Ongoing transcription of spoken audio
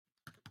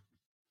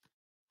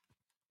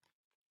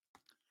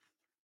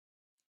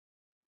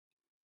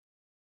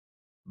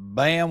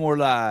Bam, we're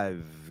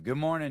live. Good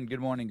morning, good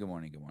morning, good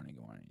morning, good morning,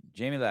 good morning.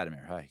 Jamie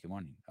Latimer, hi, good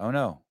morning. Oh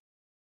no,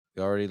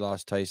 you already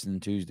lost Tyson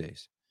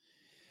Tuesdays.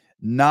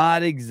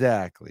 Not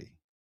exactly.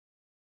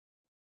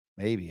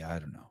 Maybe, I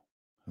don't know.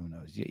 Who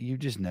knows? You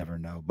just never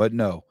know. But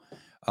no,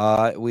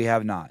 we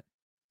have not.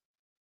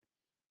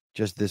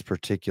 Just this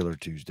particular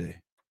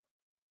Tuesday.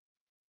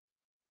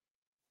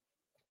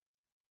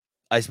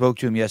 I spoke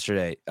to him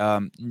yesterday.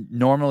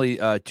 Normally,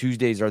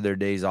 Tuesdays are their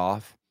days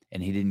off,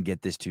 and he didn't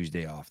get this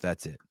Tuesday off.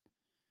 That's it.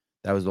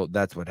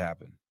 That's what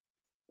happened.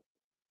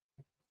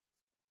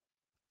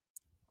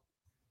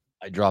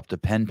 I dropped a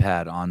pen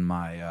pad on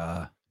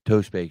my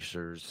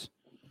Toastmasters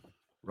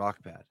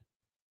rock pad,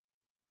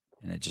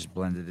 and it just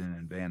blended in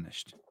and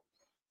vanished.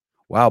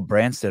 Wow,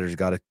 Branstedter's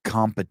got a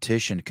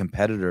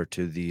competitor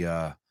to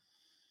the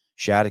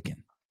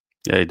Shadikin.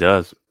 Yeah, he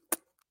does.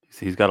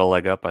 He's got a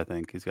leg up, I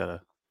think. He's got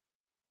a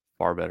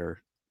far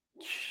better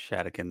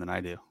Shadikin than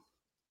I do.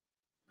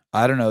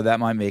 I don't know. That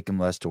might make him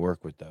less to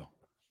work with, though.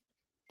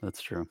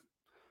 That's true.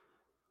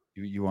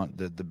 You want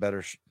the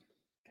better. God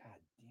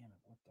damn it!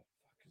 What the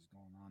fuck is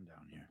going on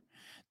down here?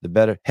 The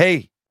better.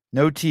 Hey,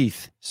 no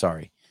teeth.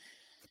 Sorry.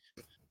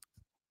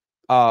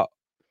 Yeah.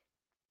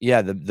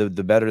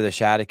 The better the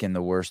Shadikin,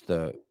 the worse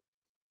the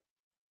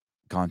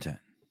content.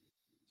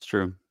 It's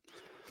true.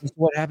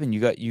 What happened?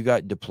 You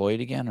got deployed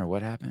again, or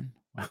what happened?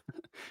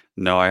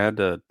 No, I had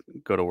to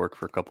go to work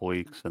for a couple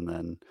weeks, and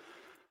then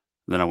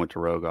I went to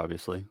Rogue,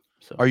 obviously.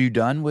 So, Are you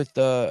done with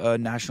the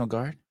National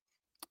Guard?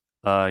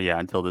 yeah,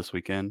 until this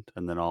weekend,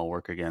 and then I'll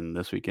work again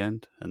this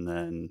weekend, and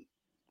then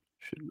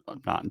should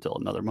not until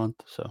another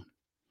month. So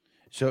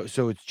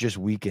it's just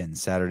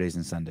weekends, Saturdays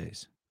and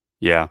Sundays.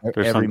 Yeah,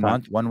 there's Every some time.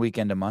 month, one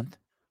weekend a month.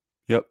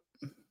 Yep,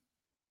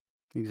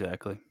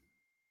 exactly.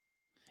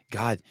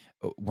 God,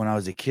 when I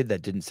was a kid,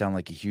 that didn't sound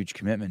like a huge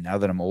commitment. Now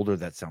that I'm older,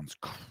 that sounds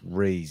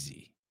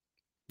crazy.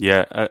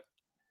 Yeah,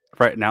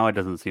 right now it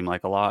doesn't seem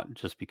like a lot,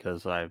 just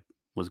because I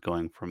was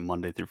going from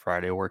Monday through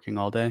Friday working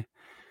all day.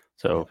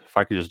 So if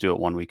I could just do it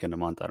one weekend a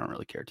month, I don't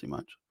really care too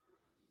much.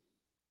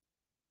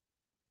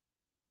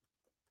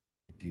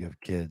 If you have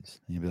kids,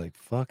 and you'd be like,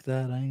 "Fuck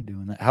that, I ain't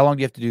doing that." How long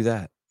do you have to do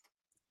that?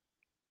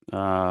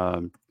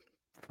 I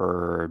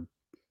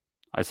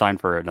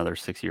signed for another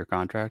 6-year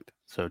contract,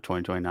 so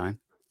 2029.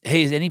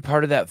 Hey, is any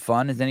part of that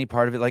fun? Is any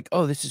part of it like,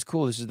 "Oh, this is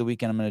cool. This is the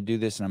weekend I'm going to do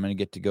this, and I'm going to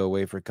get to go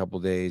away for a couple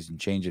days and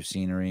change of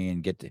scenery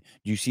and get to."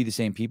 Do you see the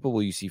same people?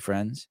 Will you see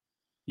friends?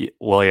 Yeah,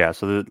 well, yeah.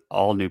 So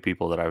all new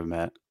people that I've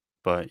met,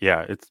 but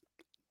yeah,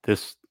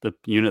 the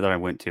unit that I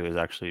went to is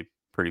actually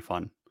pretty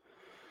fun.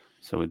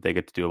 So they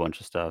get to do a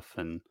bunch of stuff,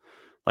 and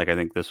like I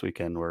think this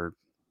weekend we're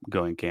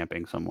going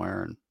camping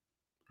somewhere, and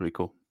pretty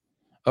cool.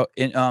 Oh,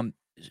 and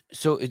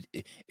so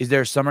is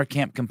there a summer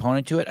camp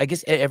component to it? I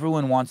guess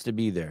everyone wants to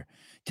be there.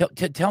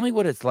 Tell me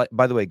what it's like.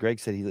 By the way, Greg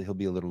said he'll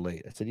be a little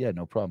late. I said, yeah,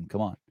 no problem.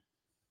 Come on.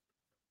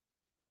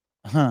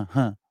 Huh,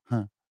 huh,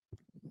 huh,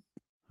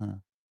 huh.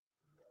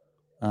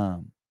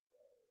 Um.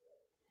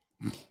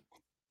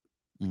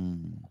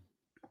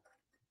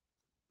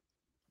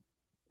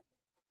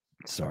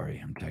 Sorry,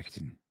 I'm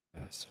texting.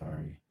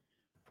 Sorry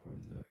for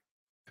the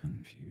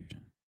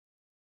confusion.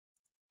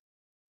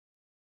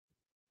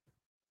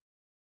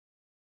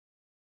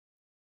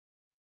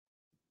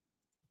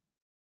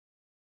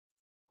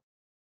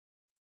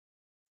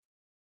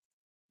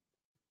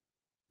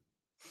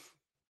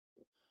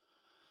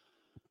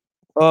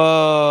 Oh.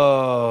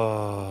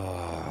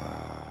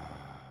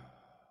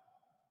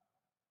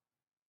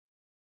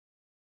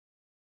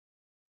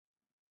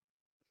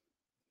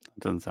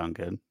 Doesn't sound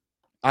good.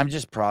 I'm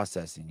just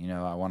processing.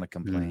 I want to Mm.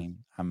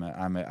 complain. I'm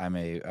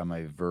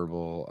a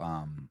verbal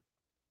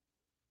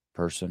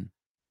person.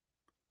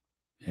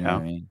 You know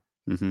what I mean?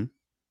 Mm-hmm.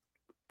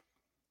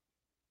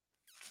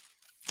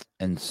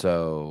 And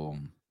so,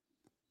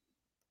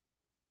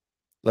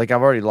 like,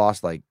 I've already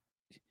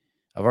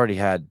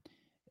had,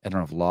 I don't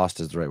know if lost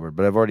is the right word,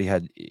 but I've already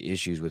had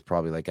issues with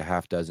probably like a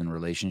half dozen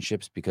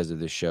relationships because of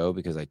this show,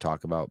 because I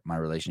talk about my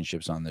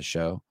relationships on this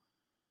show.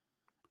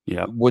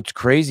 Yeah. What's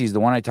crazy is the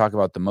one I talk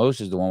about the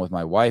most is the one with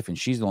my wife, and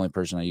she's the only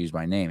person I use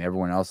by name.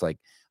 Everyone else, like,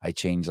 I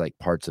change like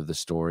parts of the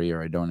story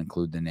or I don't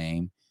include the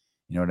name.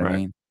 You know what I Right.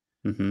 mean?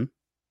 Mm-hmm.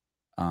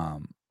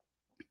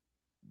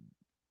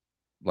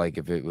 Like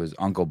if it was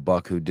Uncle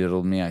Buck who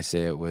diddled me, I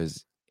say it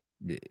was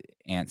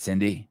Aunt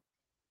Cindy.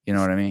 You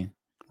know what I mean?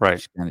 Right.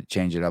 Just kind of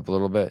change it up a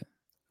little bit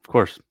Of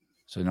course.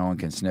 so no one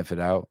can sniff it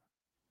out.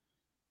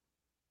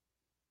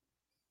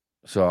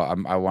 So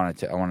I want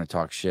to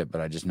talk shit,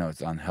 but I just know it's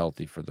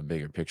unhealthy for the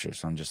bigger picture.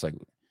 So I'm just like,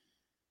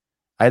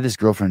 I had this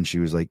girlfriend. She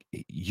was like,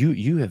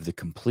 you have the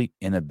complete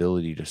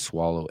inability to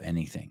swallow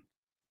anything.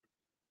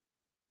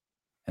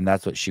 And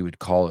that's what she would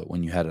call it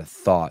when you had a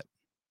thought.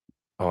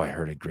 Oh, I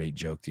heard a great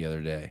joke the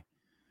other day.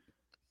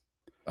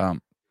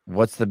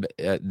 What's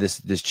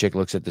this chick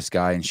looks at this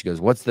guy and she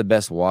goes, "What's the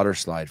best water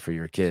slide for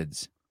your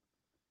kids?"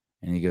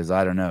 And he goes,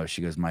 "I don't know."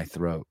 She goes, "My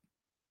throat."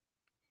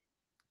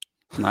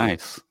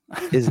 Nice.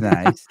 Is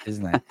nice.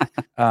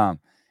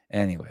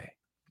 Anyway,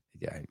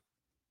 yeah, I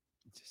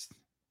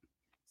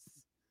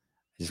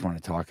just want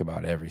to talk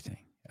about everything.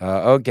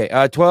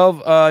 Okay.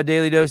 12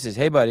 daily doses.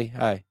 Hey, buddy.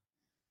 Hi.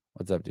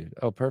 What's up, dude?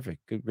 Oh,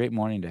 perfect. Good, great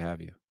morning to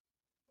have you.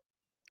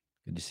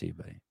 Good to see you,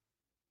 buddy.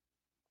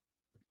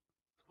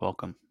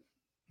 Welcome.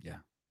 Yeah.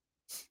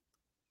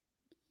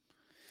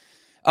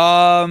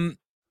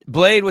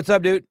 Blade, what's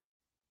up, dude?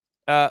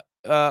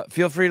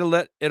 Feel free to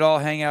let it all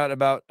hang out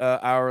about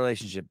our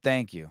relationship.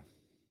 Thank you.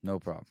 No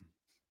problem.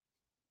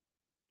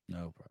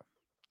 No problem.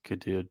 Good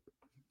dude.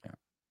 Yeah.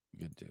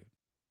 Good dude.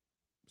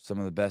 Some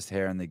of the best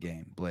hair in the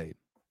game, Blade.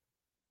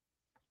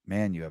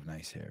 Man, you have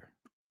nice hair.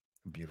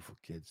 Beautiful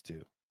kids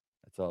too.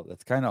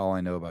 That's kind of all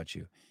I know about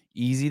you.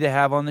 Easy to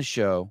have on the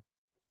show,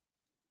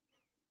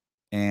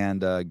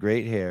 and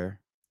great hair,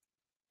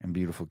 and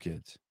beautiful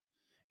kids.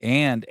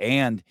 And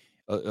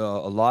a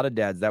lot of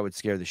dads, that would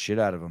scare the shit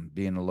out of them,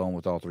 being alone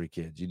with all 3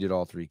 kids. You did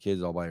all 3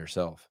 kids all by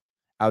yourself.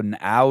 Out and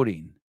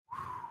outing.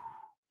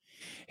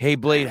 Hey,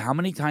 Blade, how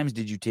many times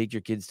did you take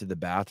your kids to the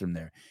bathroom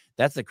there?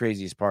 That's the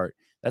craziest part.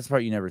 That's the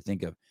part you never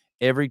think of.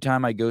 Every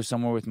time I go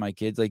somewhere with my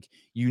kids, like,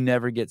 you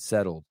never get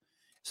settled.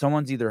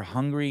 Someone's either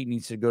hungry,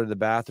 needs to go to the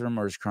bathroom,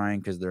 or is crying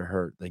because they're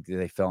hurt. Like,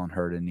 they fell and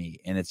hurt a knee.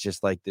 And it's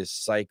just like this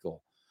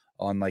cycle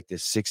on like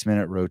this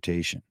 6-minute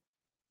rotation.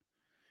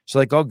 So,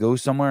 like, I'll go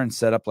somewhere and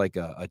set up like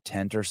a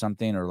tent or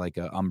something, or like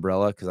an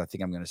umbrella, because I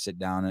think I'm going to sit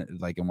down and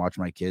watch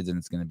my kids, and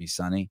it's going to be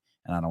sunny,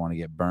 and I don't want to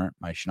get burnt,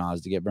 my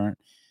schnoz to get burnt,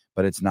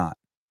 but it's not.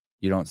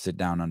 You don't sit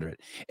down under it.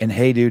 And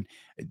hey, dude,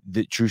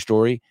 the true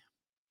story,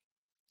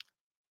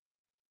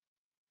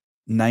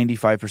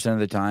 95% of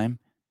the time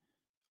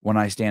when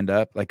I stand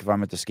up, like if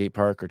I'm at the skate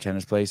park or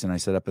tennis place and I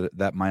set up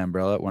my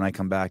umbrella, when I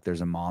come back,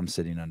 there's a mom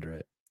sitting under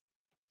it.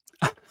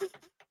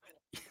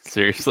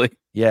 Seriously?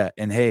 Yeah.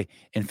 And hey,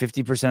 and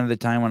 50% of the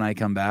time when I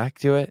come back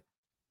to it,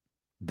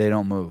 they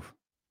don't move.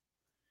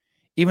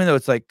 Even though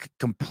it's like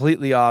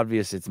completely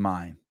obvious it's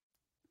mine.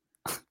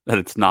 That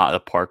it's not a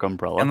park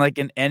umbrella?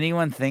 And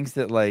anyone thinks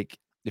that, like,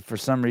 if for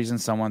some reason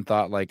someone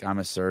thought like I'm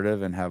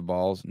assertive and have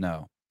balls,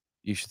 no.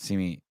 You should see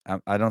me.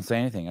 I don't say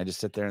anything. I just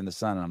sit there in the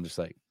sun and I'm just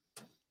like.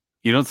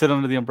 You don't sit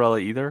under the umbrella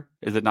either?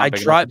 Is it not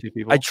big enough for 2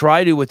 people? I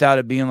try to, without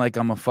it being like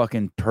I'm a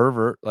fucking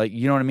pervert. Like,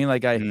 you know what I mean?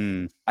 Like, I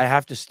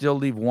have to still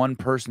leave one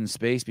person's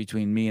space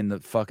between me and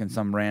the fucking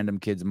some random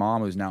kid's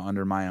mom who's now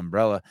under my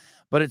umbrella.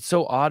 But it's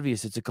so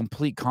obvious. It's a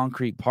complete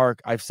concrete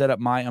park. I've set up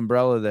my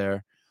umbrella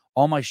there.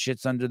 All my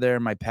shit's under there,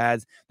 my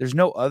pads. There's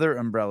no other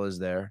umbrellas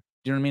there.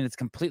 Do you know what I mean? It's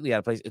completely out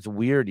of place. It's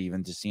weird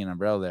even to see an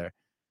umbrella there.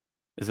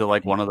 Is it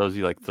like one of those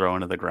you like throw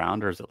into the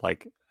ground, or is it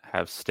like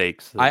have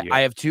stakes?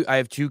 I have two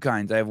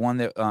kinds. I have one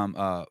that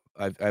I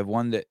have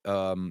one that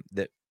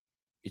that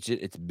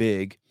it's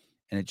big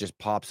and it just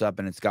pops up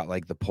and it's got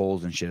like the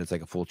poles and shit. It's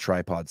like a full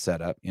tripod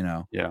setup, you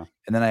know? Yeah.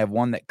 And then I have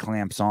one that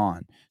clamps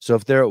on. So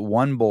if they're at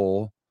one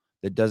bowl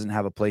that doesn't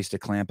have a place to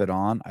clamp it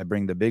on, I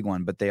bring the big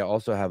one, but they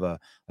also have a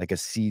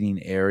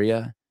seating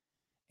area,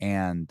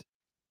 and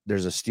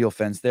there's a steel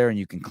fence there and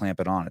you can clamp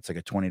it on. It's like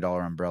a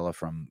 $20 umbrella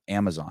from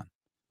Amazon.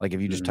 Like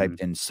if you just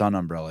typed in sun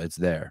umbrella, it's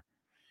there.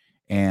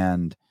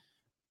 And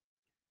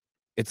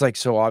it's like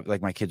so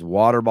like my kids'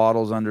 water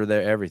bottles under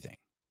there, everything.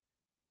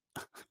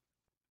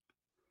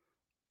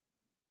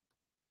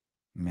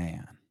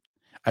 Man,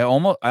 I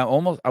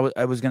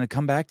was going to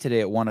come back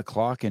today at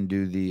 1:00 and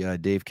do the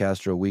Dave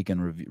Castro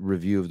weekend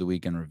review of the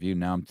weekend review.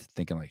 Now I'm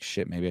thinking like,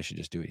 shit, maybe I should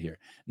just do it here.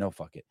 No,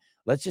 fuck it.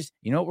 Let's just,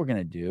 you know what we're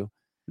going to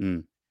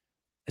do?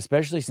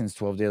 Especially since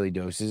 12 Daily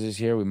Doses is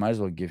here, we might as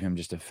well give him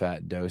just a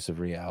fat dose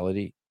of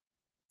reality.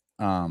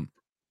 But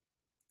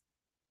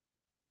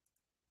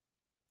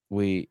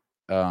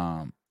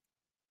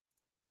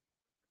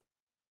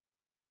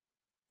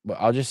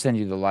I'll just send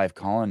you the live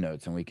call-in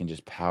notes and we can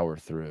just power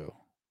through.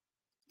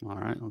 All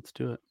right, let's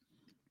do it.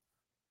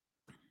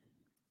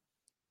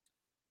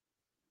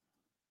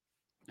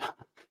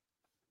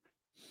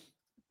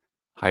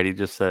 Heidi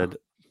just said,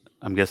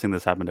 I'm guessing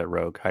this happened at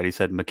Rogue. Heidi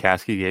said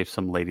McCaskey gave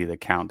some lady the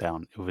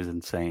countdown. It was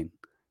insane.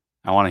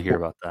 I want to hear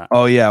about that.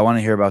 Oh, yeah, I want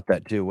to hear about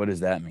that too. What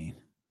does that mean?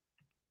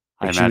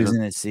 Like she was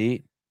in his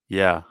seat?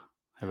 Yeah.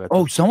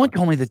 Oh, someone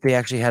told me that they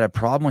actually had a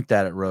problem with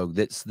that at Rogue.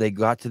 That they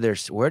got to their.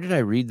 Where did I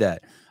read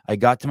that? I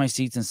got to my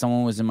seats and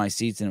someone was in my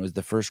seats, and it was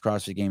the first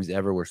CrossFit Games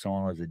ever where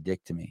someone was a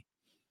dick to me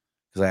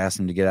because I asked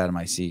them to get out of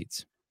my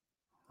seats.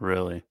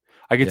 Really?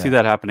 I could see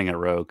that happening at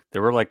Rogue.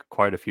 There were like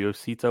quite a few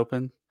seats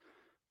open,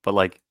 but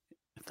like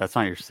if that's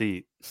not your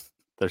seat,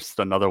 there's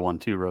another one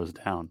 2 rows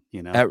down.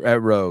 You know,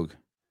 at Rogue.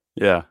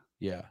 Yeah.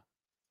 Yeah.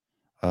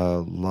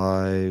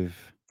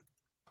 Live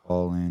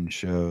call-in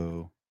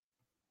show.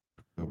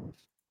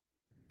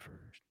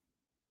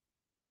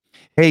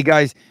 Hey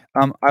guys,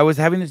 I was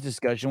having this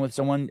discussion with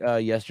someone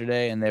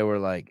yesterday, and they were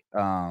like,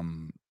 we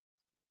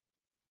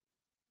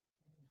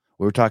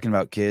were talking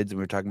about kids, and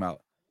we were talking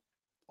about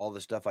all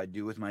the stuff I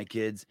do with my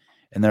kids,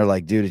 and they're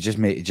like, dude, it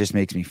just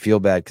makes me feel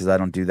bad because I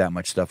don't do that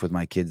much stuff with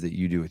my kids that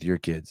you do with your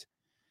kids.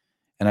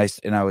 And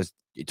I was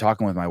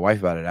talking with my wife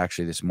about it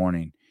actually this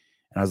morning,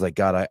 and I was like,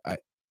 God,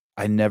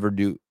 I never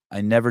do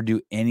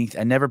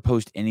anything. I never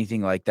post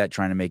anything like that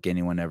trying to make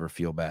anyone ever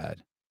feel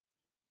bad.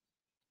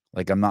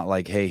 Like, I'm not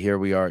like, "Hey, here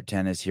we are at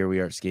tennis, here we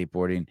are at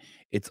skateboarding."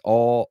 It's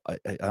all I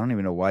don't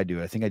even know why I do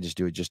it. I think I just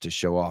do it just to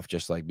show off,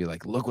 just, like, be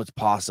like, "Look what's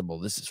possible.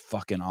 This is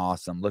fucking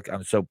awesome. Look,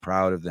 I'm so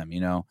proud of them," you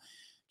know?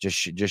 Just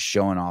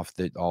showing off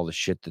all the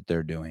shit that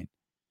they're doing.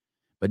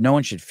 But no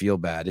one should feel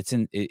bad. It's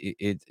in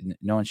it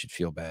no one should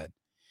feel bad.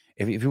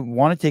 If you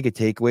wanna take a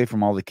takeaway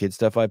from all the kid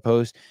stuff I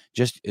post,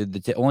 just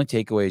the only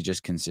takeaway is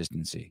just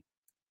consistency.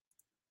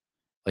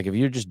 Like, if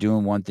you're just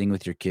doing one thing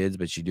with your kids,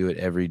 but you do it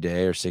every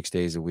day or 6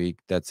 days a week,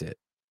 that's it.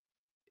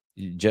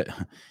 You ju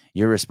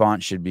your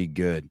response should be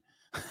good.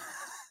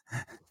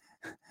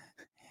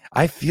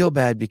 "I feel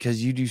bad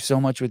because you do so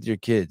much with your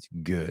kids."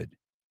 Good.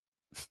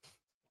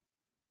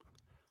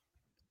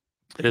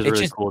 It is It's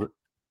really just cool.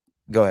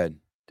 Go ahead.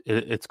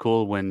 It's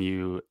cool when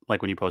you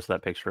like when you post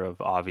that picture of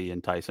Avi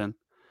and Tyson.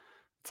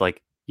 It's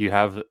like you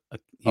have a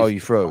Oh, he's you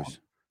it's all froze.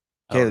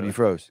 oh, Caleb, you really?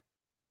 froze.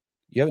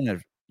 You haven't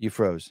had You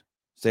froze.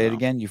 Say it Oh,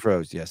 again. You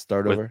froze. Yes,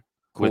 start with over.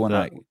 Cool with, and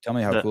I Tell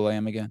me how the cool I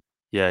am again.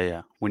 yeah,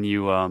 yeah. When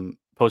you,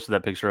 posted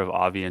that picture of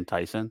Avi and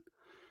Tyson,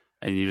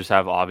 and you just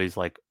have Avi's,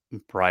 like,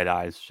 bright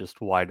eyes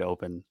just wide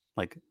open,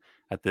 like,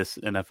 at this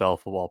NFL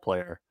football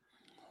player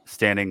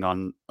standing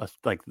on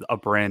a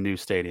brand new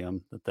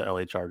stadium that the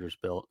LA Chargers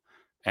built,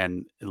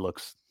 and it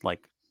looks,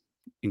 like,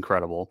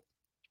 incredible.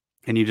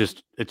 And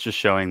it's just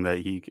showing that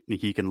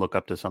he can look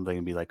up to something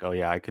and be like, "Oh,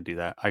 yeah, I could do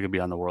that. I could be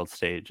on the world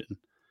stage and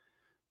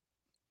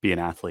be an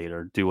athlete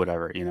or do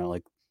whatever,"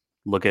 like,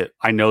 "Look at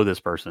I know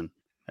this person,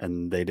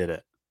 and they did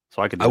it,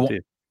 so I could I do it wo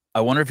too." I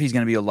wonder if he's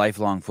gonna be a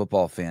lifelong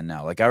football fan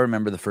now. Like, I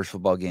remember the first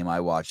football game I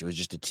watched, it was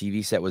just a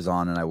TV set was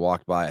on, and I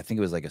walked by. I think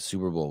it was like a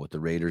Super Bowl with the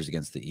Raiders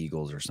against the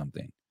Eagles or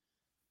something.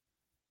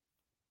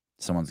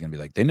 Someone's gonna be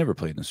like, "They never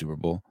played in the Super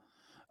Bowl."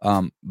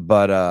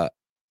 But,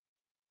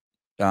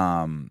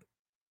 um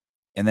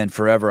and then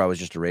forever, I was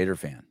just a Raider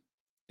fan.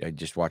 I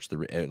just watched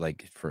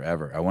like,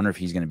 forever. I wonder if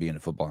he's gonna be into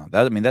football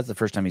now. I mean, that's the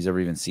first time he's ever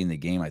even seen the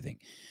game, I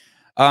think.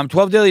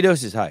 12 Daily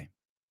Doses, hi.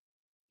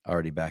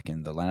 Already back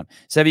in the lineup.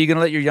 Sevi, you gonna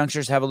let your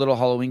youngsters have a little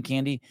Halloween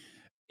candy?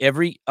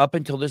 Up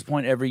until this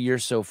point, every year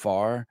so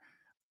far,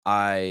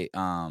 I,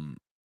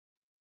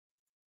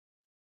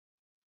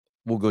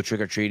 will go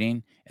trick or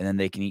treating, and then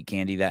they can eat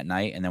candy that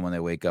night, and then when they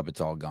wake up,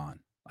 it's all gone.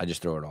 I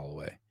just throw it all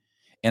away.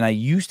 And I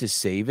used to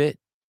save it,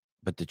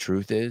 but the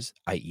truth is,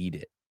 I eat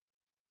it.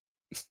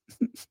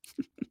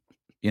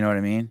 You know what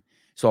I mean?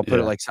 So I'll put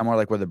it, Yeah. like, somewhere,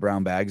 like, where the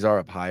brown bags are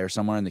up high or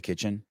somewhere in the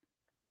kitchen.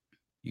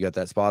 You got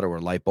that spot or where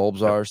light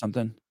bulbs Yep. are or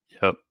something?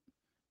 Yep.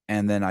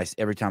 And then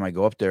every time I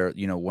go up there,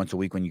 once a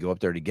week when you go up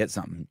there to get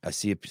something, I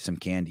see some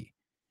candy.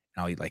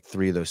 And I'll eat, like,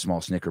 3 of those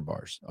small Snicker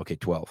bars. Okay,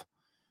 12.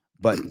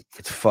 But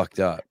it's fucked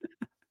up.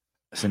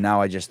 So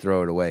now I just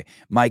throw it away.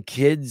 My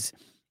kids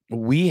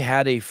We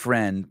had a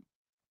friend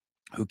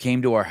who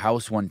came to our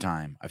house one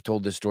time. I've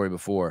told this story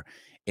before,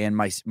 and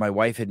my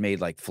wife had made,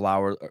 like,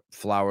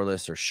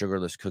 flourless or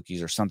sugarless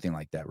cookies or something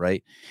like that,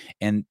 right?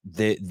 And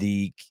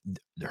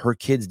her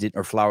kids did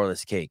or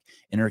flourless cake,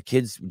 and her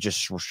kids just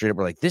straight up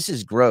were like, "This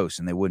is gross,"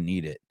 and they wouldn't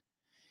eat it.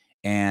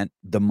 And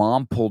the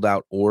mom pulled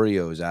out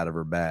Oreos out of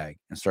her bag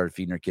and started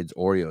feeding her kids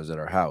Oreos at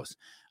our house.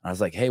 And I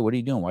was like, "Hey, what are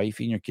you doing? Why are you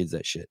feeding your kids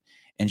that shit?"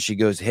 And she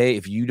goes, "Hey,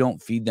 if you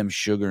don't feed them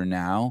sugar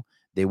now,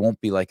 they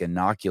won't be, like,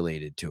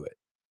 inoculated to it."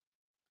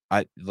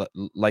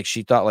 Like,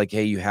 she thought, like,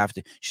 "Hey, you have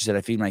to." She said,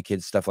 "I feed my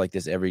kids stuff like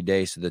this every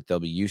day so that they'll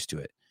be used to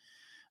it."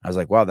 I was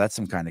like, "Wow, that's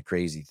some kinda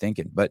crazy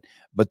thinking." But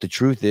the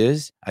truth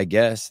is, I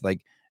guess,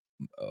 like,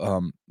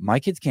 my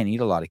kids can't eat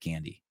a lot of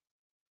candy.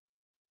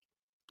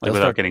 Like, They'll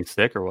without start getting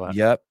sick or what?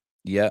 Yep,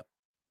 yep.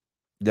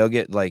 They'll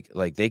get, like,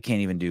 they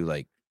can't even do,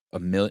 like,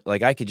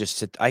 I could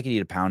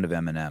eat a pound of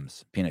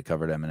M&Ms, peanut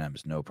covered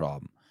M&Ms, no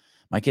problem.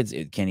 My kids,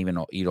 can't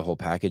even eat a whole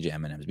package of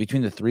M&Ms.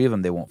 Between the 3 of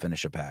them, they won't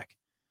finish a pack.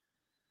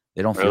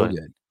 They don't feel Really?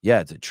 good. Yeah,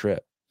 it's a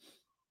trip.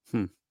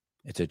 Hmm.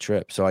 It's a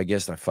trip. So I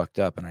guess I fucked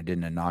up and I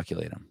didn't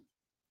inoculate them.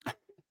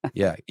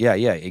 Yeah, yeah,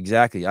 yeah,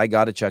 exactly. I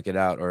gotta check it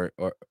out or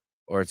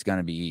it's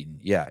gonna be eaten.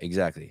 Yeah,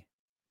 exactly.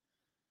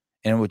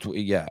 And which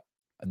yeah.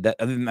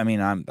 I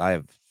mean,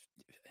 I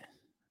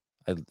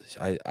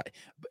I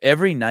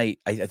every night,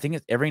 I think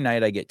it's every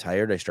night I get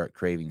tired, I start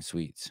craving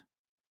sweets.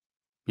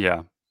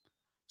 Yeah.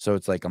 So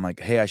it's like, I'm like,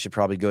 "Hey, I should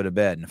probably go to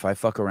bed." And if I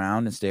fuck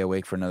around and stay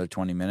awake for another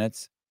 20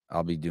 minutes,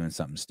 I'll be doing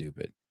something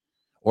stupid.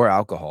 Or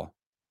alcohol,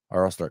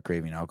 or I'll start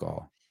craving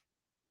alcohol.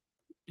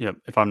 Yep.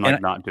 If I'm, And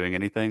like, not doing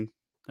anything,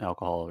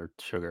 alcohol or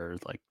sugar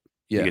is, like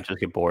yeah. just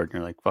get bored and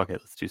you're like, "Fuck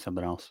it, let's do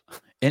something else."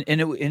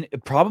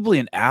 Probably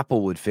an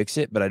apple would fix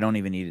it, but I don't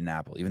even eat an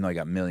apple, even though I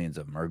got millions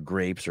of them, or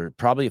grapes, or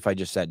probably if I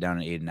just sat down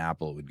and ate an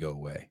apple, it would go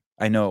away.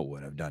 I know it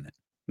would. I've done it.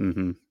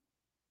 Mhm.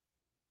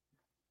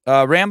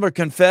 Rambler,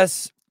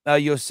 confess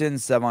your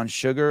sins, Savon.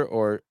 Sugar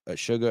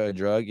a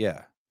drug?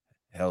 Yeah.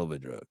 Hell of a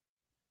drug.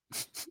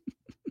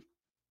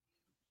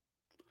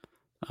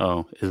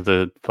 Oh, is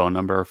the phone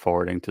number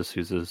forwarding to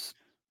Sousa's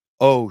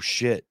Oh,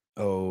 shit.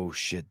 Oh,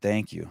 shit.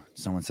 Thank you.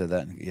 Someone said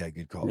that. Yeah,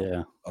 good call.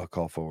 yeah. I'll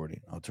call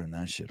forwarding. I'll turn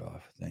that shit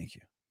off. Thank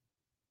you.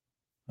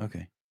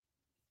 Okay.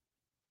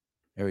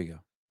 There we go.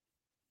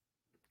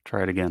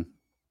 Try it again.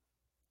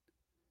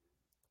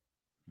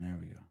 There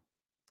we go.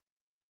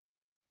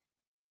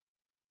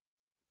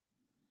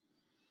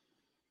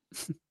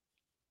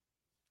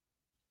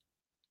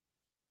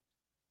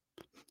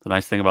 The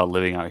nice thing about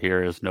living out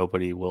here is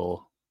nobody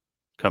will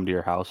come to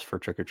your house for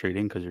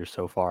trick-or-treating because you're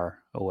so far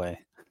away.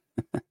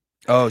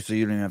 Oh, so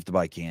you don't even have to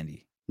buy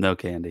candy. No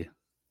candy.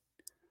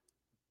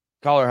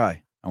 Caller,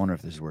 hi. I wonder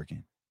if this is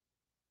working.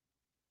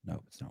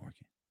 No, it's not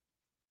working.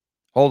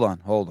 Hold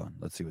on.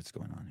 Let's see what's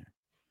going on here.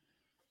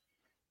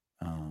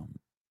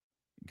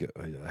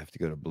 I have to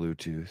go to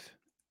Bluetooth.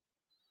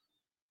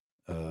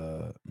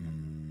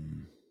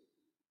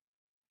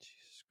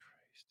 Jesus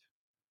Christ.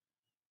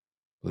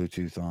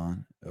 Bluetooth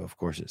on. Oh, of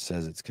course, it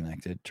says it's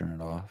connected. Turn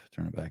it off.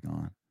 Turn it back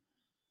on.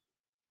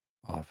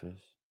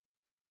 Office.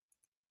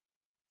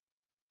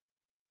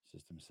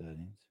 System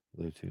settings.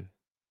 Bluetooth.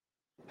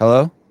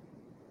 Hello?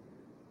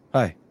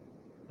 Hi.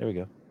 There we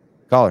go.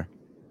 Caller.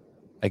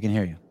 I can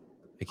hear you.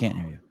 I can't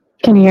hear you.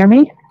 Can you hear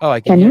me? Oh, I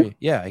can hear you.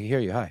 Yeah, I can hear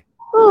you. Hi.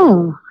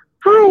 Oh,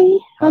 hi.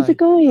 How's it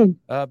going?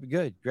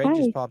 Good. Greg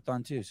just popped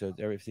on too, so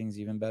everything's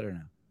even better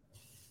now.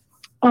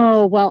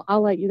 Oh, well,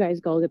 I'll let you guys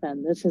go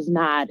then. This is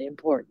not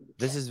important.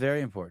 This is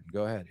very important.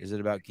 Go ahead. Is it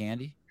about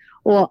candy?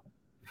 Well,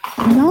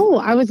 no,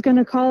 I was going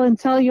to call and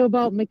tell you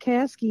about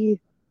McCaskey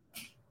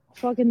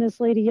fucking this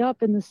lady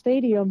up in the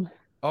stadium.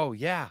 Oh,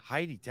 yeah.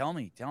 Heidi, tell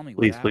me.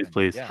 Please.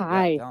 Yeah,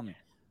 Hi. Yeah, tell me.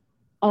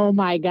 Oh,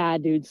 my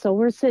God, dude. So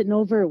we're sitting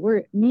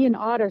me and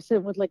Odd are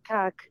sitting with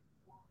Lecoq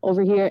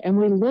over here, and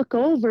we look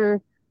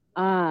over,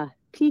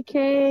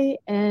 PK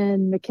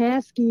and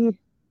McCaskey,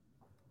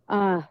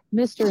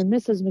 Mr. and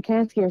Mrs.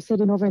 McCaskey are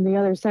sitting over in the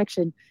other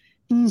section.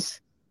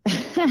 These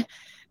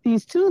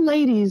two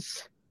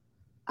ladies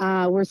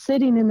were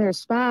sitting in their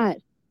spot.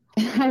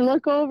 And I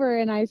look over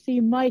and I see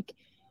Mike.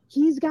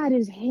 He's got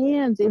his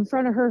hands in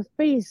front of her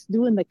face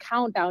doing the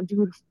countdown,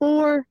 dude.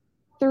 4,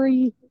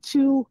 3,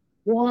 2,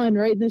 1,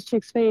 right in this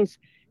chick's face.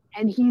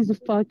 And he's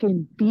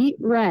fucking beat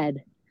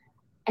red.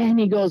 And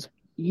he goes,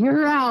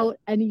 "You're out."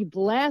 And he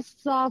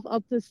blasts off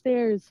up the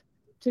stairs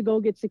to go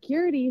get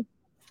security.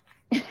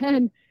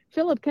 And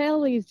Philip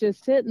Kelly's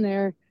just sitting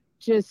there,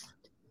 just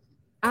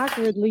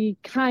awkwardly,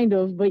 kind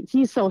of, but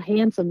he's so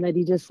handsome that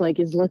he just like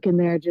is looking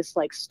there, just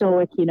like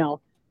stoic, you know.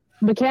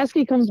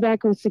 McCaskey comes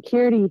back with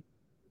security.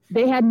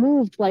 They had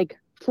moved like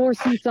 4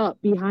 seats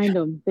up behind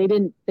him. They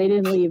didn't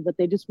leave, but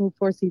they just moved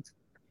 4 seats.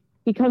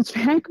 He comes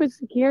back with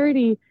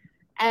security,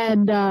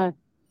 and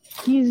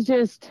he's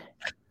just,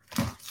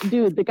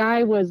 dude. The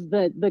guy was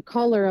the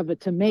color of a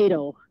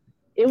tomato.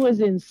 It was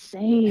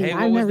insane. Hey,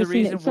 I've never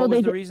seen it. What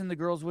was the reason the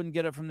girls wouldn't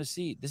get up from the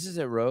seat? This is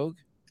at Rogue.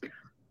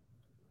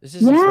 This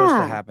isn't supposed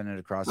to happen at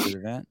a CrossFit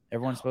event.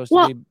 Everyone's supposed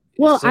to be.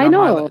 Well, I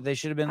know. They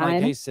should have been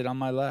like, "Hey, sit on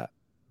my lap."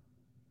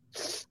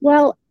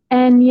 Well,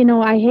 and you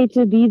know, I hate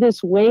to be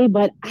this way,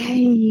 but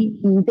they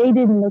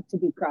didn't look to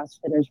be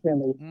CrossFitters,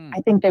 really.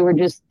 I think they were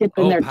just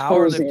dipping their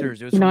toes in.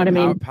 You know what I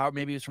mean?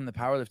 Maybe it was from the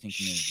powerlifting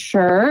community.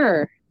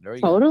 Sure,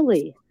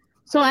 totally. Go.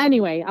 So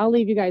anyway, I'll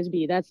leave you guys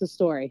be. That's the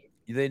story.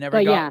 They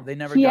never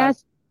got.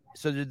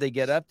 So did they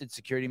get up? Did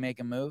security make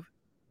a move?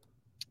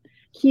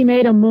 He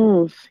made a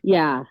move.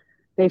 Yeah,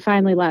 they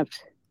finally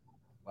left.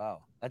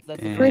 Wow, that's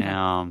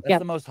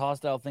the most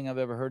hostile thing I've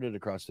ever heard at a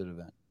CrossFit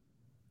event.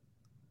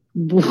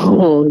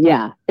 Oh,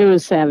 yeah, it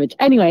was savage.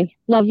 Anyway,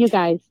 love you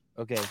guys.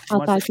 Okay,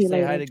 I'll talk to you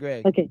later. Say hi to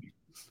Greg. Okay.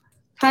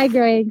 Hi,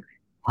 Greg.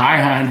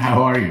 Hi, hon.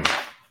 How are you?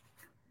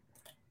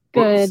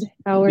 Good.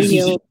 How are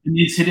you? Is an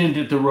incident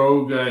at the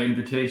Rogue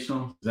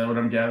Invitational. Is that what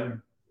I'm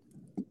gathering?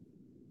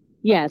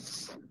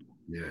 Yes.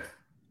 Yeah.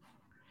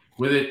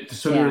 With it,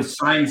 so there were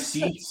assigned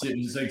seats. It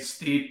was like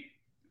state,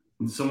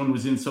 and someone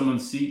was in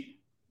someone's seat.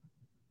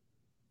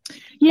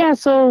 Yeah.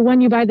 So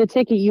when you buy the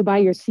ticket, you buy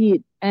your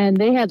seat, and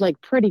they had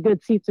like pretty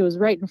good seats. It was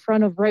right in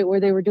front of where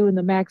they were doing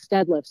the max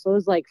deadlift. So it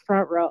was like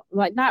front row,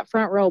 like not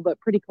front row,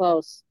 but pretty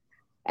close.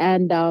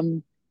 And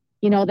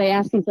you know, they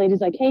asked these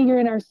ladies like, "Hey, you're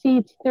in our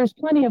seats. There's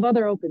plenty of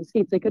other open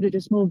seats. They could have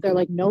just moved." They're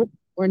like, "Nope,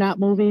 we're not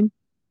moving."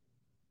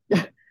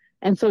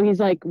 And so he's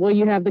like, "Well,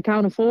 you have the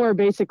count of 4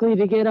 basically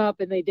to get up,"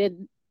 and they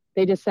didn't.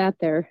 They just sat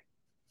there.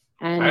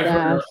 And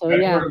I've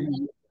heard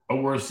a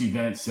worse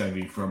event,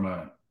 Sebi, from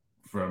at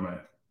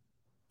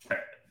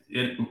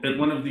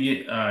one of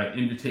the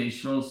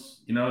invitationals.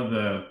 You know,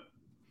 the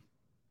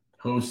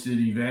hosted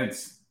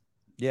events.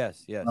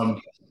 Yes.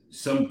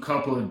 Some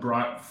couple had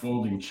brought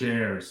folding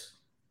chairs,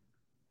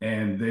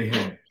 and they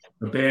had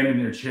abandoned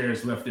their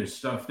chairs, left their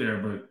stuff there,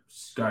 but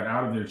got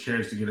out of their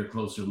chairs to get a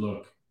closer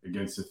look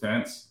against the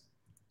fence.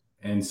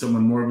 And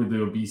someone morbidly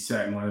obese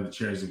sat in one of the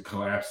chairs and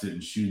collapsed it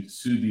and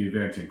sued the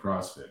event in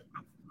CrossFit.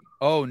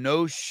 Oh,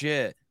 no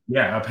shit.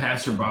 Yeah, a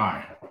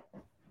passerby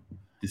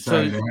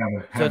decided to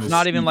have so it's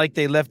not even like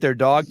they left their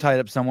dog tied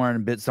up somewhere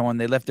and bit someone.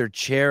 They left their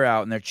chair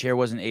out, and their chair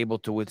wasn't able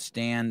to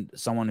withstand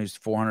someone who's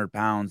 400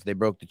 pounds. They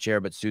broke the chair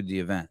but sued the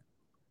event.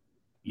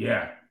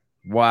 Yeah.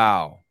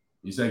 Wow.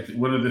 He's like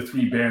one of the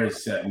 3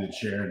 bears sat in the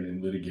chair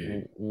and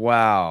litigated.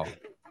 Wow.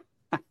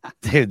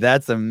 Dude,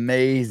 that's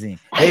amazing.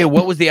 Hey,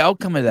 what was the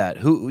outcome of that?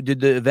 Who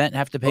did the event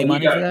have to pay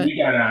money for that? We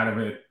got out of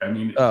it. I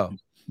mean,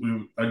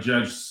 a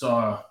judge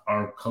saw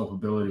our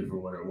culpability for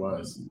what it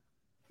was.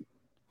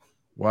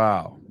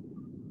 Wow.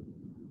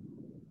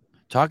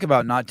 Talk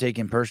about not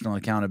taking personal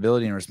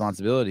accountability and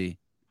responsibility.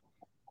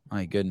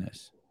 My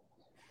goodness.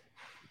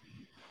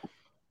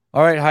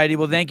 All right, Heidi.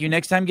 Well, thank you.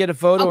 Next time, get a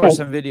photo or Okay.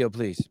 some video,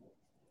 please.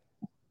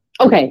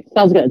 Okay,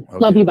 sounds good. Okay.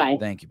 Love you. Bye.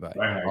 Thank you. Bye.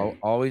 Bye,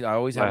 Heidi. I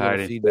always have Bye, a little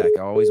Heidi. feedback.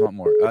 I always want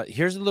more.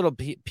 Here's a little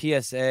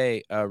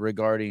PSA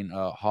regarding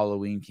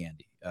Halloween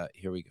candy.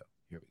 Here we go.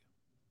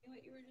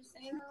 What you were just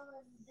saying?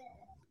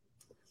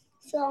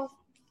 So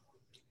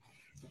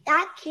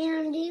that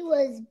candy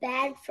was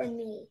bad for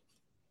me.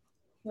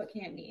 What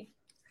candy?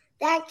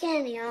 That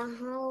candy on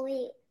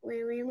Halloween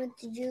when we went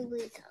to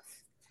Julie's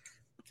house.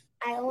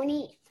 I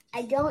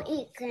don't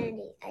eat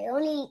candy. I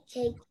only eat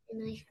cake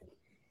and ice cream.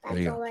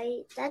 That's all I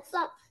eat.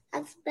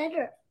 That's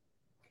better.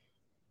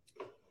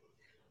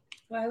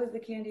 Why was the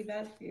candy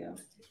bad for you?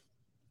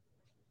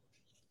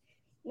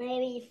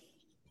 Maybe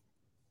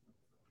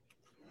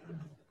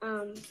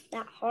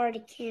that hard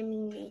candy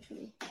made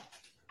me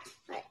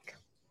like.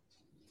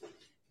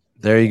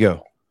 There you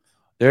go.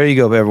 There you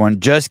go, everyone.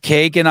 Just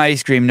cake and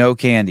ice cream, no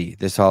candy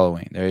this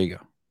Halloween. There you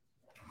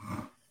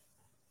go.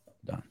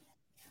 Done.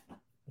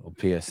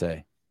 Little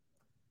PSA.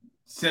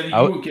 Seth, you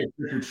won't get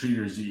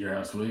trick-or-treaters at your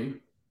house, will you?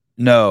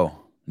 No.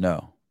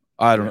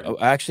 I don't know.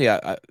 Actually,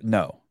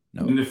 no.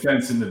 In the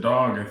fence and the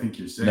dog, I think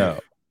you're safe. No.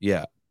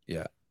 Yeah.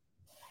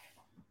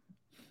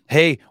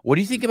 Hey, what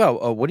do you think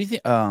about what do you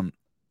think?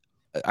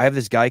 I have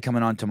this guy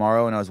coming on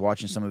tomorrow, and I was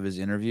watching some of his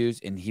interviews,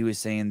 and he was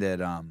saying that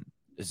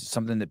this is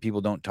something that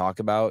people don't talk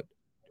about,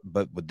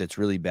 but that's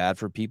really bad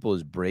for people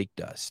is brake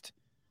dust.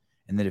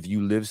 And that if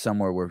you live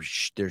somewhere where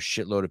there's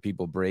shitload of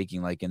people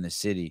braking, like in the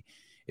city,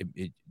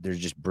 there's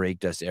just brake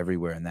dust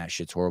everywhere, and that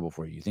shit's horrible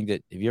for you. You think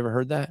that? Have you ever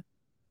heard that?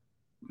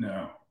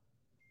 No.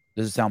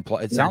 Does it sound?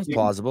 It sounds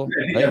plausible.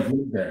 I think I've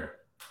lived there.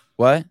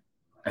 What?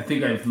 I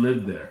think I've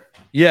lived there.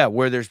 Yeah,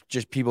 where there's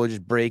just people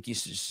just braking,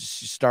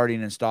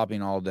 starting and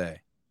stopping all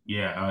day.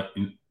 Yeah,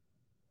 and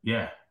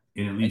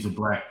it leaves a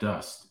black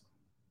dust.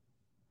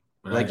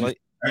 But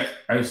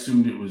I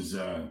assumed it was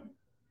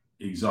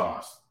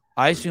exhaust.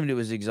 I assumed it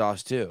was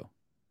exhaust too.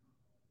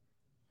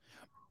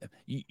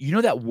 You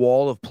know that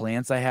wall of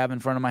plants I have in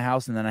front of my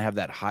house, and then I have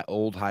that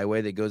old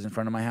highway that goes in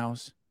front of my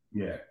house?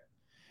 Yeah.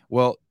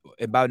 Well,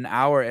 about an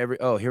hour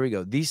here we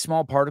go. These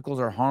small particles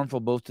are harmful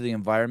both to the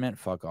environment,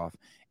 fuck off,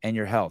 and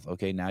your health.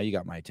 Okay, now you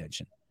got my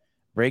attention.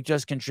 Brake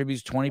dust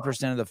contributes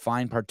 20% of the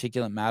fine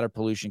particulate matter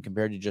pollution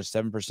compared to just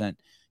 7%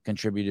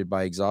 contributed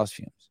by exhaust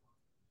fumes.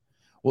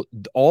 Well,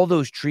 all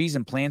those trees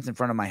and plants in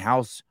front of my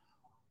house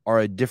are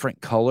a different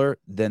color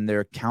than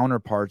their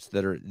counterparts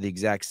that are the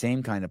exact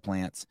same kind of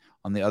plants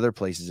on the other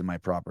places in my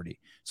property.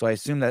 So I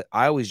assume that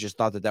I always just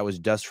thought that was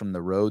dust from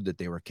the road that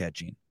they were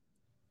catching.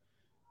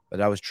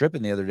 But I was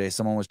tripping the other day.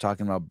 Someone was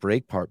talking about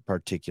brake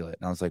particulate,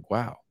 and I was like,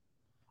 wow.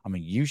 I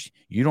mean,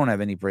 you don't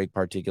have any brake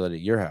particulate at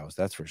your house,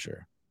 that's for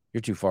sure. You're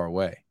too far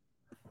away.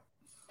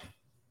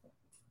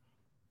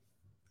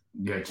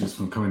 Yeah, just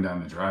from coming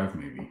down the drive,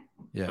 maybe.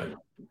 Yeah. But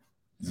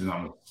there's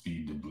not much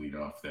speed to bleed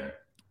off there.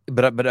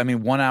 But I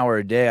mean, 1 hour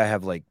a day, I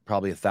have like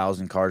probably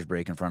 1,000 cars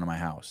brake in front of my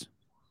house.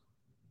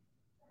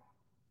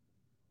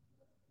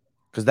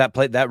 Because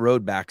that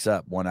road backs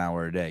up 1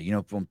 hour a day. You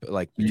know, from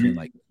like between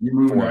like you're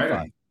moving 4 and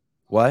 5.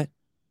 What?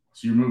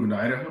 So you're moving to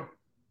Idaho?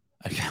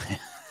 Okay.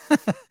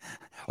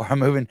 Or I'm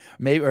moving,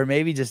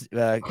 maybe just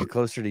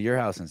closer to your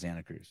house in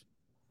Santa Cruz.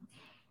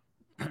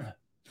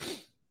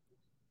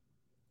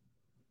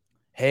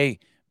 Hey,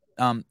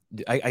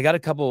 I got a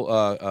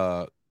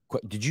couple.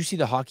 Did you see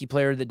the hockey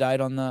player that died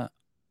on the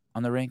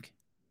rink?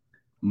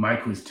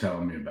 Mike was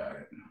telling me about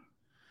it.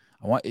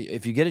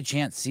 If you get a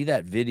chance, see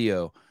that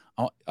video.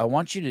 I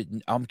want you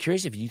to. I'm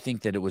curious if you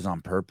think that it was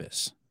on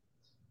purpose.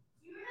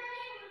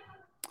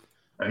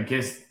 I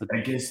guess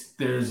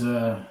there's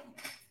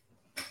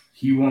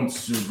he won't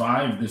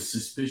survive the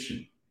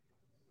suspicion.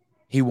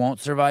 He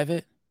won't survive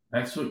it?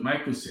 That's what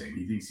Mike was saying.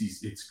 He thinks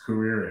it's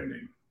career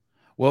ending.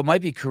 Well, it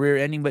might be career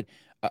ending, but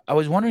I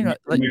was wondering, like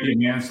a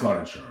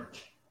manslaughter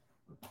charge.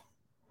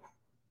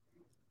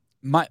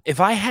 If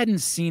I hadn't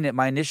seen it,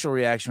 my initial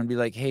reaction would be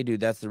like, "Hey,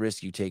 dude, that's the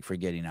risk you take for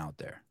getting out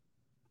there.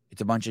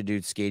 It's a bunch of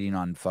dudes skating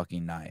on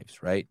fucking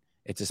knives, right?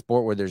 It's a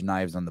sport where there's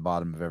knives on the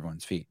bottom of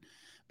everyone's feet."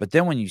 But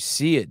then when you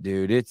see it,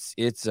 dude, it's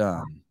it's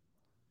a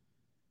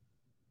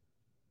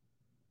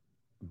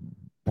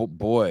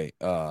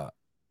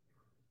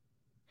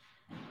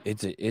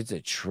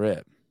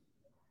trip.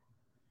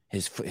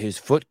 His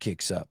foot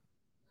kicks up.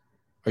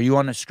 Are you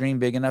on a screen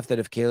big enough that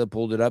if Caleb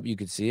pulled it up, you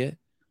could see it?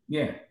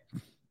 Yeah.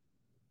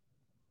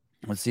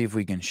 Let's see if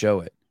we can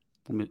show it.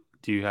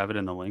 Do you have it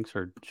in the links,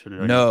 or should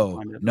it?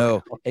 No.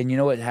 And you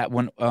know what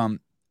happened?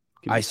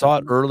 I saw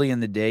it early in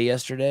the day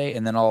yesterday,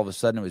 and then all of a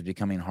sudden it was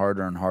becoming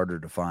harder and harder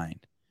to find.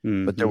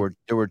 Mm-hmm. But there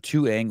were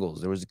two angles.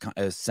 There was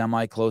a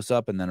semi close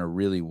up and then a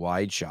really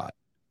wide shot.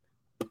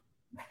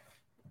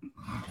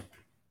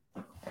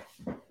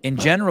 In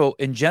general,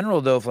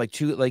 though, if like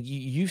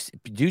you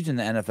dudes in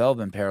the NFL have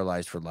been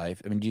paralyzed for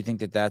life. I mean, do you think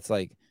that that's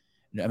like?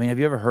 I mean, have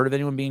you ever heard of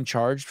anyone being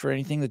charged for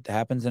anything that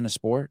happens in a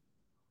sport?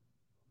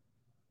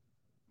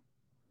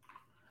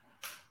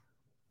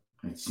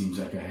 It seems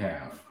like I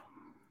have.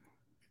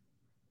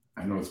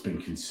 I know it's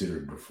been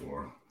considered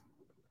before.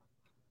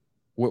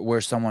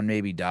 where someone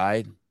maybe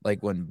died,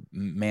 like when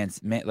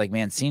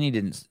Mancini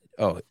didn't.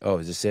 Oh,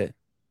 is this it?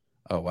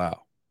 Oh,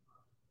 wow.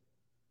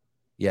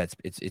 Yeah,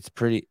 it's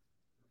pretty.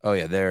 Oh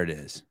yeah, there it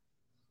is.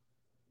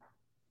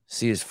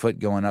 See his foot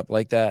going up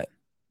like that?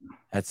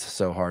 That's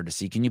so hard to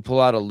see. Can you pull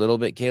out a little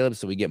bit, Caleb,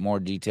 so we get more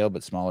detail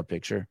but smaller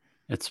picture?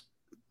 It's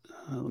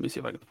let me see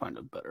if I can find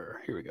a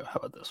better. Here we go. How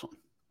about this one?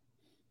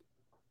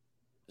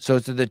 So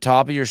it's at the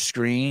top of your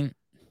screen.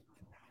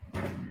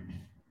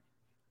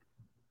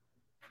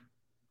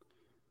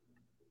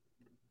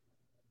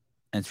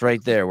 And it's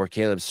right there where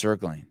Caleb's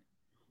circling.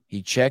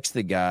 He checks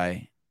the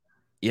guy.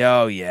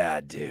 Yo,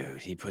 yeah,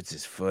 dude. He puts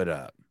his foot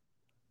up.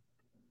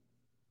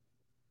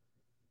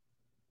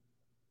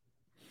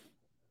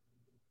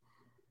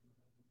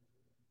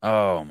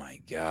 Oh, my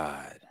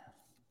God.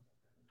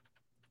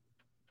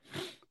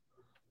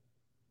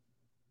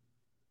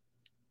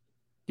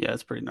 Yeah,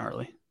 it's pretty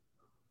gnarly.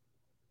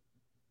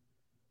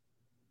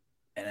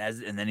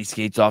 And then he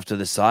skates off to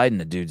the side, and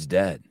the dude's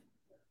dead.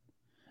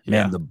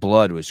 Man, Yeah. the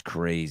blood was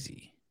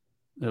crazy.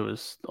 It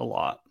was a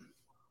lot.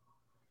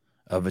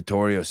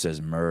 Vittorio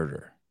says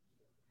murder.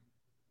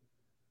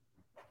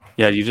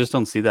 Yeah, you just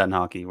don't see that in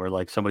hockey where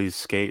like somebody's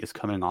skate is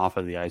coming off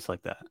of the ice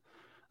like that.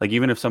 Like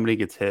even if somebody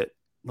gets hit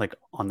like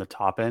on the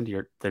top end,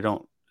 it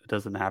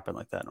doesn't happen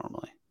like that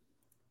normally.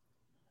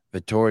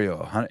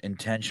 Vittorio,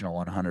 intentional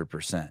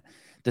 100%.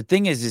 The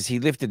thing is he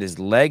lifted his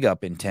leg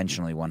up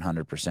intentionally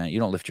 100%. You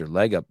don't lift your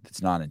leg up.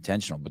 It's not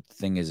intentional. But the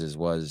thing is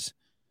was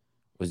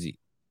he?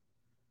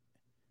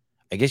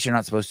 I guess you're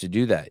not supposed to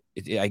do that.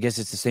 I guess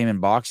it's the same in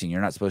boxing. You're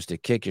not supposed to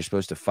kick. You're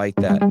supposed to fight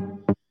that.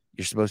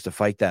 You're supposed to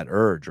fight that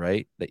urge,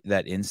 right?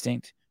 That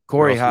instinct.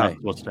 Corey, You're also hi. not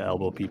supposed to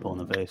elbow people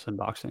in the face in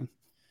boxing.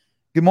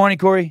 Good morning,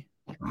 Corey.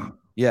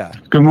 Yeah.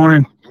 Good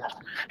morning.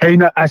 Hey,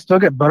 I still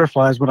get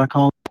butterflies when I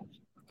call.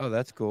 Oh,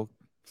 that's cool.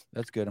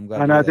 That's good. I'm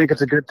glad. And I think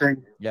it's a good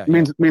thing. Yeah.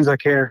 It means I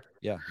care.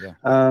 Yeah.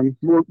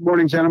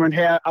 Morning, gentlemen.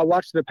 Hey, I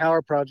watched the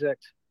Power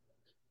Project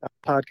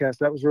podcast.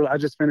 That was I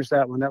just finished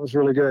that one. That was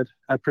really good.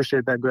 I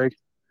appreciate that, Greg.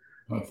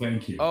 Oh,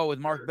 thank you. Oh, with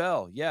Mark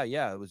Bell. Yeah.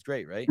 It was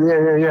great, right?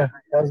 Yeah.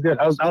 That was good.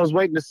 I was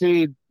waiting to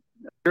see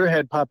your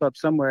head pop up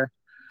somewhere.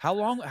 How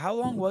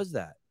long was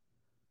that?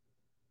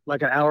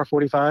 Like an hour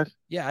 45.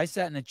 Yeah, I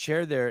sat in a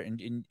chair there,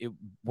 and it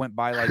went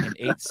by like in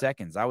 8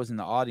 seconds. I was in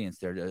the audience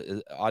there,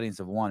 audience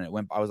of one.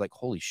 I was like,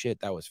 holy shit,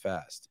 that was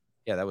fast.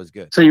 Yeah, that was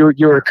good. So you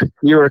were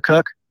a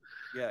cook?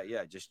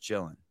 Yeah, just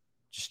chilling.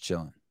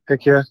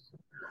 Heck yeah.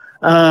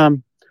 Well,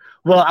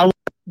 I want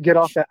to get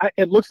off that.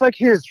 It looks like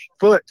his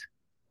foot.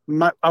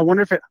 I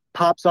wonder if it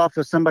pops off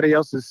of somebody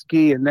else's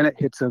ski and then it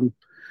hits him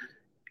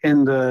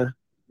in the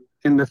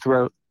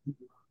throat.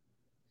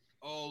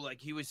 Oh, like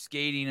he was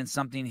skating and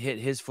something hit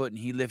his foot and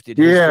he lifted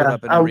his foot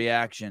up in a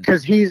reaction.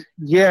 Because he's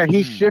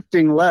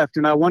shifting left,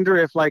 and I wonder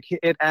if like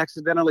it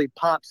accidentally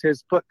pops,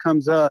 his foot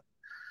comes up.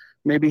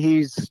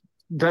 Maybe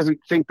doesn't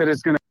think that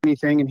it's going to do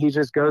anything, and he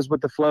just goes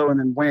with the flow, and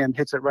then wham,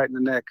 hits it right in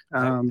the neck.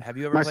 Have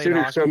you ever my played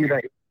student hockey? showed me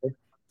that.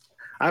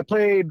 I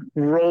played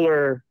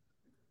roller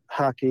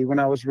hockey when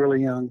I was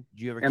really young.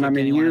 Do you ever kick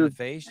anyone in the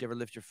face? Do you ever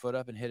lift your foot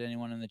up and hit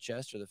anyone in the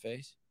chest or the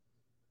face?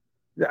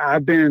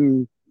 I've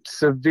been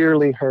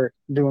severely hurt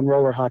doing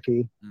roller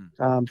hockey,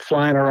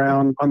 flying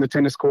around on the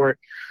tennis court.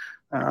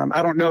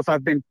 I don't know if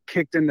I've been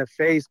kicked in the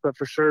face, but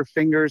for sure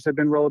fingers have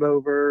been rolled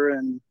over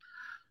and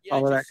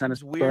all of that kind of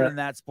stuff. It's weird in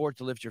that sport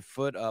to lift your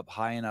foot up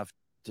high enough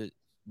to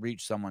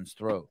reach someone's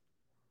throat.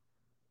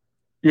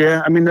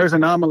 Yeah, I mean, there's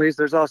anomalies.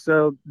 There's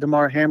also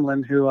Damar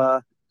Hamlin,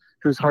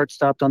 whose heart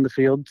stopped on the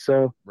field.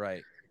 So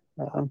right,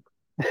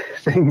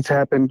 things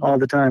happen all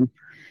the time.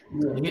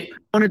 I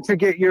wanted to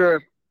get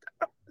your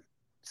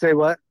say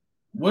what?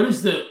 What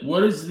is the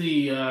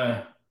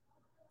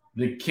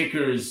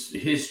kicker's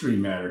history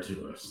matter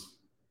to us?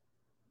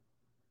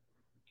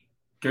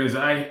 Because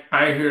I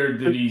heard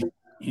that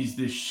he's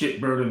the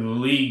shitbird of the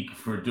league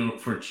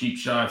for cheap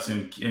shots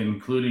and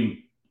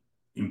including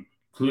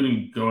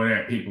going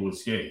at people with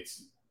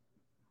skates.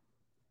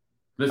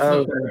 Let's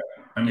look at that.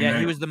 I mean,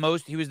 he was the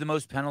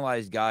most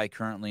penalized guy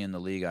currently in the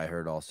league. I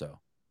heard also.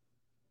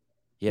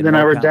 Then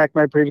I redact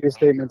my previous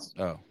statements.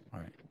 Oh, all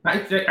right.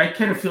 I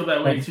kind of feel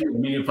that way too. I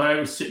mean, if I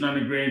was sitting on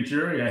a grand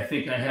jury, I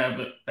think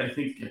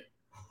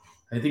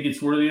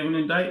it's worthy of an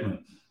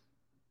indictment.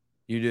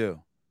 You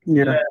do.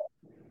 Yeah.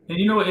 And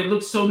you know, it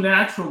looks so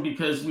natural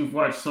because we've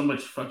watched so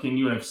much fucking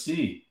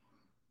UFC.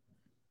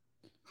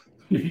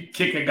 You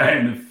kick a guy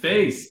in the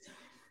face.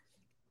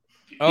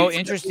 Oh,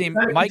 interesting.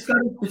 Mike,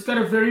 it's got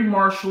a very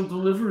martial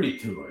delivery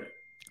to it.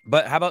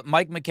 But how about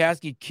Mike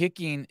McCaskey?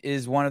 Kicking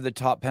is one of the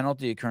top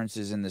penalty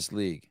occurrences in this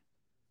league.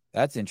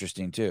 That's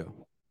interesting too.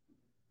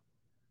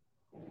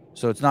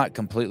 So it's not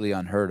completely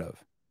unheard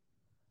of.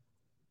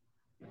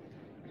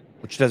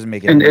 Which doesn't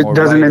make it any more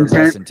right or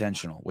less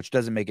intentional. Which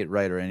doesn't make it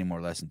right or any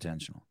more less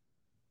intentional.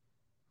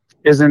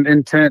 Isn't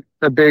intent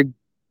a big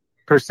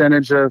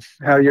percentage of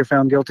how you're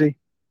found guilty?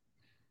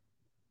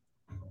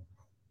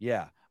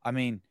 Yeah. I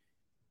mean,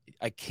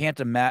 I can't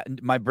imagine.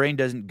 My brain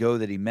doesn't go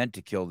that he meant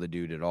to kill the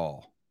dude at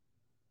all.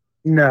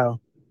 No.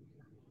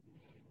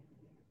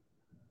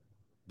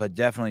 but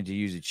definitely to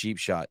use a cheap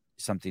shot,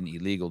 something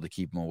illegal to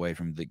keep him away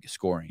from the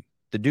scoring.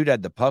 The dude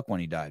had the puck when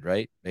he died,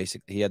 right?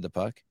 Basically, he had the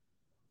puck.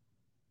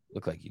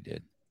 Looked like he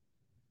did.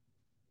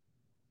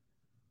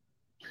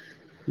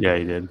 Yeah,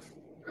 he did.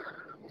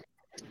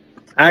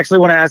 I actually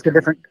want to ask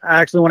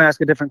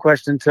a different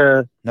question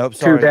to Nope.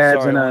 two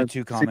dads Sorry. and Only a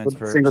two comments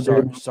per. single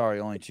dude. Sorry.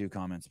 Only two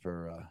comments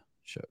per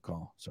show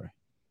call. Sorry.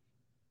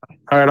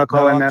 All right, I'll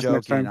call in I'm next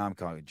joking. time. I'm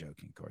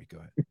joking. Corey, go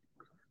ahead.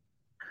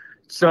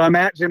 So I'm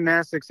at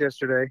gymnastics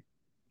yesterday,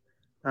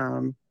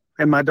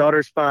 and my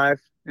daughter's 5,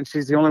 and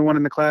she's the only one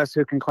in the class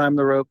who can climb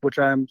the rope, which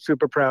I'm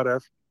super proud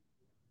of.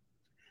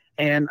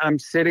 And I'm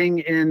sitting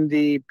in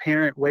the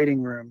parent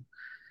waiting room,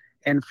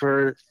 and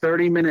for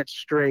 30 minutes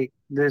straight,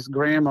 this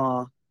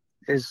grandma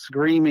is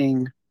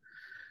screaming,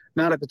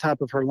 not at the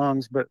top of her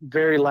lungs, but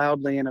very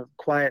loudly in a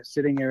quiet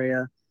sitting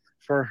area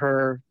for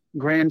her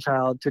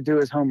grandchild to do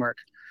his homework.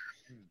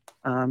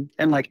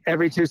 And like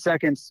every 2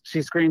 seconds,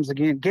 she screams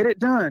again, "Get it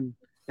done."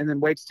 And then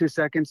waits 2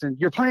 seconds and,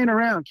 "You're playing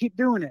around, keep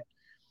doing it."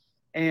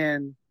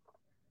 And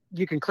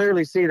you can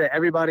clearly see that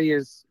everybody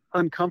is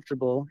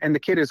uncomfortable, and the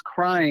kid is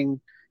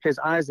crying his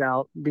eyes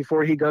out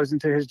before he goes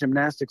into his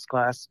gymnastics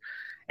class.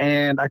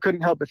 And I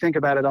couldn't help but think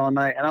about it all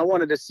night. And I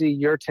wanted to see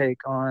your take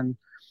on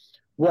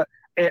what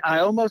I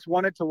almost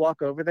wanted to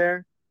walk over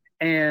there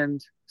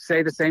and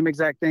say the same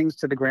exact things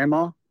to the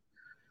grandma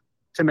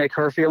to make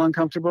her feel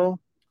uncomfortable,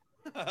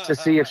 to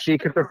see if she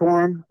could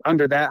perform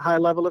under that high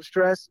level of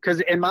stress.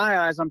 Because in my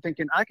eyes, I'm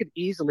thinking I could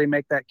easily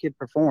make that kid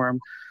perform,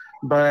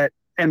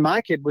 and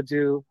my kid would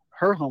do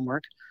her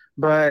homework.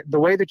 But the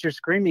way that you're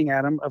screaming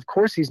at him, of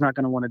course he's not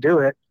going to want to do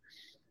it.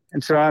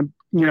 And so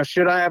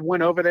should I have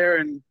went over there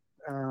and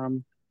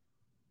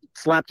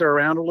slapped her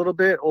around a little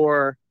bit,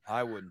 or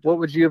I wouldn't. What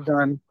would you have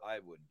done? I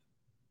wouldn't.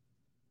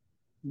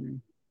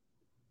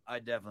 I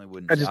definitely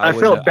wouldn't. I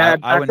felt bad.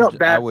 I felt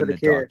bad I for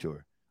wouldn't the have kid. talked to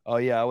her. Oh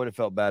yeah, I would have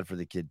felt bad for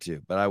the kid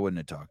too, but I wouldn't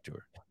have talked to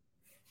her.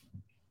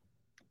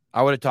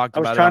 I would have talked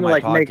about it on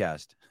my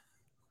podcast.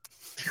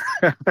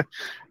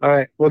 All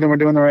right. Well, then we're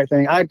doing the right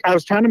thing. I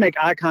was trying to make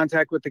eye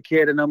contact with the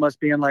kid and almost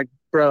being like,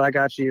 "Bro, I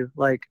got you.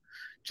 Like,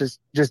 just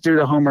do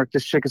the homework.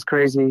 This chick is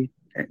crazy.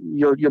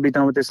 You'll be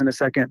done with this in a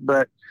second."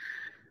 But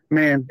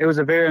man, it was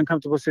a very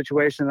uncomfortable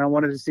situation. And I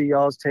wanted to see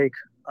y'all's take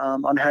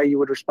on how you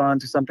would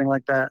respond to something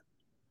like that.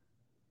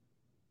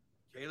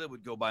 Kayla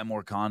would go buy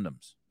more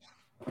condoms.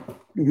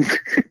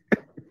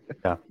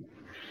 Yeah,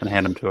 and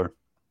hand them to her.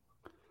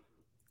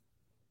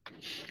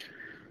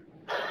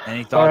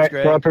 Any thoughts, All right,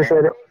 Greg? well, I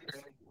appreciate it.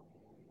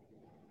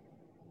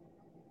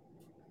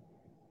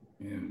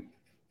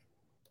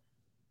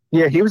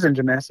 Yeah, he was in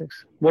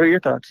gymnastics. What are your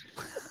thoughts?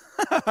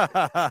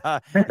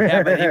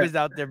 Yeah, but he was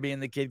out there being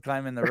the kid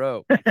climbing the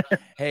rope.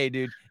 Hey,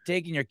 dude,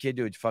 taking your kid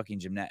to a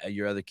fucking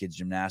your other kid's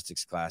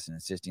gymnastics class and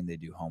insisting they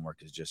do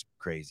homework is just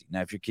crazy.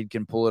 Now, if your kid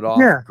can pull it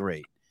off,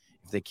 great.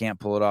 If they can't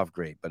pull it off,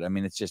 great. But I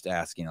mean, it's just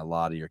asking a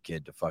lot of your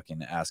kid to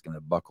fucking ask them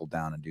to buckle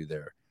down and do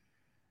their.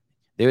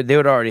 They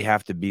would already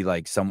have to be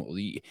like some.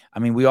 I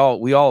mean, we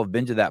all have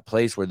been to that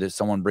place where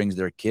someone brings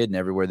their kid, and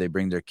everywhere they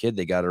bring their kid,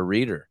 they got a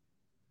reader.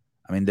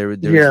 I mean,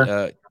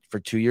 there's for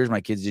 2 years,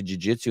 my kids did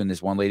jiu-jitsu, and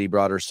this one lady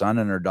brought her son,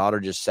 and her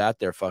daughter just sat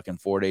there fucking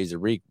 4 days a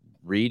week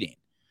reading.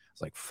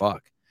 It's like,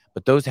 fuck.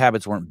 But those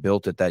habits weren't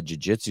built at that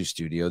jiu-jitsu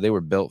studio. They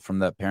were built from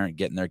that parent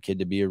getting their kid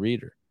to be a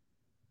reader.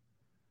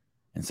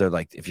 And so,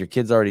 like, if your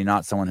kid's already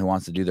not someone who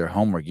wants to do their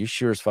homework, you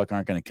sure as fuck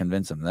aren't going to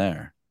convince them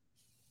there.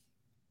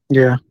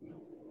 Yeah.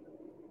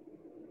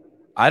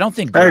 I don't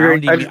think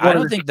grounding I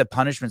don't think the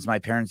punishments my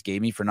parents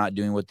gave me for not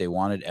doing what they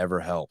wanted ever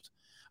helped.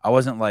 I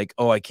wasn't like,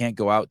 oh, I can't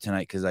go out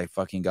tonight because I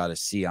fucking got a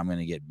C. I'm going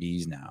to get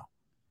B's now.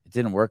 It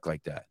didn't work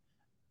like that.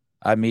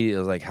 I immediately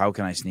was like, how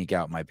can I sneak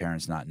out? My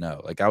parents not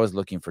know. Like, I was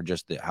looking for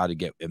just how to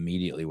get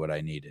immediately what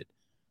I needed.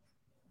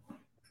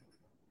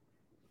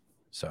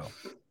 So.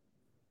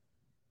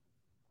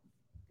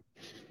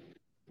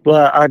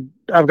 Well,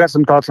 I've got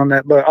some thoughts on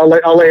that, but I'll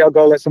let y'all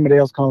go. Let somebody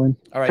else call in.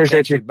 All right,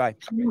 appreciate you. Bye.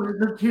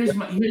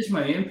 Here's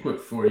my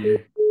input for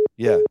you.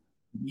 Yeah.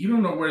 You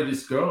don't know where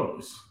this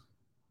goes.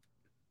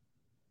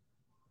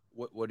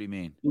 What do you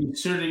mean?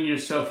 Inserting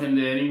yourself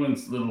into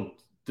anyone's little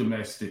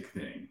domestic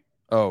thing.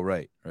 Oh,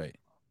 right.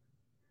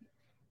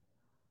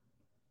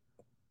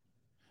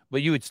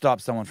 But you would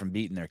stop someone from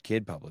beating their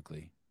kid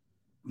publicly.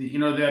 You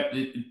know that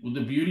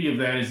the beauty of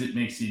that is it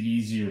makes it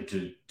easier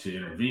to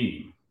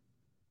intervene.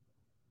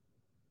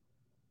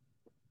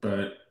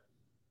 But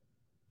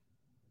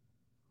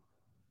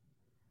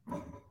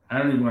I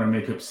don't even want to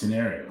make up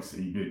scenarios.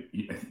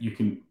 You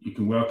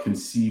can well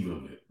conceive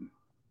of it.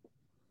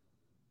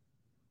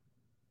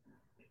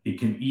 It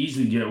can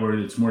easily get where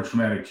it's more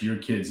traumatic to your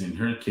kids and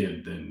her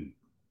kid than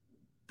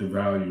the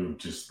value of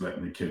just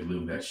letting the kid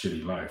live that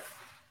shitty life.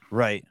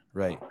 Right.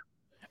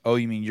 Oh,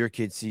 you mean your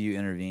kids see you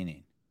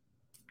intervening?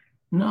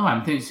 No,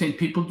 I'm saying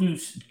people do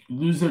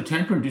lose their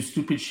temper and do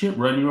stupid shit,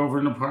 run you over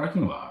in the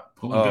parking lot,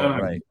 pull a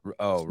gun. Right.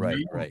 Oh, right.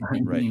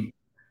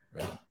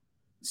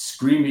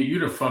 Scream at you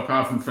to fuck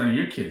off in front of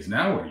your kids.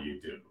 Now what do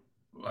you do?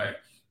 Like,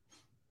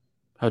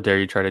 how dare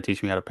you try to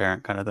teach me how to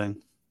parent kind of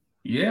thing?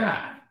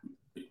 Yeah.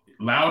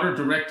 louder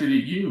directed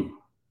at you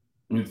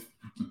with,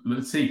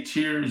 let's say,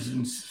 tears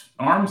and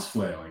arms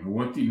flailing.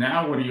 What do you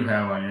have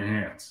on your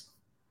hands?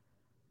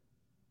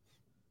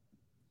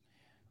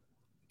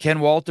 Ken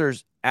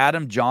Walters,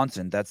 Adam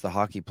Johnson, that's the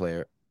hockey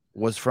player,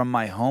 was from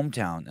my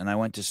hometown, and I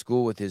went to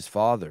school with his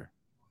father.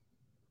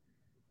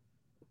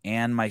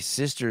 And my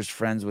sister's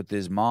friends with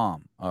his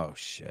mom. Oh,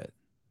 shit.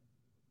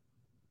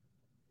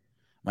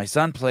 My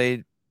son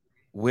played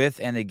with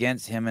and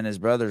against him and his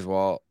brothers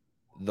while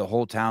the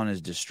whole town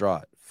is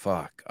distraught.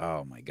 Fuck.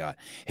 Oh, my God.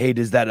 Hey,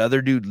 does that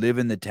other dude live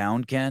in the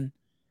town, Ken?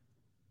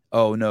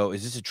 Oh, no.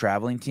 Is this a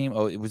traveling team?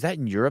 Oh, was that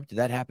in Europe? Did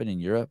that happen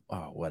in Europe?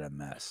 Oh, what a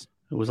mess.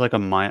 It was like I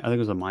think it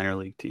was a minor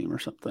league team or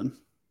something.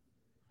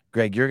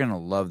 Greg, you're going to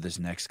love this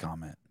next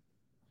comment.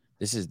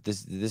 This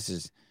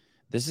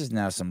is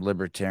now some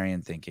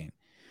libertarian thinking.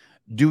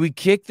 Do we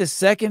kick the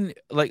second,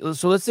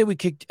 so let's say we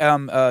kicked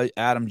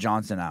Adam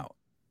Johnson out.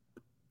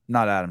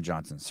 Not Adam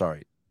Johnson,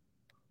 sorry.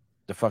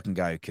 The fucking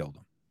guy who killed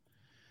him.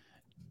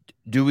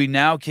 Do we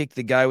now kick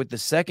the guy with the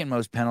second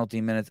most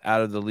penalty minutes out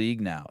of the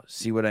league now?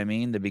 See what I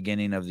mean? The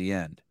beginning of the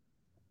end.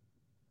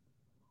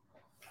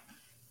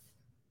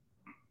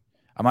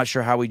 I'm not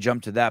sure how we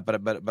jump to that, but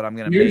I'm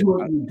going to Here's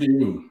what you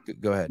do.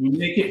 Go ahead. You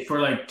make it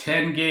for like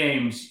 10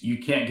 games, you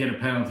can't get a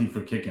penalty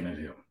for kicking at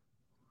him.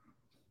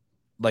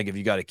 Like if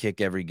you got to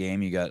kick every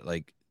game, you got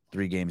like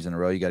 3 games in a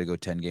row, you got to go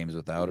 10 games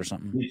without or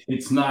something.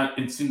 It's not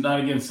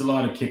against the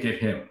law to kick at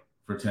him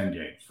for 10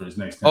 games for his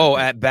next 10 Oh,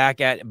 games.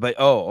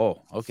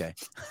 Okay.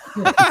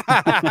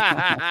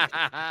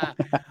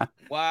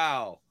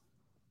 Wow.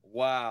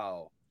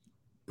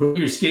 Put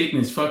your skate in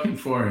his fucking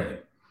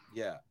forehead.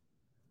 Yeah.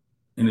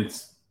 And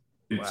it's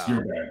wow.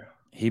 Your bad.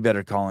 He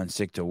better call in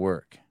sick to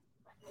work.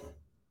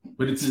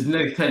 But it's his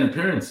next 10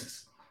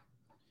 appearances.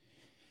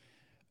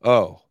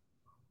 Oh.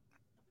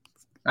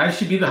 I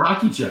should be the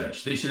hockey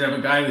judge. They should have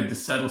a guy that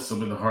just settles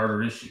some of the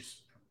harder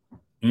issues.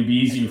 It'd be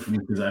easier for me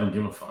because I don't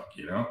give a fuck,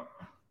 you know?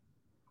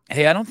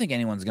 Hey, I don't think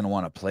anyone's going to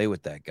want to play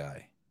with that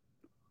guy.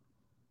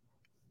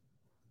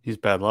 He's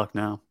bad luck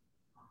now.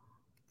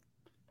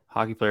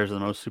 Hockey players are the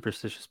most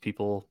superstitious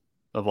people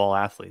of all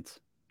athletes.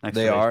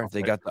 They are.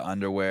 They got the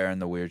underwear and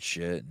the weird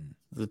shit. And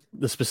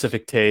the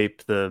specific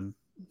tape, the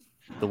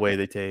way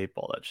they tape,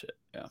 all that shit.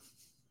 Yeah.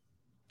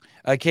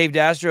 Cave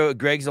Dastro,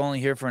 Greg's only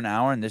here for an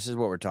hour, and this is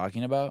what we're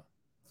talking about?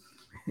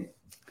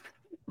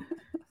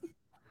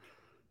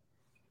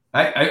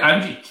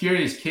 I'm just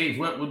curious, Cave,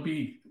 what would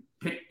be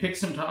pick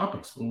some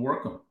topics. We'll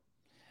work them.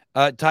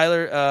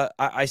 Tyler,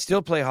 I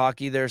still play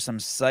hockey. There are some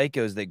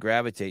psychos that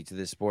gravitate to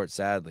this sport,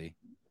 sadly.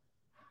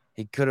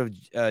 He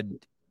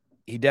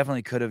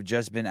definitely could have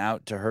just been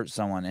out to hurt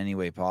someone any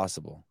way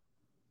possible.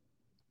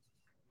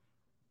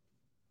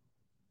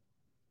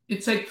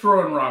 It's like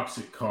throwing rocks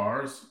at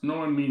cars. No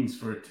one means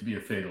for it to be a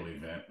fatal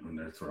event when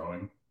they're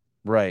throwing.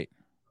 Right.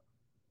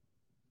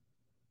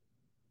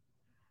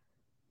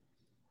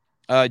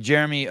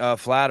 Jeremy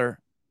Flat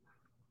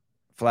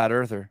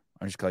Earther.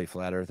 I'll just call you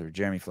Flat Earther.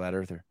 Jeremy Flat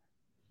Earther.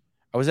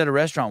 I was at a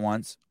restaurant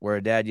once where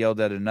a dad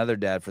yelled at another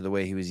dad for the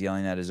way he was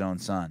yelling at his own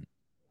son.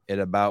 It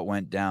about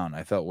went down.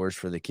 I felt worse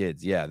for the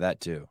kids. Yeah,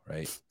 that too,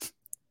 right?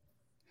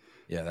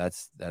 Yeah,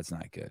 that's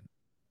not good.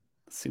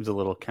 Seems a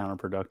little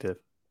counterproductive.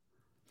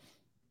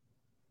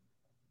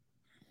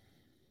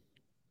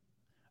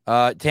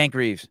 Tank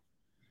Reeves,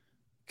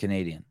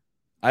 Canadian.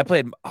 I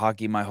played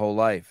hockey my whole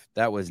life.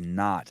 That was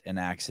not an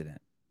accident.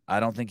 I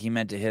don't think he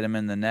meant to hit him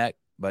in the neck,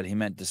 but he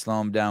meant to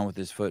slow him down with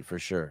his foot for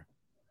sure.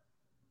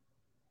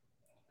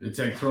 It's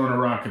like throwing a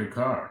rock at a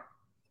car.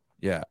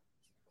 Yeah.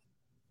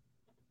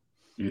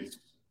 It's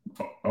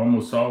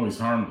almost always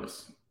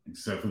harmless,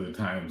 except for the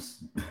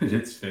times that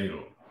it's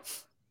fatal,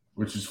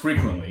 which is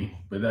frequently,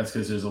 but that's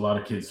because there's a lot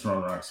of kids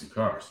throwing rocks at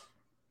cars.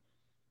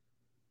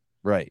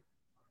 Right.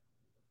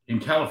 In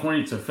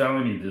California, it's a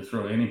felony to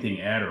throw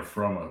anything at or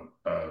from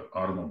a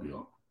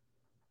automobile.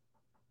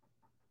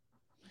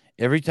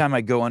 Every time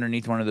I go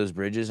underneath one of those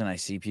bridges and I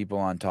see people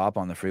on top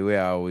on the freeway,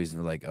 I always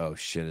like, oh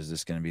shit, is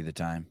this going to be the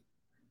time?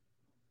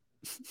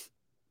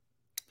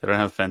 They don't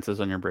have fences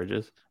on your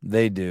bridges?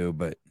 They do,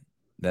 but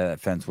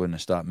that fence wouldn't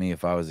have stopped me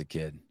if I was a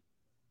kid.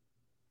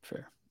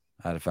 Fair.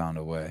 I'd have found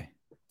a way.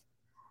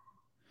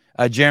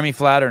 Jeremy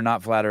Flatter,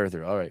 not Flat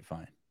Earther. All right,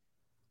 fine.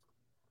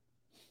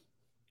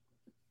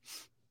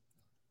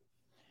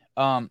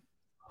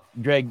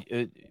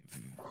 Greg,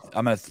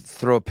 I'm going to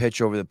throw a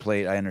pitch over the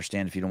plate. I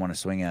understand if you don't want to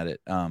swing at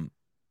it.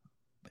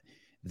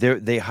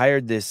 They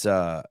hired this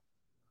guy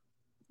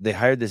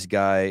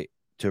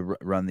to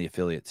run the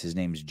affiliates. His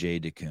name's Jay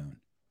DeCoon.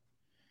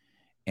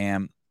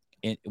 And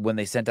when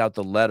they sent out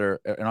the letter,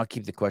 and I'll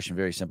keep the question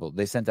very simple.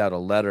 They sent out a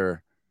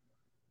letter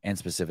and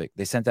specific.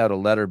 They sent out a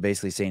letter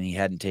basically saying he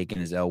hadn't taken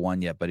his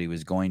L1 yet, but he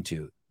was going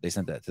to. They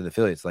sent that to the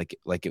affiliates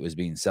like it was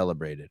being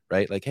celebrated,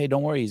 right? Like, hey,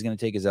 don't worry, he's going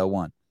to take his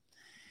L1.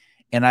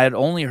 And I had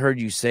only heard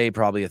you say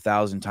probably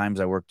 1,000 times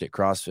I worked at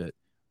CrossFit,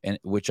 and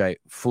which I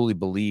fully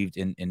believed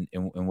in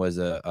and was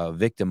a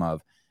victim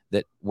of,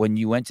 that when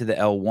you went to the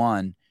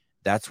L1,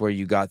 that's where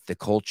you got the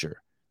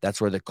culture. that's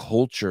where the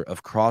culture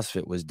of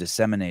CrossFit was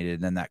disseminated.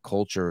 And then that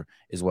culture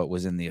is what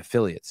was in the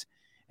affiliates.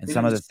 And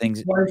some of the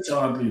things. Quite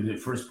oddly, that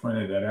first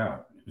pointed that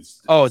out.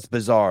 It's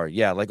bizarre.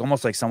 Yeah. Like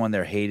almost like someone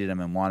there hated him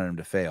and wanted him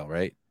to fail.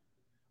 Right.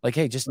 Like,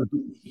 hey, just.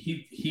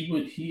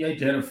 He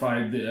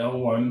identified the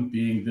L1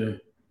 being the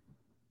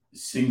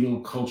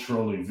single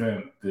cultural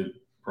event that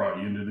brought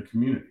you into the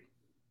community.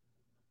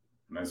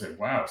 And I was like,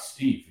 wow,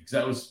 Steve,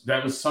 because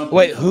that was something.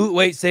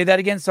 Wait, say that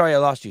again. Sorry, I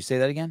lost you. Say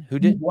that again. Who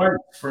did? Steve Weiss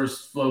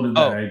first floated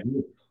that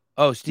idea.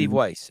 Oh, Steve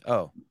Weiss.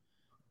 Oh.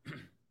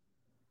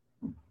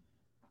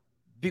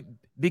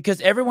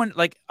 Because everyone,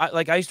 like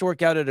I used to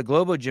work out at a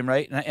Globo gym,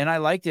 right? And I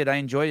liked it. I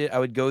enjoyed it. I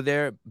would go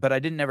there, but I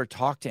didn't ever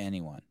talk to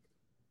anyone.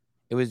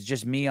 It was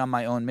just me on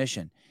my own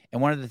mission.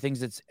 And one of the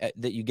things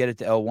that you get at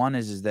the L1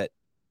 is that,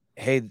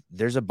 hey,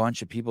 there's a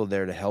bunch of people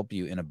there to help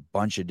you in a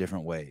bunch of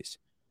different ways,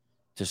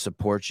 to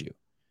support you,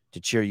 to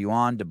cheer you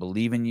on, to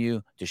believe in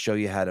you, to show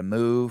you how to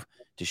move,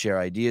 to share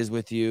ideas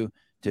with you,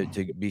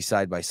 to be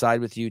side by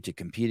side with you, to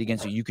compete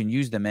against you. You can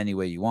use them any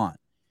way you want.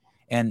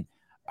 And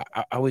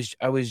I was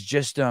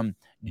just, do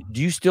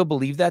you still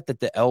believe that the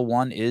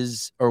L1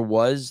 is or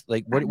was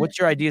like, what's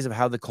your ideas of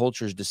how the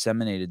culture is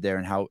disseminated there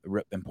and how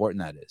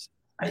important that is?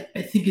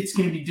 I think it's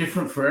going to be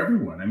different for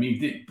everyone. I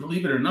mean,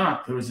 believe it or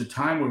not, there was a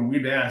time where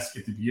we'd ask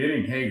at the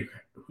beginning, hey,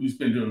 who's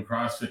been doing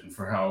CrossFit and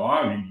for how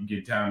long? And you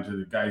get down to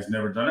the guy's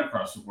never done a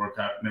CrossFit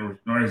workout, nor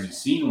has he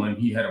seen one.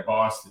 He had a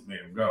boss that made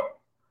him go.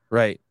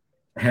 Right.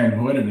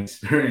 And what an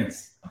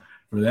experience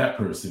for that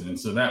person. And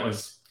so that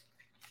was,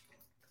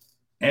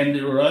 and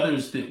there were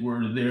others that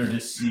were there to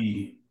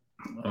see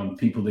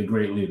people they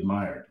greatly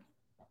admired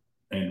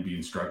and be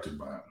instructed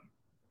by them.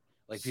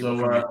 Like people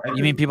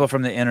you mean people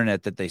from the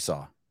internet that they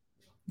saw?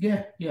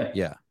 Yeah.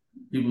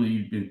 People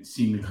you've been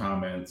seeing the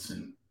comments,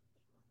 and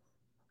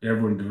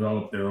everyone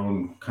developed their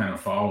own kind of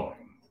following.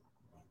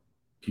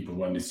 People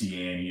wanted to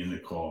see Annie and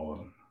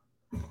Nicole,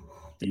 and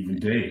even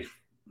Dave.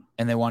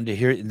 And they wanted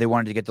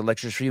to get the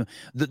lectures for you.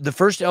 The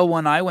first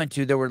L1 I went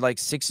to, there were like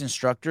 6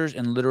 instructors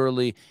and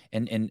literally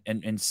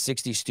and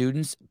 60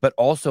 students, but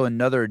also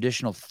another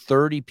additional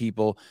 30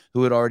 people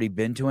who had already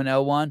been to an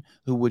L1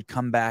 who would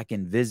come back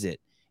and visit,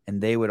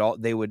 and they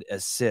would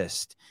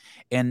assist.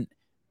 And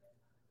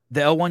the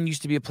L1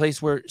 used to be a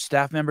place where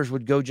staff members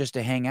would go just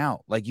to hang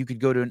out. Like you could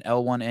go to an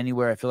L1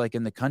 anywhere, I feel like,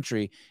 in the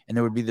country, and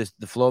there would be the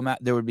flow mat,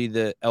 there would be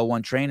the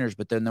L1 trainers,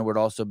 but then there would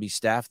also be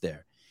staff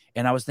there.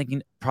 And I was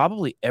thinking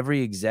probably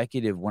every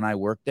executive when I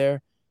worked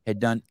there had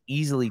done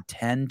easily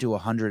 10 to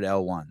 100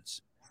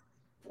 L1s,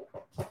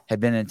 had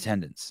been in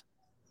attendance.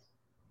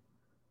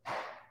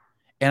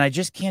 And I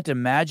just can't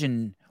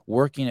imagine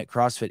working at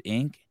CrossFit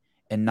Inc.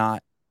 and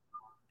not,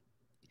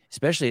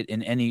 especially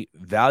in any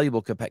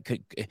valuable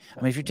capacity. I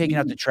mean, if you're taking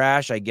out the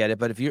trash, I get it.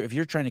 But if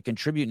you're trying to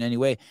contribute in any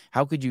way,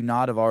 how could you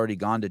not have already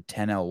gone to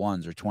 10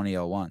 L1s or 20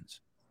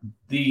 L1s?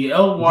 The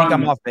L1. You think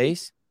I'm off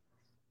base?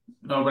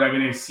 No, but I'm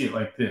going to see it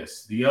like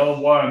this. The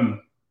L1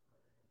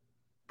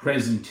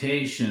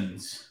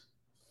 presentations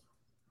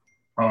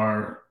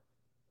are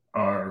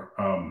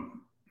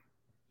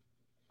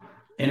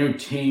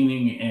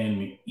entertaining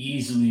and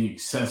easily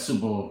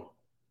accessible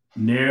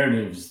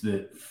narratives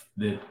that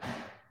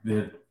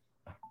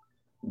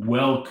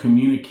well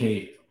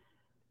communicate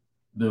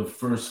the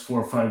first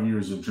 4 or 5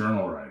 years of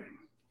journal writing.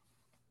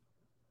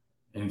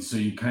 And so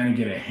you kind of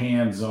get a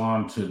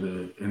hands-on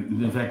to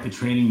and in fact, the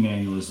training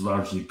manual is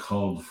largely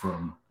culled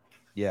from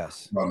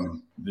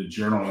the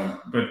journal.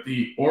 But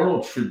the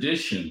oral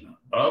tradition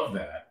of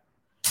that,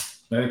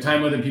 by the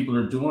time other people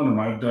are doing them,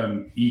 I've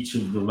done each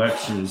of the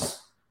lectures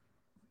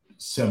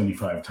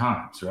 75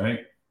 times,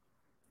 right?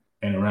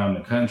 And around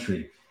the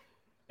country.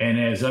 And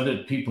as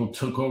other people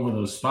took over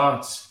those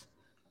spots,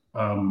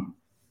 some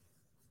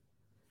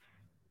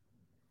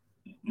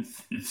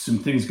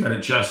things got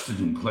adjusted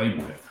and played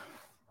with.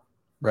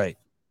 Right.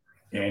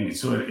 And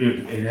so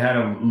it had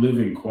a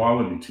living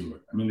quality to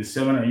it. I mean, the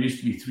seminar used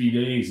to be 3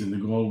 days, and the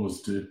goal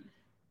was to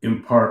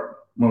impart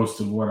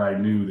most of what I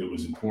knew that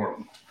was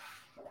important.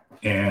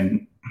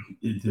 And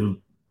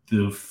the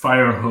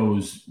fire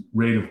hose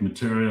rate of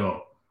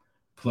material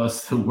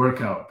plus the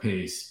workout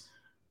pace,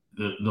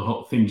 the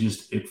whole thing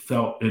it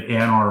felt at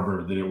Ann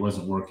Arbor that it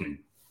wasn't working.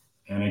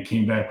 And I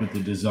came back with the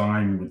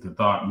design with the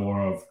thought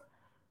more of,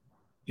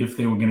 if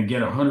they were going to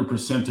get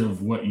 100%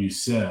 of what you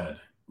said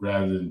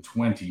rather than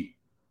 20,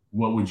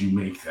 what would you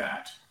make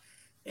that?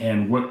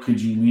 And what could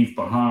you leave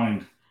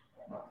behind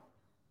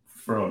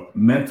for a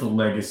mental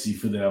legacy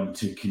for them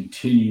to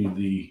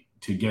continue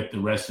to get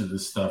the rest of the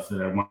stuff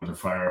that I wanted to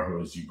fire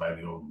hose you by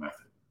the old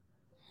method?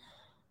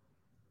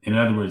 In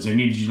other words, I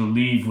needed you to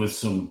leave with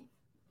some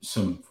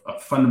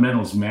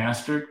fundamentals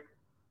mastered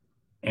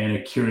and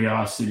a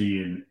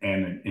curiosity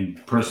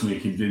and personally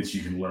convinced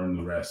you can learn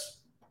the rest.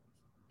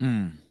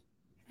 Mm.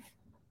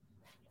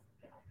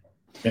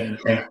 And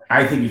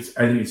I think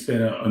it's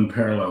been an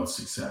unparalleled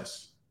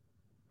success.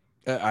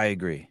 I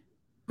agree.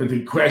 But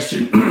the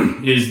question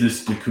is,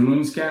 this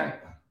DeCoons guy,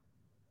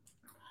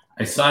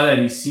 I saw that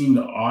he seemed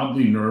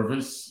oddly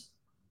nervous.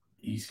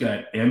 He's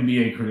got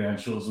MBA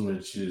credentials,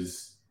 which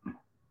is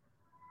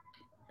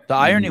The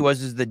irony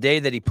is the day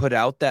that he put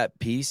out that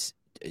piece,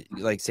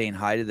 like saying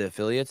hi to the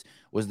affiliates,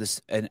 was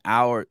this an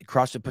hour.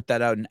 CrossFit put that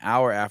out an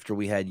hour after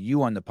we had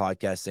you on the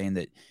podcast saying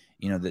that,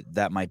 you know,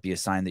 that might be a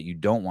sign that you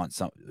don't want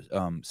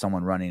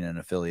someone running an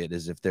affiliate,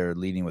 is if they're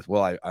leading with,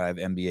 well, I have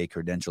MBA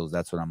credentials.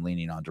 That's what I'm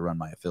leaning on to run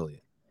my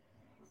affiliate.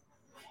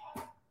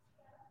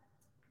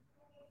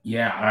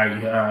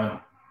 Yeah,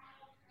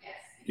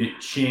 he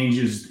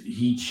changes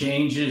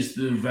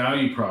the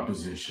value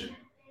proposition.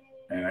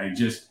 And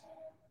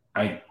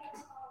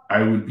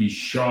I would be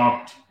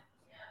shocked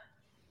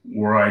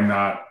were I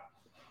not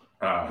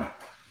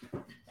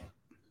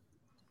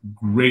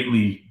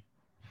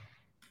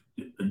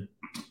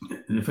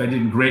if I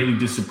didn't greatly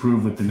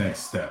disapprove with the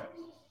next step.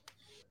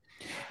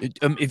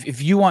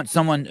 If you want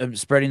someone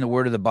spreading the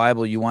word of the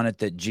Bible, you want it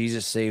that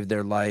Jesus saved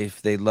their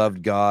life, they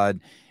loved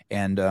God,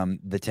 and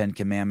the 10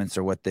 Commandments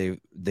are what they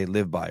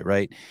live by,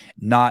 right?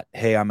 Not,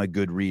 hey, I'm a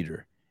good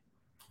reader.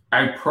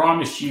 I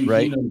promise you,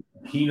 right?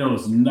 He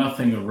knows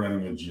nothing of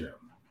running a gym.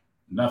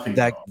 Nothing.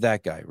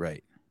 That guy,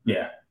 right?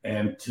 Yeah,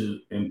 and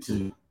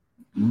to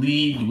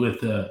lead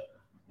with a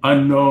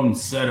unknown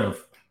set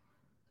of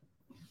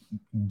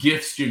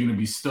gifts you're going to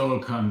bestow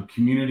upon the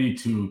community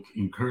to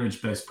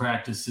encourage best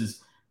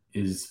practices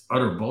is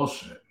utter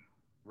bullshit.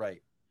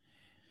 Right.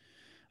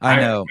 I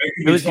know.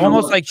 It was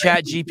almost like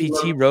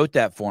ChatGPT wrote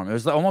that for him. It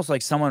was almost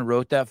like someone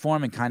wrote that for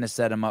him and kind of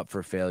set him up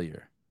for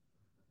failure.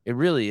 It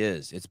really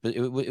is.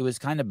 It was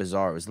kind of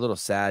bizarre. It was a little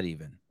sad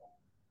even.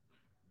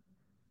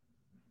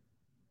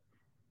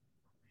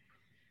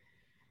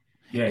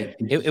 Yeah.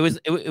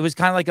 It was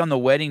kind of like on the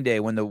wedding day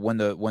when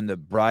the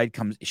bride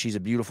comes. She's a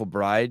beautiful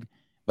bride,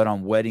 but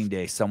on wedding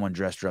day, someone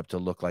dressed her up to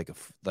look like a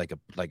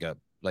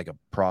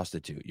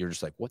prostitute. You're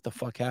just like, what the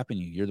fuck happened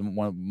to you? You're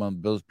one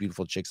of those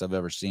beautiful chicks I've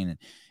ever seen, and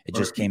it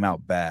just came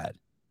out bad.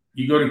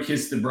 You go to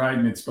kiss the bride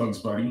and it's Bugs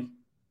Bunny.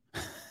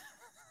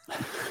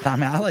 I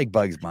mean, I like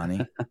Bugs Bunny.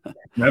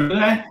 Remember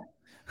that?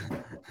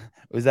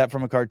 Was that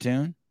from a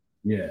cartoon?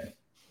 Yeah.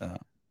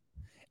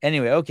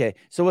 Anyway, okay.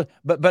 So,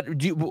 but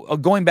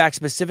going back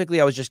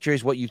specifically, I was just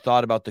curious what you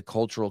thought about the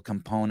cultural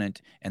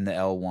component and the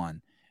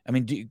L1. I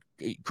mean,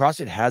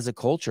 CrossFit has a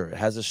culture. It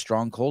has a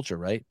strong culture,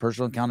 right?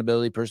 Personal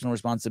accountability, personal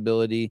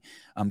responsibility.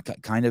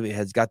 Kind of, it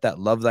has got that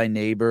love thy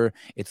neighbor.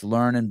 It's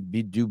learn and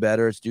do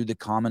better. It's do the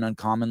common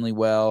uncommonly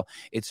well.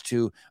 It's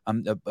to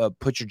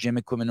put your gym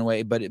equipment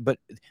away. But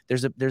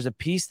there's a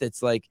piece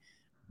that's like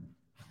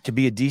to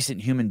be a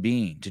decent human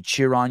being, to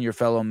cheer on your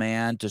fellow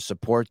man, to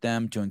support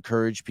them, to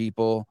encourage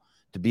people,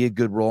 to be a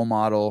good role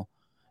model,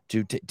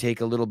 to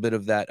take a little bit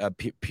of that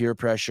peer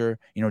pressure.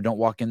 You know, don't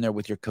walk in there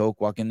with your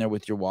Coke, walk in there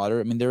with your water.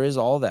 I mean, there is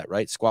all that,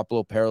 right? Squat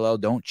below parallel,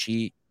 don't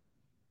cheat.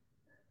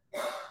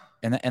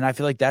 And I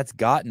feel like that's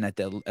gotten at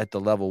the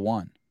level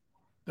one.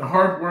 The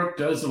hard work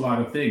does a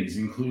lot of things,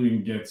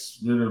 including gets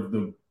rid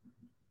of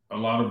a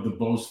lot of the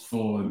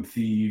boastful and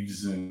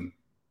thieves. And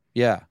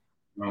yeah,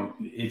 you know,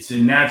 it's a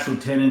natural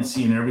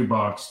tendency in every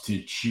box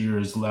to cheer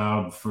as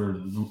loud for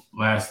the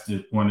last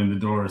one in the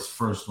door as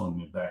first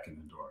one back in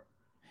the door.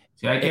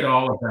 See, I get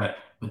all of that,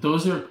 but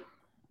those are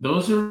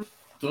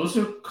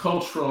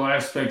cultural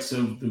aspects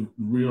of the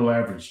real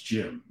average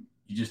gym.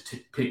 You just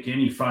pick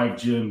any 5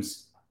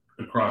 gyms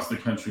across the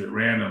country at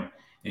random,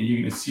 and you're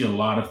going to see a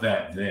lot of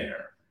that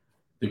there.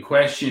 The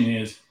question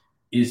is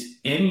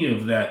any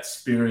of that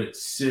spirit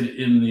sit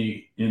in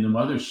the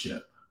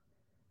mothership?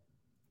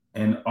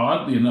 And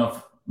oddly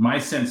enough, my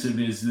sense of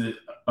it is that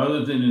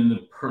other than in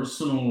the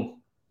personal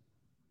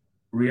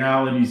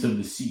realities of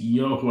the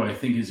CEO, who I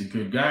think is a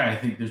good guy, I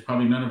think there's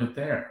probably none of it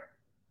there.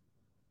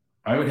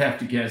 I would have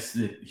to guess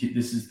that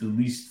this is the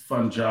least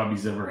fun job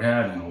he's ever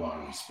had in a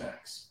lot of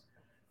respects.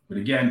 But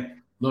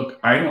again, look,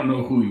 I don't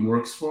know who he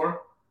works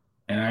for.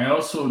 And I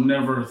also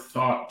never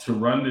thought to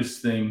run this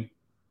thing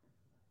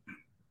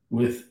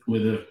with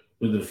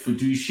a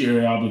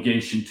fiduciary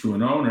obligation to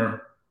an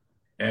owner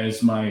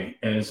as my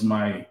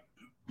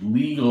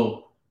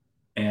legal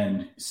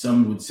and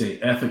some would say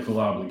ethical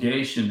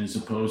obligation, as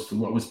opposed to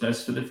what was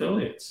best for the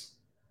affiliates.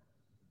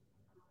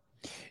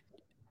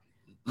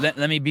 Let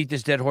me beat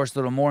this dead horse a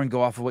little more and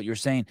go off of what you're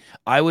saying.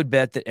 I would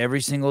bet that every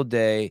single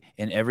day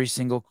in every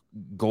single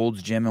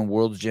Gold's Gym and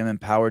World's Gym and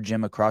Power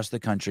Gym across the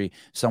country,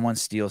 someone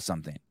steals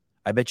something.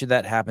 I bet you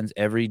that happens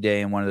every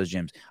day in one of those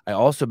gyms. I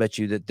also bet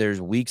you that there's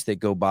weeks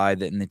that go by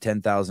that in the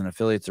 10,000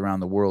 affiliates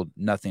around the world,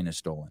 nothing is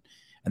stolen.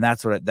 And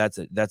that's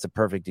a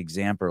perfect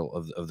example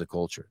of the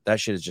culture. That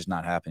shit is just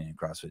not happening in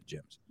CrossFit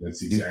gyms.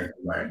 That's exactly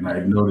right. And I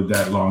noted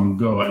that long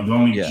ago. The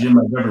only gym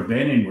I've ever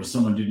been in where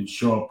someone didn't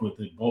show up with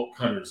the bolt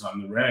cutters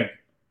on the reg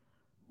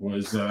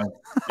was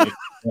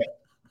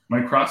my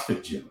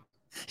CrossFit gym.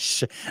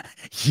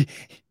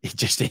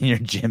 Just in your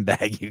gym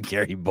bag, you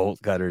carry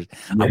bolt cutters.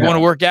 Yeah. I want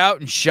to work out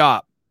and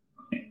shop.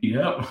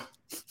 Yep.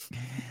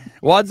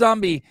 Wad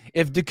Zombie,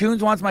 if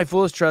DeCoons wants my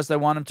fullest trust, I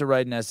want him to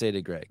write an essay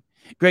to Greg.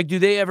 Greg, do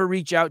they ever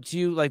reach out to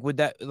you? Like,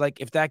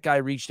 if that guy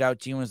reached out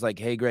to you and was like,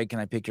 "Hey, Greg, can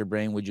I pick your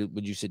brain?" Would you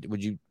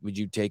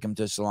take him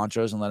to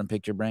Cilantro's and let him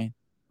pick your brain?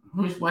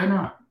 Why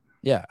not?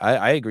 Yeah,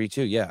 I agree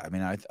too. Yeah, I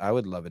mean, I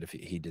would love it if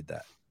he did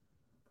that.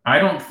 I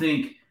don't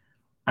think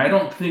I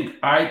don't think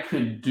I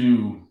could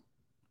do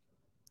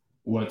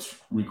what's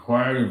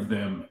required of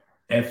them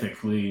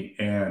ethically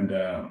and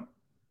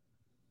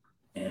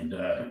in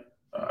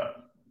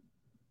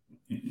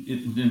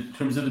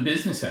terms of the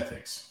business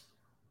ethics.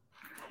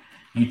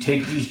 You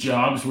take these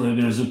jobs where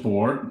there's a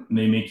board and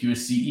they make you a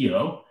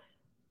CEO,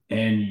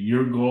 and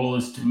your goal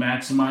is to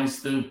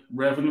maximize the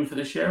revenue for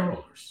the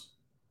shareholders,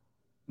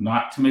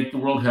 not to make the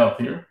world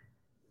healthier,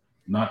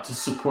 not to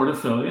support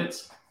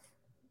affiliates.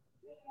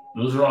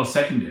 Those are all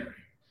secondary.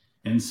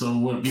 And so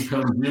what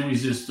becomes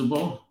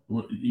irresistible,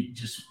 you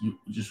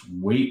just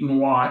wait and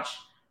watch,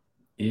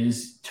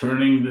 is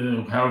turning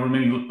the however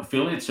many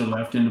affiliates are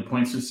left into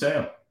points of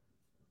sale.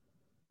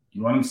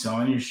 You want them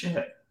selling your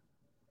shit,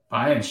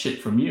 buying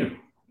shit from you,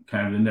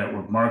 kind of the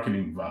network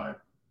marketing vibe.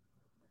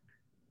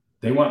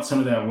 They want some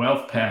of that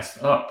wealth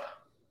passed up.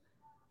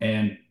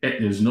 And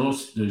there's no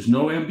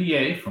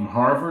MBA from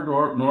Harvard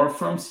nor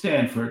from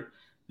Stanford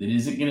that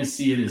isn't going to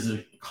see it as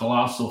a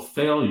colossal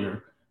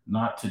failure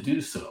not to do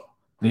so.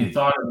 They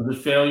thought it was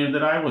a failure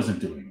that I wasn't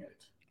doing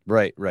it.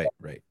 Right.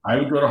 I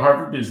would go to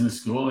Harvard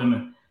Business School,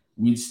 and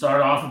we'd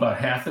start off about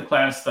half the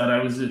class thought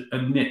I was a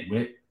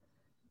nitwit,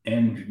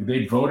 and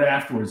they'd vote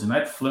afterwards, and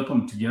I'd flip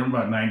them to get them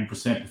about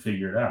 90% to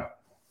figure it out.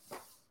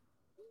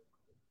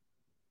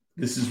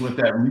 This is what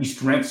that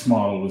leased rents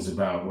model was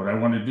about. What I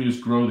want to do is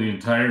grow the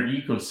entire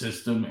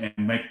ecosystem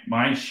and make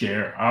my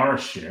share, our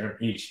share,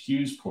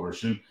 HQ's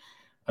portion,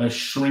 a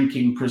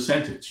shrinking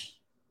percentage.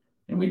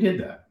 And we did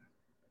that,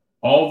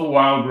 all the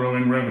while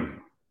growing revenue.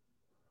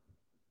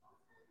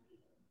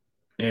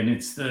 And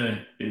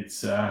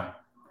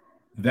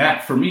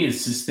that for me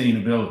is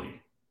sustainability.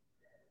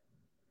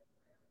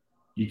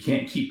 You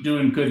can't keep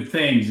doing good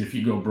things if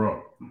you go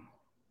broke.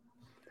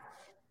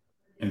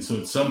 And so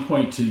at some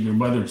point, to your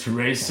Mother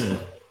Teresa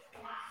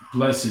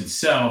blessed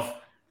self,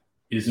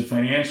 is a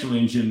financial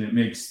engine that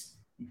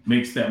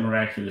makes that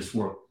miraculous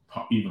work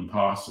even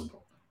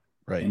possible.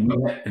 Right.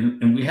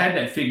 And we had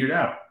that figured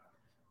out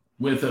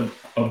with a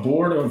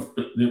board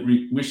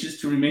that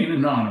wishes to remain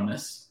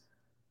anonymous.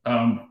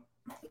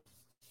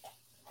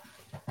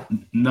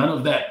 None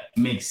of that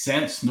makes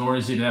sense, nor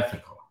is it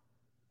ethical.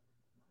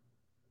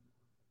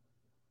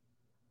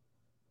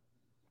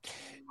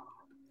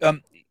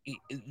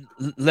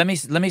 Let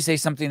me say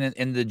something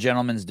in the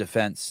gentleman's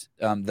defense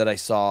that I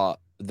saw,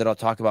 that I'll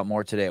talk about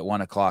more today at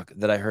 1:00,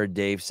 that I heard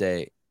Dave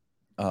say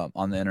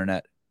on the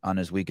internet on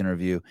his weekend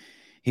review.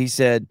 He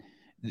said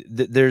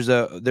there's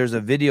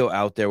a video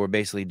out there where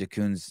basically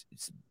DeCoons,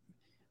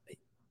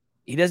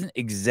 he doesn't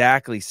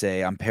exactly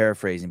say, I'm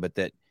paraphrasing, but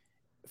that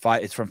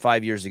it's from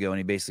 5 years ago, and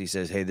he basically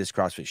says, hey, this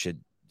CrossFit shit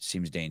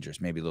seems dangerous,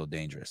 maybe a little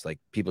dangerous. Like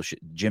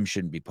gyms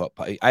shouldn't be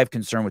I have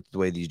concern with the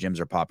way these gyms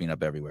are popping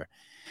up everywhere.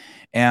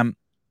 And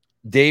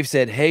Dave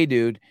said, hey,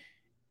 dude,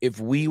 if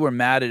we were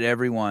mad at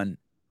everyone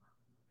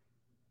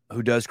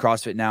who does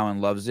CrossFit now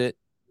and loves it,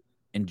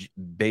 and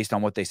based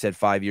on what they said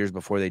 5 years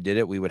before they did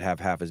it, we would have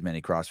half as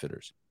many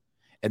CrossFitters.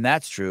 And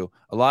that's true.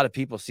 A lot of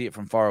people see it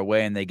from far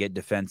away and they get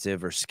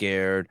defensive or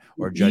scared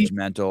or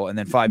judgmental. And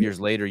then 5 years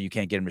later, you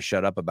can't get them to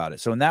shut up about it.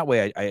 So in that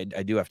way,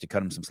 I do have to cut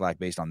them some slack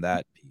based on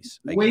that piece.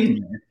 Wait a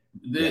minute.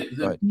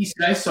 The piece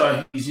I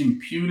saw, he's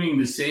imputing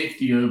the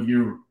safety of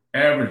your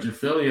average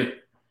affiliate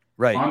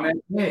on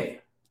that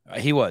day.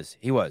 He was,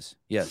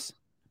 yes.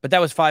 But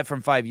that was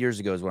from 5 years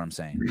ago is what I'm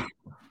saying.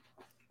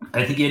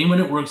 I think anyone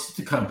that works at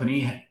the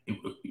company,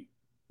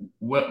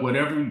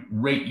 whatever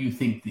rate you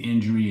think the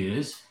injury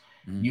is,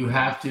 you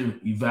have to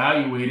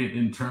evaluate it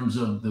in terms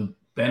of the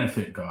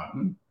benefit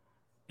gotten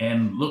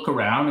and look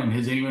around. And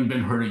has anyone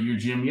been hurt at your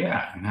gym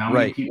yet? And how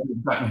many people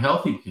have gotten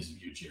healthy because of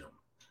your gym?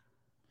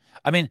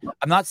 I mean,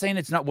 I'm not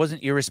saying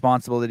wasn't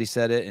irresponsible that he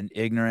said it and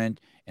ignorant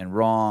and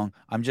wrong.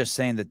 I'm just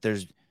saying that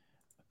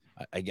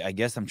I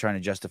guess I'm trying to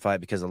justify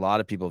it because a lot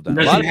of people have done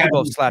it. A lot of people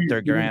have slapped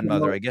their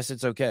grandmother. I guess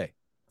it's okay.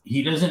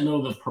 He doesn't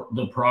know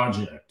the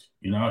project,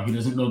 he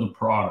doesn't know the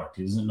product.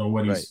 He doesn't know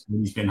what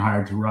he's been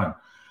hired to run.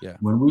 Yeah.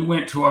 When we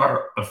went to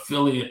our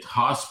affiliate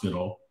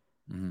hospital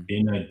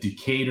in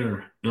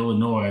Decatur,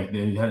 Illinois,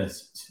 they had a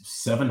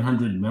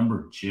 700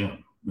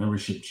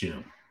 membership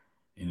gym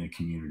in the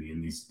community.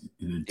 And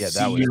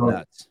that was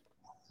nuts.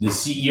 The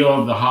CEO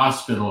of the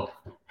hospital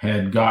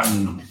had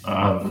gotten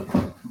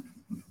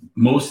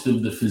most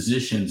of the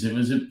physicians. It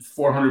was a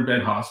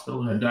 400-bed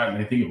hospital.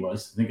 I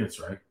think that's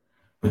right.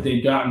 But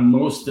they'd gotten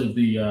most of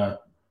the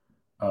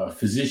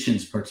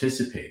physicians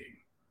participating.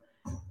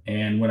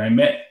 And when I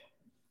met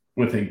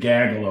with a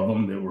gaggle of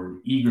them that were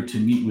eager to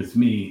meet with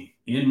me,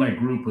 in my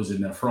group was a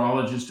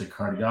nephrologist, a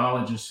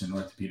cardiologist, and an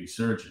orthopedic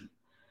surgeon.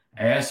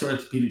 I asked the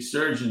orthopedic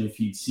surgeon if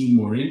he'd seen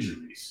more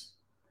injuries.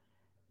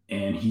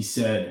 And he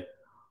said,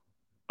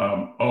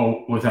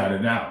 without a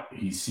doubt,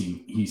 he's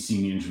seen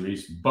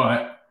injuries,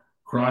 but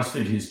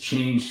CrossFit has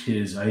changed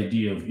his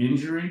idea of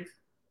injury,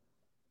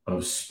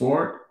 of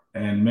sport,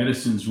 and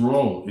medicine's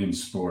role in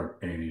sport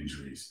and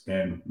injuries.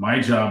 And my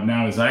job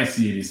now, as I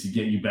see it, is to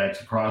get you back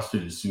to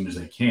CrossFit as soon as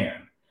I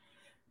can.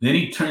 Then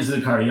he turns to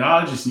the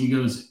cardiologist and he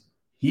goes,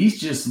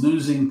 he's just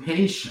losing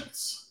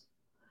patients.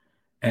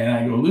 And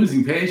I go,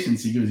 losing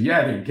patients? He goes,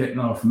 yeah, they're getting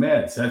off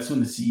meds. That's when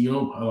the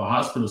CEO of the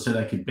hospital said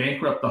I could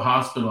bankrupt the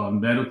hospital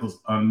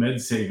on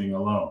med saving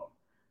alone.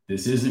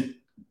 This isn't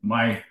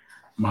the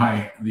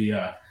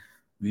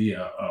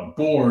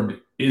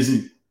board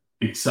isn't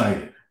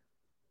excited.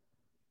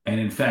 And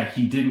in fact,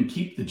 he didn't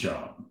keep the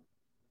job.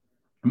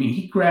 I mean,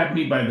 he grabbed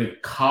me by the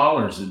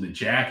collars and the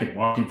jacket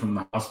walking from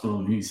the hospital,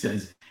 and he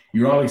says,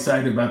 you're all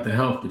excited about the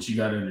health, but you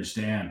got to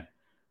understand,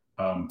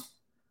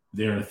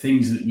 there are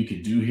things that we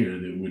could do here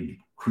that would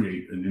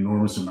create an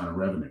enormous amount of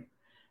revenue.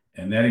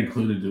 And that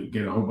included to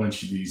get a whole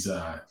bunch of these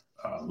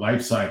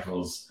life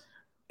cycles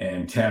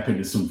and tap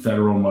into some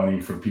federal money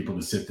for people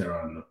to sit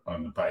there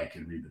on the bike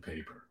and read the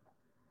paper.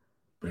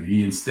 But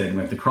he instead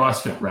went the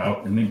CrossFit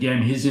route. And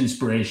again, his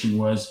inspiration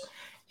was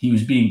he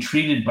was being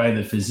treated by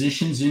the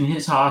physicians in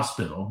his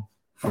hospital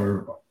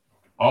for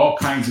all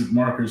kinds of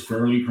markers for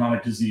early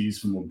chronic disease,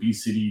 from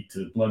obesity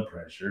to blood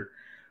pressure.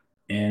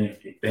 And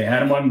they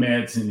had him on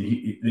meds, and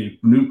the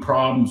new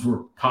problems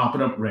were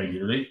popping up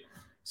regularly.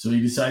 So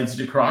he decides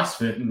to do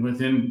CrossFit, and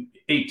within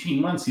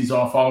 18 months, he's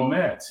off all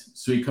meds.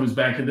 So he comes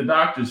back to the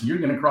doctors. You're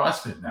going to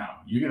CrossFit now.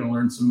 You're going to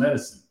learn some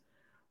medicine.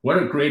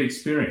 What a great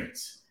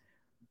experience.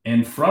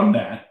 And from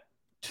that,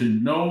 to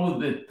know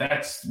that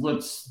that's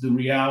what's the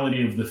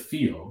reality of the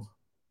field,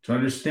 to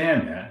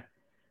understand that,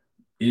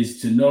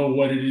 is to know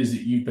what it is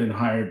that you've been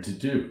hired to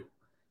do.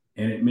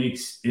 And it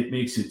makes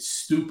it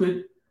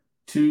stupid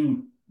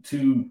to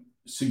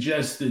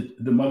suggest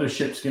that the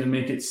mothership's going to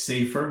make it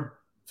safer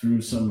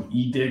through some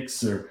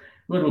edicts, or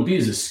what it'll be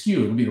is a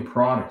SKU. It'll be the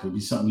product. It'll be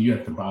something you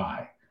have to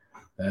buy.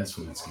 That's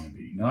what it's going to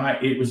be. No,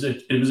 it was a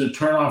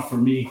turnoff for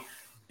me,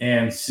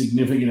 and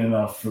significant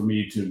enough for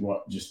me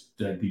to just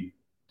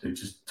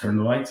turn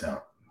the lights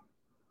out.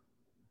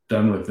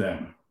 Done with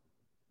them.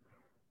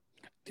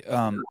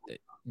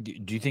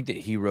 Do you think that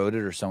he wrote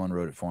it or someone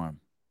wrote it for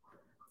him?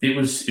 It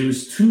was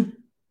too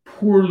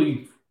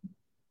poorly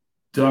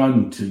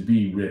done to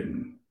be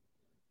written.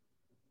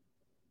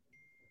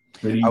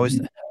 But I was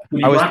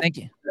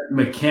thinking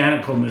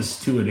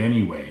mechanicalness to it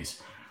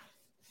anyways.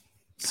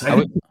 So I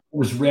think it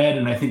was read,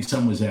 and I think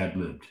some was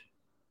ad-libbed.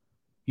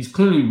 He's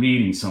clearly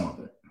reading some of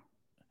it.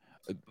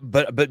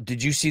 But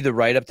did you see the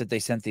write-up that they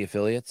sent the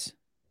affiliates?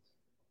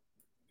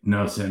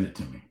 No, send it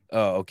to me.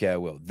 Oh, okay, I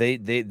will.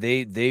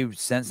 They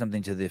sent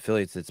something to the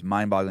affiliates that's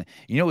mind-boggling.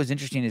 You know what's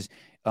interesting is,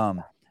 as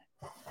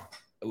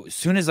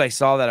soon as I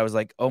saw that, I was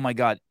like, oh my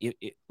God,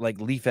 like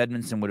Leif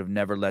Edmondson would have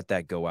never let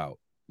that go out.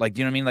 Like,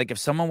 you know what I mean? Like, if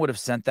someone would have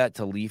sent that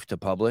to Leif to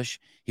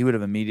publish, he would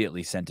have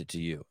immediately sent it to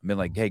you. Been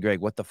like, hey, Greg,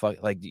 what the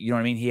fuck? Like, you know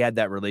what I mean? He had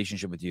that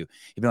relationship with you.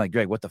 He'd been like,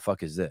 Greg, what the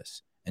fuck is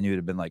this? And you would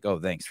have been like, oh,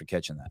 thanks for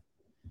catching that.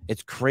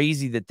 It's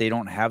crazy that they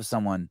don't have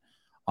someone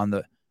on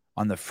the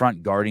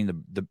front guarding the.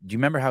 Do you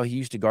remember how he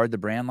used to guard the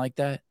brand like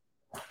that?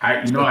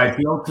 I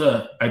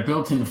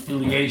built an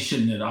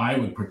affiliation that I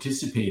would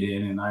participate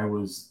in, and I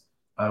was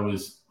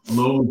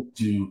loath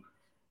to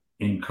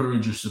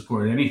encourage or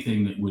support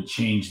anything that would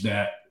change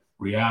that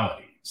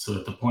reality. So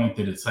at the point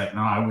that it's like,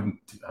 no, I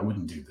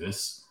wouldn't do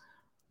this.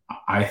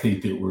 I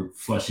think that we're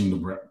flushing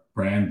the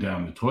brand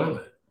down the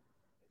toilet,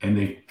 and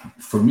they,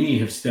 for me,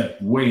 have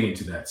stepped way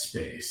into that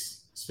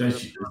space,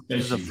 especially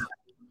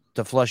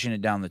to flushing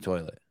it down the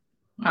toilet.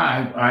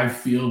 I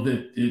feel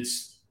that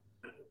it's.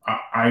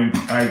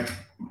 I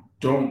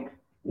don't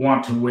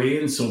want to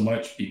weigh in so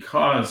much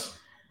because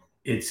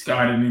it's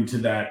gotten into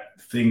that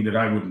thing that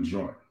I wouldn't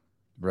join.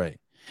 Right.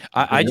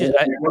 What do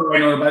I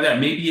know about that?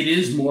 Maybe it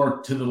is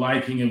more to the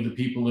liking of the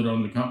people that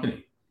own the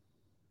company.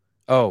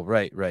 Oh,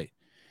 right.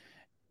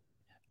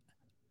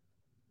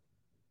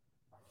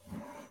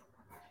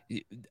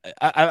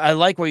 I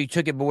like where you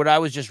took it, but what I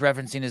was just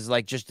referencing is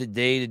like just the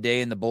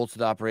day-to-day and the bolts of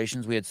the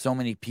operations. We had so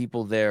many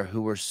people there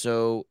who were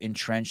so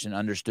entrenched and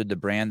understood the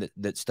brand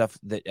that stuff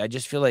that I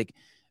just feel like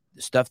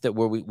stuff that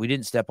we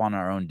didn't step on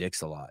our own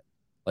dicks a lot.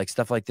 Like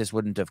stuff like this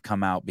wouldn't have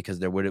come out because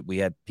we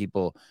had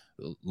people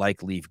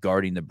like Leif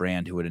guarding the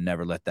brand who would have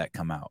never let that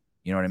come out.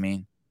 You know what I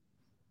mean?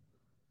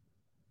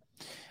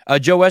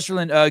 Joe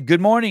Westerland,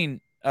 good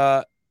morning.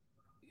 I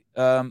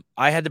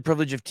had the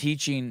privilege of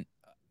teaching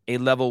a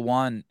level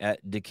 1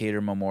 at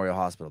Decatur Memorial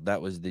Hospital.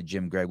 That was the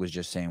gym Greg was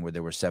just saying, where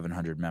there were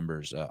 700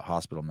 members,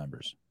 hospital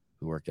members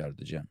who worked out at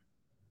the gym.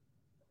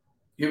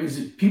 It was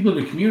people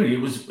in the community.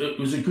 It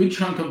was a good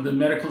chunk of the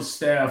medical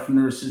staff,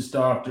 nurses,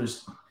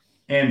 doctors,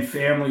 and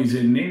families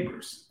and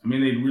neighbors. I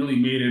mean, they really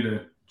made it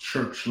a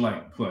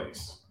church-like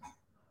place.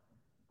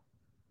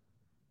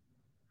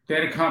 They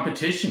had a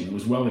competition that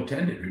was well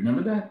attended.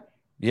 Remember that?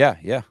 Yeah.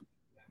 Yep.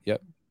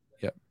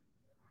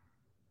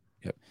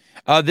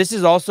 This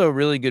is also a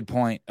really good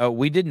point.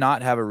 We did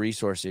not have a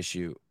resource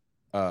issue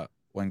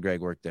when Greg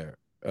worked there.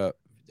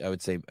 I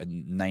would say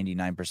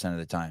 99% of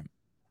the time.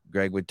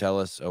 Greg would tell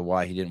us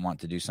why he didn't want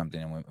to do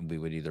something, and we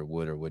would either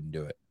would or wouldn't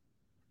do it.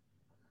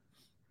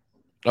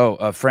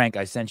 Oh, Frank,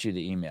 I sent you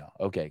the email.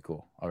 Okay,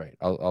 cool. All right,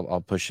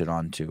 I'll push it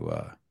on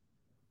to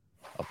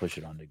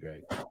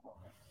Greg.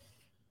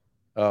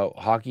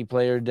 Hockey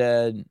player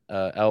dead.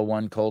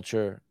 L1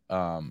 culture.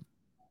 I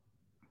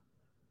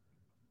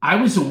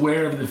was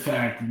aware of the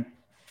fact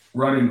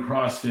running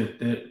CrossFit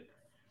that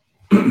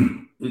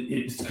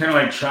it's kind of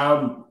like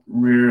child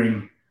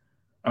rearing.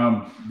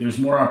 There's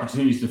more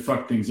opportunities to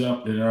fuck things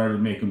up than there are to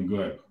make them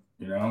good,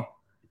 you know?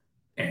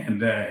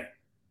 And the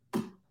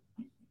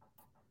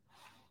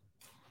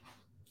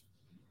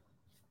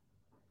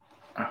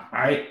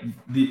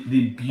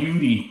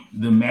beauty,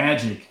 the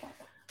magic,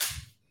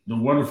 the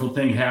wonderful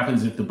thing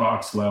happens at the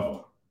box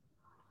level.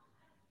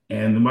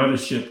 And the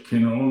mothership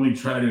can only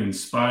try to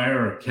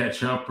inspire or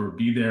catch up or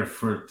be there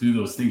through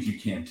those things you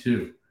can't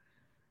too.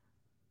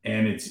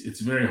 And it's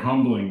very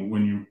humbling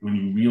when you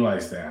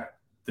realize that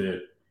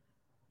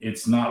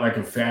it's not like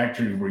a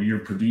factory where you're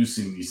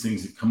producing these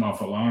things that come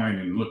off a line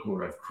and look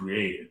what I've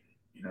created,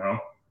 you know?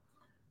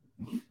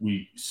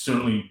 We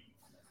certainly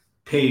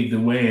paved the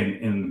way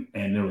and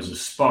there was a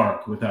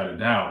spark without a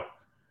doubt.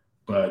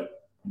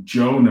 But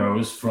Joe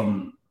knows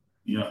from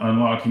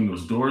unlocking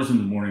those doors in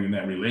the morning and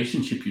that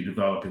relationship you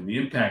develop and the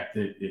impact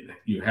that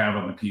you have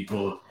on the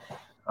people.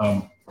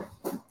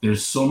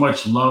 There's so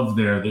much love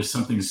there. There's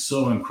something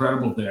so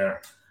incredible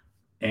there.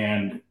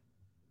 And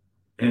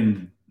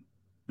the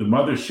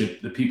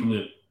mothership, the people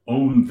that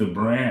own the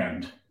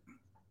brand,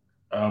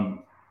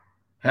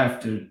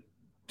 have to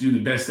do the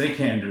best they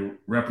can to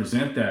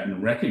represent that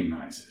and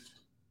recognize it.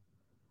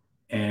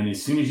 And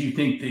as soon as you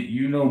think that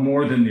you know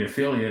more than the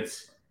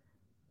affiliates,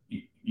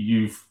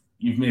 you've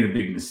made a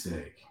big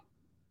mistake,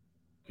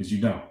 because you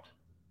don't.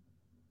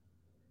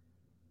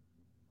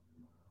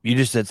 You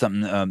just said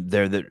something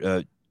there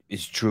that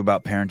is true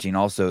about parenting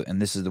also,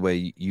 and this is the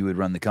way you would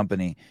run the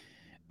company.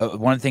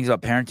 One of the things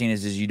about parenting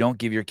is you don't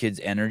give your kids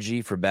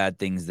energy for bad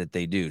things that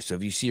they do. So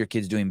if you see your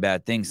kids doing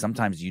bad things,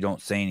 sometimes you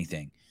don't say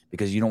anything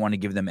because you don't want to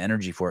give them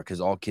energy for it,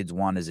 because all kids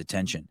want is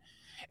attention.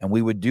 And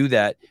we would do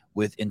that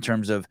in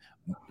terms of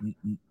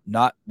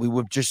we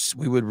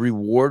would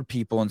reward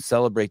people and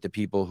celebrate the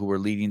people who were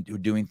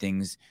doing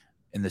things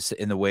in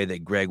the way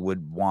that Greg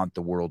would want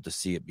the world to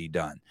see it be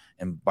done.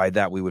 And by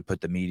that, we would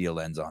put the media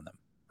lens on them.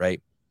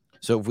 Right.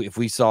 So if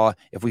we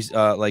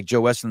like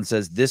Joe Westland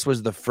says, this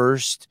was the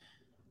first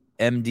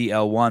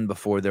MDL1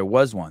 before there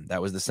was one.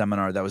 That was the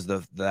seminar. That was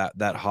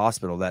that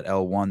hospital, that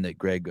L1 that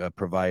Greg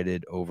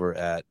provided over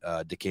at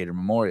Decatur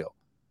Memorial.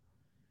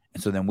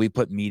 And so then we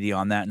put media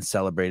on that and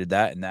celebrated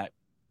that, and that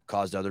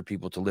caused other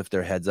people to lift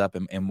their heads up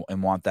and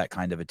want that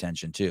kind of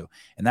attention too.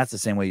 And that's the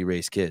same way you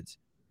raise kids.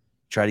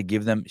 Try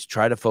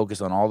to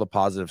focus on all the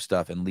positive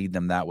stuff and lead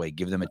them that way.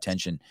 Give them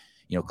attention.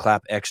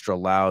 Clap extra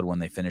loud when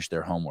they finish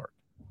their homework.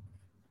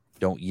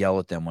 Don't yell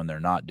at them when they're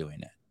not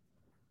doing it.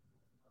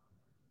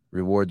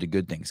 Reward the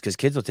good things, because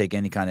kids will take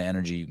any kind of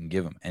energy you can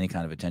give them, any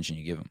kind of attention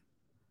you give them,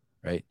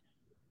 right?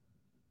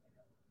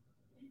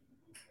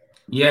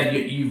 Yeah,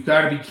 you've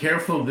got to be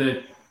careful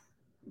that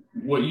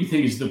what you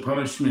think is the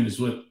punishment is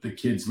what the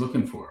kid's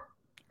looking for.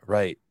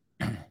 Right.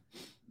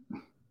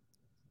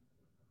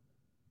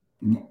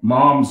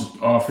 Moms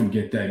often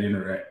get that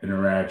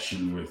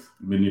interaction with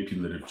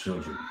manipulative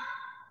children.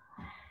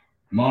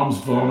 Mom's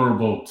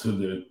vulnerable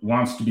to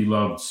wants to be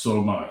loved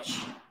so much,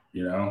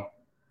 Yeah.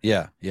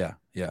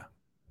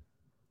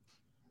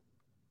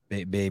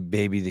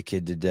 Baby the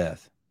kid to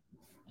death.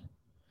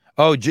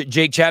 Oh,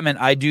 Jake Chapman,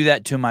 I do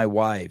that to my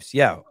wives.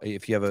 Yeah,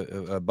 if you have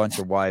a bunch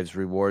of wives,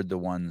 reward the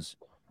ones.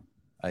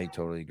 I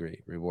totally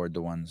agree. Reward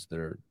the ones that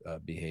are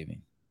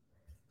behaving.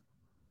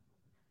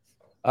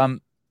 On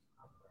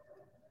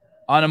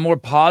a more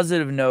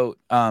positive note,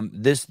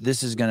 this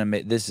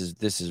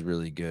is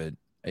really good.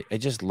 I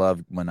just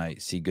love when I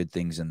see good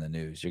things in the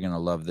news. You're gonna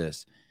love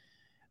this.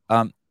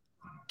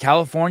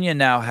 California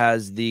now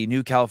has the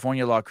new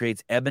California law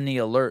creates ebony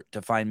alert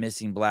to find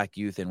missing Black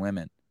youth and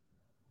women.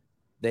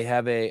 They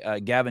have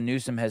Gavin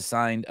Newsom has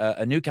signed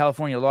a new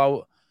California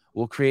law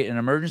will create an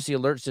emergency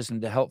alert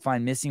system to help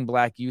find missing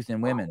Black youth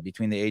and women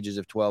between the ages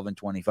of 12 and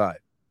 25.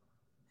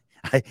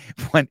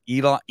 When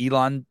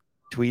Elon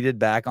tweeted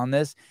back on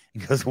this, he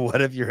goes,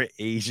 "What if you're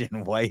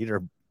Asian, white,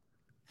 or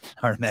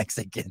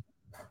Mexican?"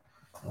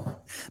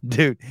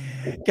 Dude,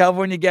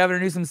 California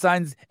Governor Newsom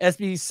signs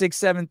SB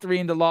 673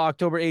 into law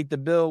October 8th. The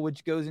bill,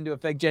 which goes into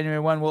effect January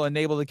 1, will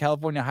enable the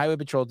California Highway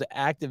Patrol to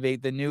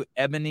activate the new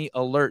Ebony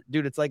Alert.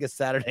 Dude, it's like a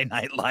Saturday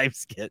Night Live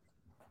skit.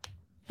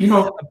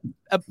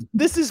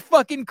 This is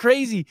fucking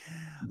crazy.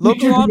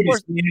 Local law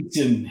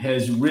enforcement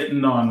has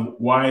written on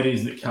why it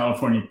is that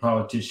California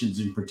politicians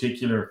in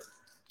particular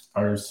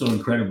are so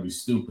incredibly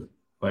stupid,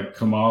 like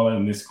Kamala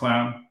and this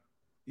clown.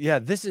 Yeah,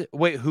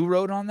 who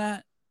wrote on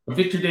that?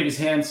 Victor Davis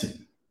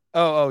Hanson.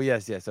 Oh,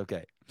 yes,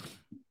 okay.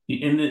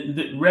 And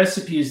the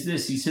recipe is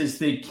this. He says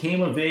they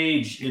came of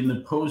age in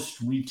the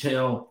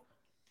post-retail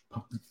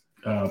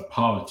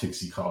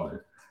politics, he called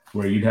it,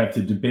 where you'd have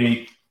to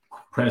debate,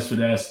 press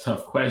would ask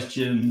tough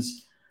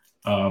questions.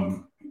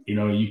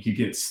 You could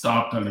get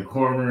stopped on the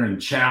corner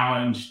and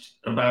challenged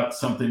about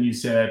something you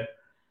said.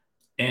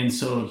 And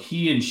so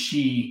he and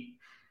she,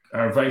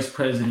 our vice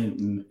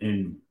president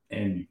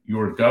and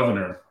your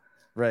governor,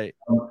 right,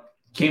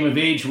 came of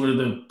age where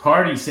the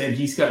party said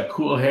he's got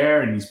cool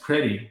hair and he's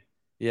pretty,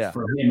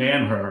 for him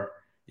and her.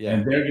 Yeah.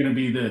 And they're going to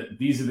be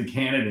these are the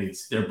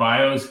candidates. Their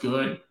bio's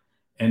good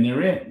and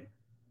they're in.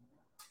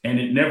 And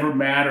it never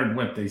mattered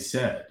what they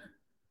said.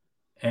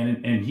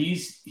 And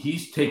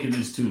he's taken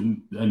this to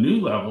a new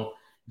level.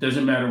 It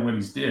doesn't matter what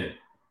he's did.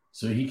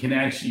 So he can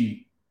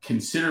actually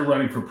consider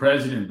running for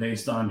president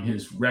based on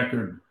his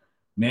record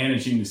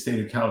managing the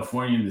state of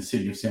California and the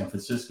city of San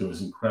Francisco,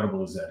 as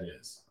incredible as that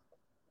is.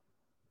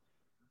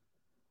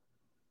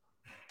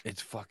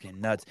 It's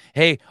fucking nuts.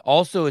 Hey,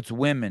 also it's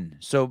women.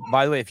 So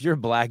by the way, if you're a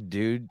black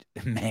dude,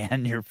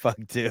 man, you're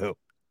fucked too.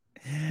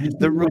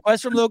 The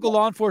request from local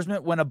law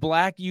enforcement when a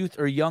black youth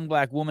or young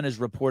black woman is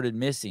reported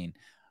missing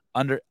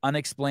under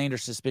unexplained or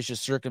suspicious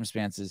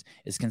circumstances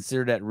is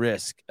considered at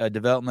risk,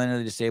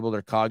 developmentally disabled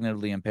or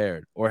cognitively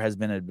impaired, or has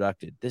been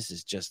abducted. This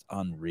is just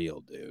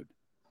unreal, dude.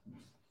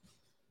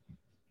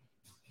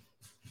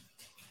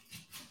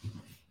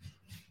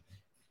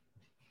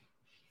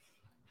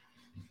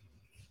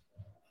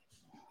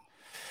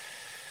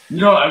 You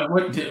know,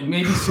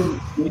 maybe some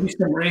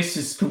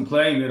racists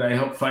complained that I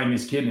helped find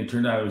this kid, and it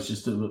turned out it was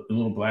just a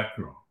little black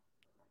girl.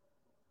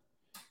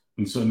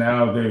 And so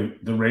now the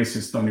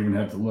racists don't even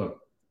have to look.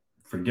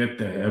 Forget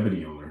the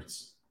ebony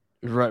alerts.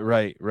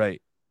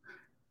 Right.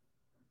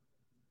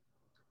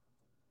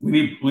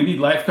 We need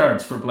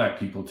lifeguards for black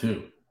people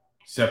too,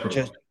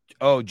 separately.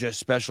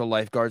 Just special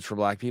lifeguards for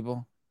black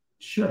people?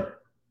 Sure.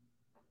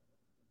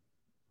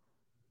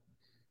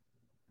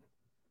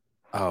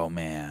 Oh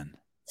man,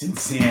 it's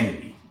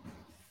insanity.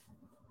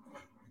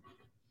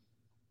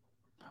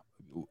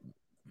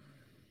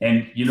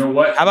 And you know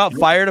what? How about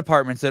fire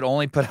departments that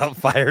only put out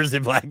fires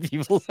in black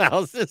people's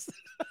houses?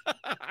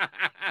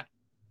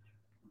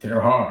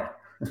 They're hard.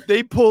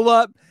 They pull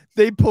up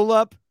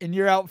and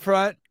you're out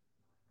front,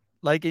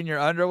 like in your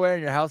underwear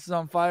and your house is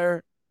on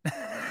fire.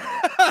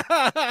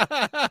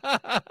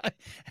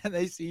 And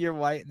they see you're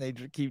white and they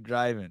keep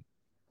driving.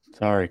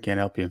 Sorry, can't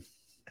help you.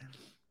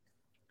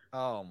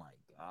 Oh my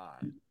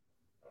God.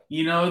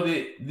 You know,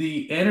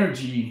 the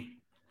energy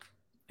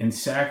and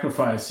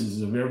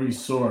sacrifices of every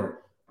sort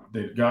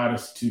that got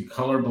us to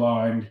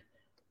colorblind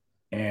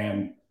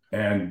and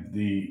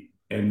the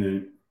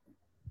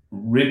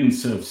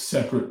riddance of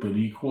separate but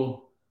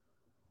equal.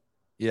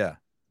 Yeah.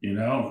 You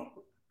know,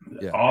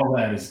 all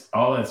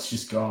that's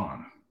just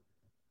gone.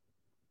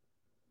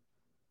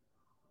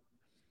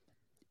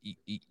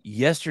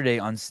 Yesterday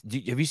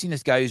have you seen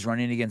this guy who's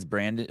running against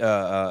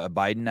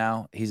Biden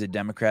now? He's a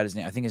Democrat.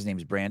 I think his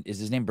name's Is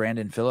his name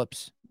Brandon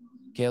Phillips?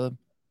 Caleb?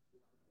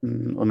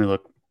 Let me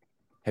look.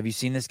 Have you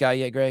seen this guy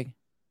yet, Greg?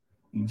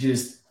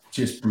 Just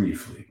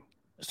briefly.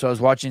 So I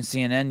was watching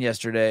CNN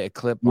yesterday, a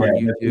clip on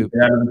YouTube.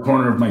 Out of the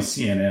corner of my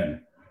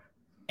CNN.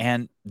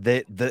 And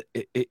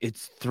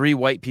it's three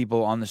white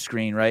people on the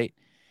screen, right?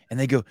 And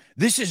they go,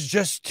 "This is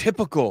just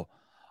typical.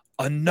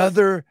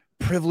 Another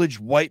privileged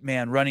white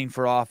man running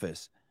for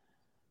office."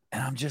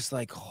 And I'm just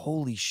like,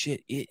 holy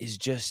shit, it is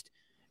just...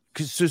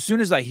 Because so as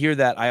soon as I hear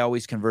that, I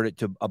always convert it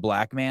to a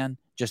black man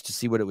just to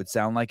see what it would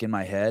sound like in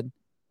my head.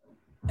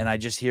 And I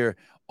just hear,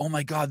 "Oh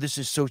my God, this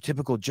is so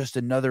typical. Just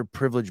another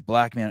privileged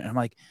black man." And I'm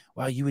like,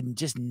 wow, you would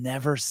just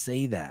never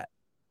say that.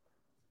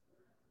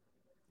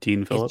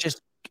 Dean Phillips? It's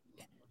just,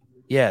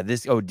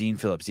 Dean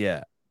Phillips,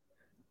 yeah.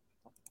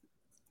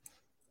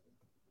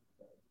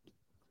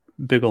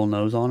 Big old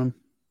nose on him.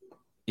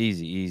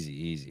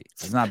 Easy.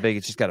 It's not big.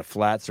 It's just got a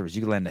flat surface.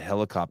 You can land a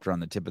helicopter on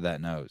the tip of that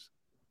nose.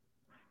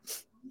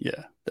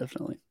 Yeah,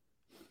 definitely.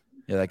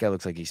 Yeah, that guy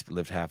looks like he's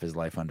lived half his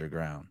life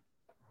underground.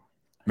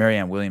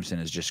 Marianne Williamson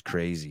is just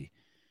crazy.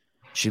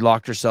 She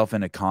locked herself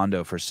in a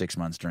condo for 6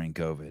 months during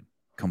COVID.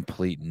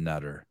 Complete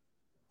nutter.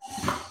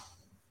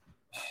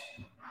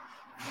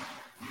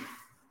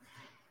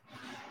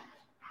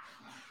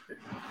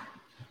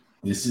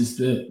 This is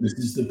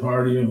the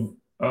party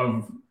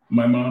of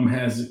my mom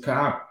has a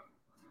cop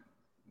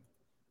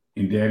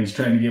and daddy's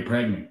trying to get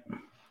pregnant.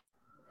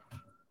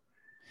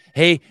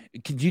 Hey,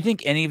 do you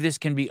think any of this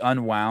can be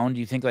unwound? Do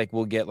you think like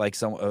we'll get like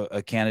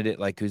a candidate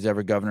like who's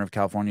ever governor of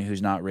California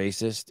who's not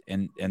racist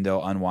and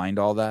they'll unwind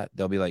all that?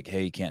 They'll be like,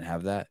 "Hey, you can't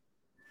have that."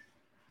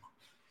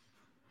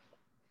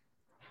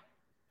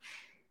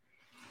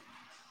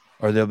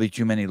 Or there'll be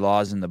too many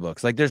laws in the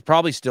books. Like there's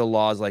probably still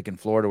laws like in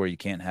Florida where you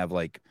can't have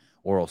like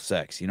oral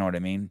sex. You know what I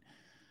mean?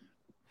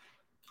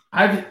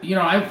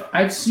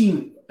 I've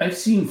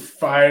seen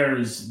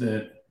fires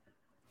that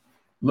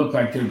look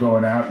like they're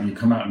going out, and you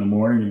come out in the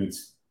morning and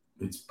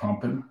it's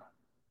pumping.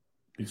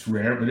 It's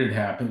rare, but it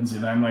happens.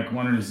 And I'm like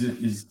wondering,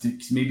 is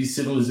maybe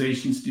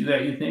civilizations do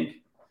that, you think?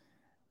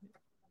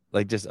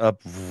 Like just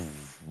up.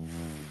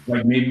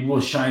 Like maybe we'll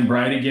shine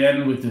bright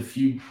again with a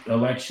few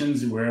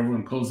elections where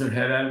everyone pulls their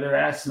head out of their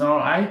ass. No,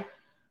 I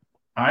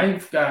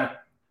don't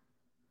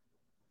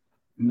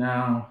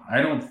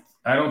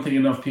think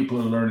enough people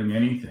are learning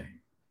anything.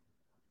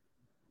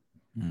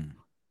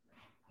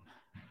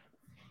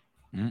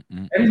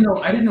 I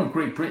didn't know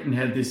Great Britain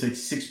had this like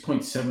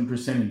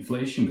 6.7%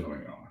 inflation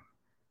going on.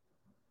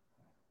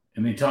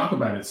 And they talk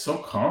about it so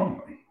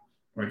calmly.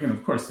 Like, and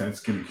of course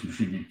that's going to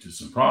contribute to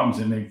some problems.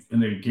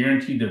 And they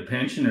guaranteed their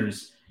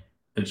pensioners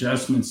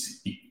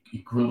adjustments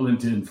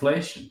equivalent to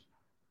inflation.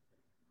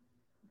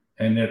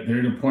 And they're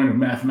at a point of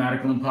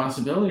mathematical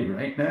impossibility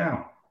right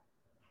now.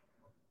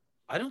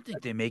 I don't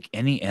think they make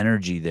any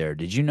energy there.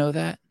 Did you know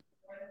that?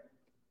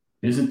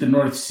 Isn't the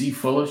North Sea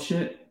full of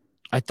shit?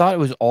 I thought it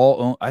was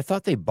all. I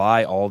thought they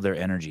buy all their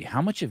energy.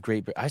 How much of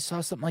Great Britain? I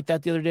saw something like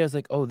that the other day. I was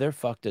like, oh, they're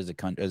fucked as a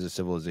country, as a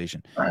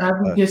civilization. I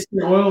guess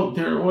they're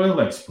oil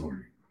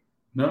exporting.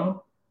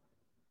 No.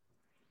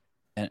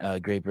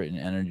 And Great Britain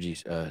energy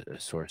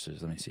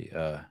sources. Let me see.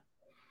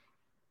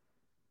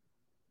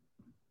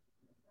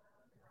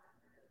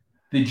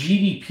 The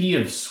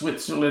GDP of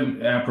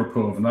Switzerland,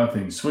 apropos of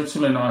nothing,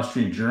 Switzerland,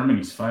 Austria, and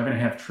Germany is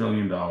 $5.5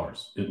 trillion.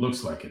 It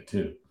looks like it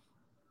too.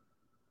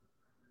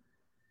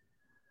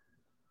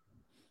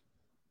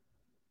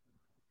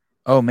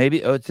 Oh,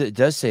 maybe. Oh, it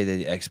does say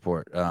they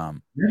export.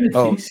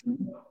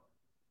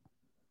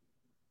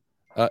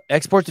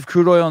 Exports of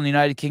crude oil in the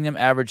United Kingdom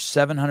averaged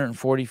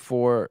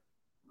 744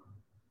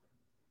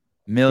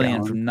 million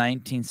from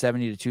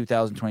 1970 to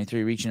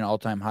 2023, reaching an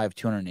all-time high of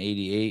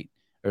 288.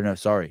 Or no,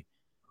 sorry,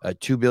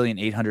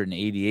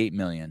 2,888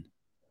 million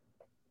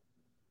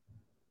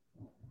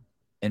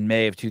in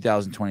May of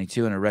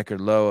 2022, and a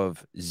record low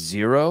of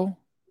zero.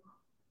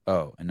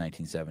 Oh, in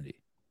 1970.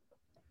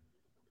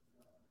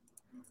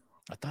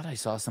 I thought I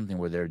saw something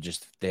where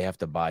they have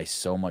to buy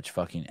so much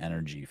fucking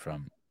energy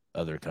from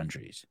other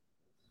countries.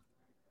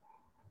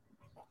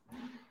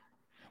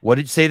 What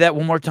did you say that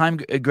one more time,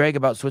 Greg,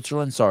 about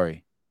Switzerland?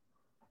 Sorry.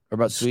 Or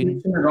about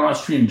Sweden? Switzerland,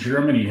 Austria, and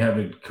Germany have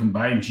a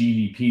combined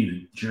GDP,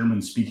 the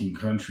German-speaking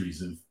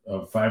countries,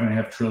 of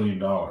 $5.5 trillion.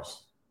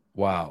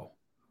 Wow.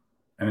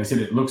 And I said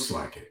it looks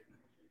like it.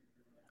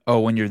 Oh,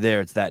 when you're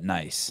there, it's that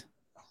nice.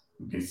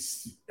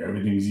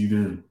 Everything's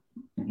either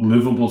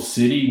livable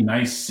city,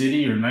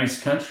 or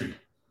nice country,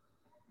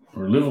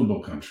 or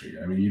livable country.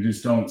 I mean, you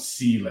just don't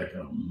see like,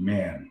 oh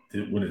man,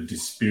 what a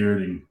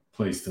dispiriting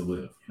place to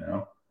live, you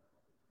know?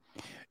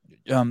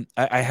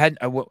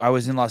 I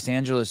was in Los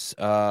Angeles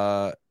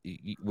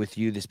with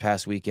you this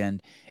past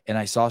weekend, and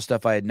I saw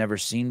stuff I had never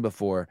seen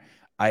before.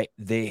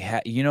 They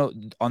had,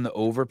 on the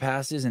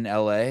overpasses in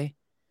LA,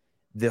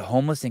 the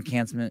homeless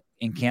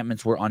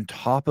encampments were on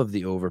top of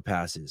the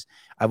overpasses.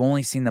 I've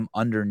only seen them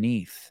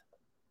underneath.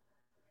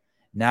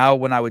 Now,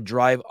 when I would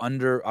drive I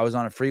was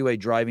on a freeway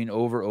driving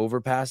over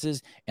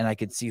overpasses, and I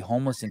could see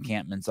homeless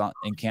encampments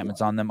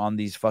on them on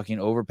these fucking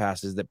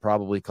overpasses that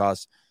probably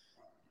cost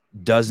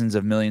dozens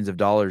of millions of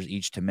dollars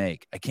each to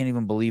make. I can't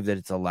even believe that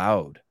it's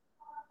allowed.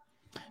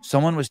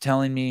 Someone was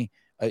telling me,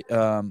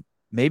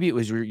 maybe it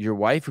was your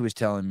wife who was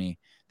telling me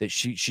that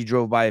she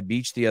drove by a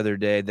beach the other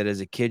day that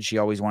as a kid she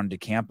always wanted to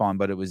camp on,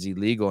 but it was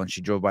illegal, and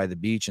she drove by the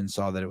beach and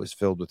saw that it was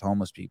filled with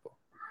homeless people.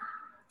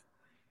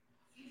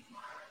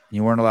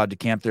 You weren't allowed to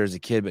camp there as a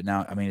kid, but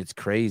now, I mean, it's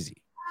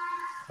crazy.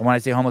 And when I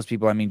say homeless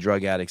people, I mean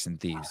drug addicts and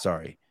thieves.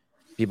 Sorry.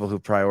 People who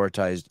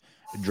prioritized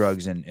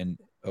drugs and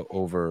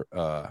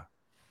over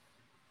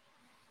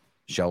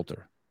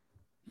shelter.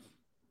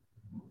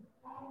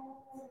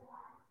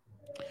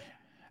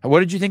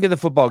 What did you think of the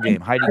football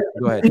game? Heidi,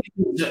 go ahead.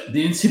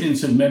 The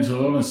incidence of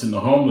mental illness in the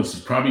homeless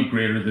is probably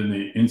greater than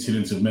the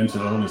incidence of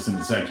mental illness in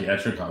the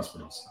psychiatric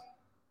hospitals.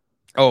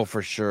 Oh,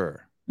 for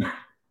sure.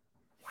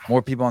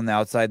 More people on the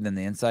outside than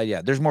the inside.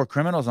 Yeah, there's more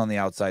criminals on the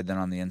outside than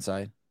on the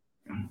inside.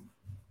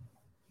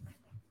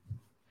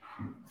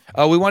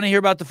 We want to hear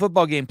about the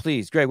football game,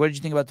 please. Greg, what did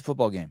you think about the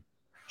football game?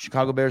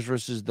 Chicago Bears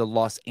versus the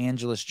Los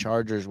Angeles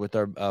Chargers with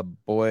our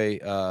boy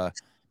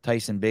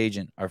Tyson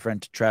Bagent, our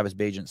friend Travis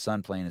Bagent's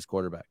son, playing as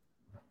quarterback.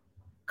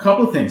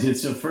 Couple things.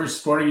 It's the first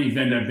sporting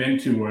event I've been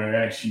to where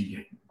I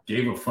actually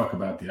gave a fuck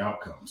about the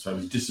outcome. So I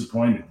was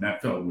disappointed. And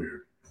that felt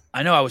weird.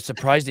 I know. I was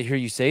surprised to hear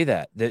you say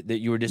that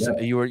you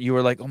were you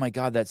were like, oh my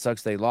God, that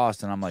sucks. They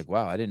lost. And I'm like,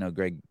 wow, I didn't know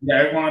Greg.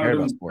 Yeah, I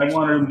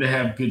wanted him to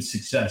have good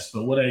success.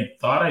 But what I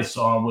thought I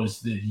saw was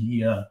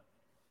that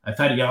I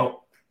thought he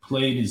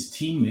outplayed his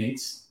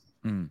teammates.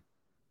 And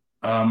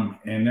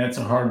that's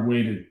a hard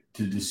way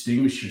to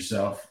distinguish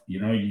yourself. You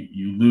know,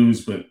 you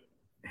lose, but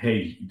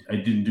hey, I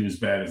didn't do as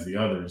bad as the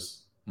others.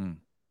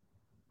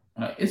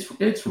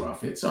 It's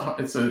rough. There's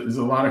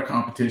a lot of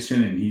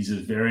competition, and he's a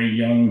very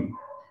young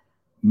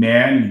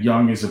man,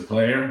 young as a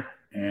player,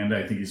 and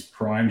I think his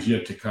prime's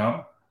yet to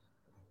come.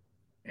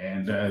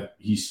 And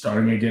he's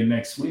starting again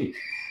next week.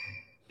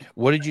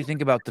 What did you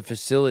think about the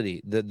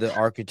facility, the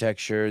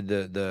architecture,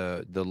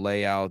 the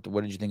layout?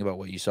 What did you think about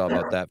what you saw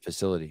about that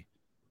facility?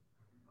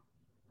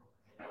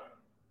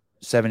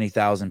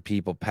 70,000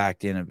 people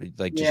packed in,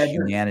 like just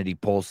humanity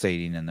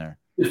pulsating in there.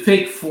 The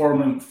fake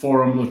forum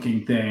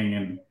looking thing,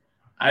 and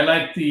I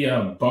like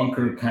the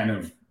bunker kind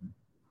of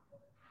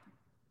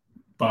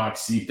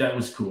box seat. That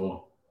was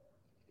cool.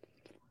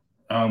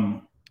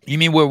 You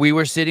mean where we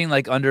were sitting,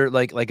 like under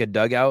like a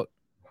dugout?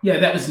 Yeah,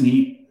 that was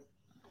neat.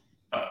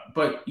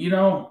 But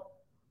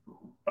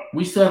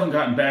we still haven't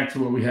gotten back to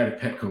what we had at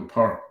Petco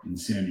Park in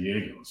San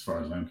Diego, as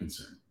far as I'm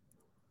concerned.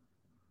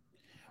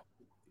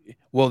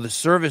 Well, the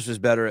service was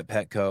better at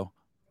Petco.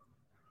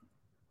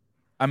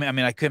 I mean,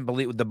 I couldn't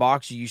believe the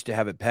box you used to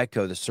have at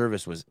Petco. The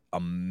service was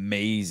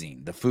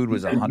amazing. The food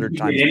was 100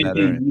 times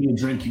better. Any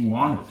drink you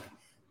wanted.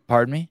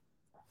 Pardon me?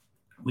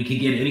 we could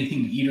get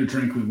anything to eat or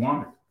drink we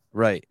wanted.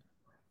 Right.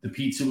 The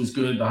pizza was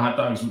good. The hot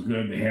dogs were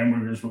good. The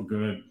hamburgers were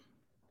good.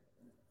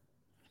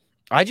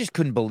 I just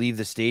couldn't believe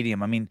the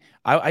stadium. I mean,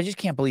 I just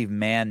can't believe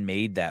man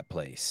made that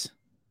place.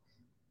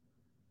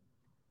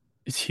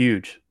 It's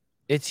huge.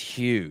 It's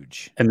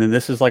huge. And then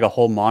this is like a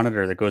whole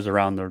monitor that goes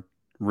around the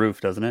roof,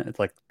 doesn't it? It's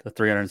like a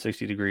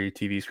 360-degree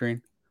TV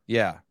screen.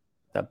 Yeah.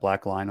 That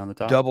black line on the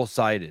top.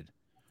 Double-sided.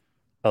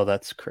 Oh,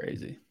 that's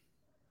crazy.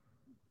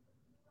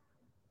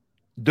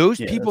 Those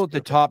people at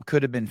the top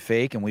could have been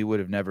fake, and we would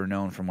have never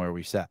known from where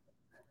we sat.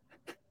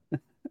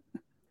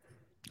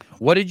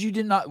 What did you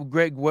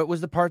Greg? What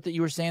was the part that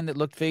you were saying that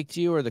looked fake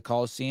to you, or the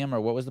Coliseum,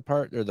 or what was the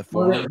part, or the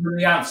Forum? Well, from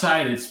the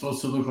outside, it's supposed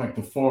to look like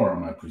the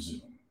Forum, I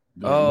presume.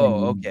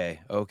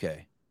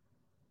 Okay.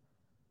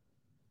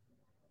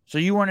 So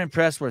you weren't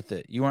impressed with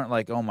it. You weren't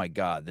like, oh my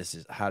God,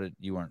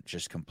 you weren't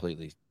just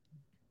completely.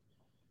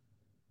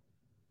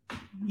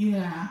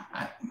 Yeah,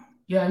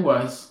 I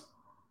was.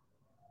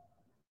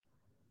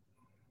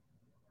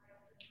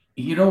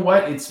 You know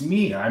what? It's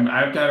me.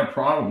 I've got a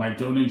problem. I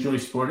don't enjoy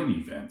sporting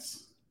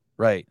events.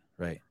 Right.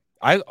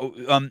 I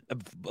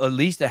at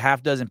least a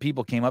half dozen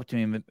people came up to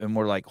me and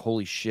were like,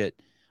 "Holy shit!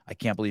 I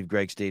can't believe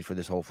Greg stayed for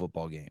this whole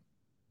football game."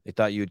 They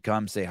thought you would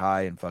come, say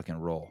hi, and fucking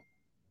roll.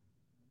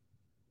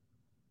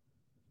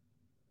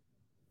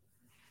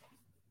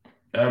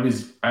 I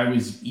was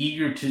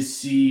eager to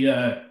see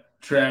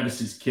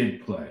Travis's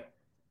kid play,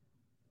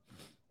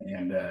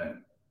 and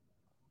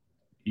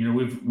you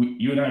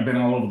and I have been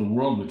all over the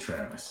world with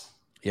Travis.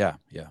 Yeah.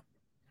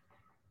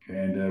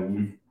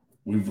 And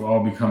we've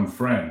all become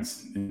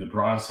friends in the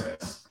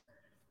process.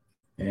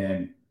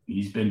 And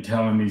he's been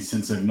telling me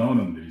since I've known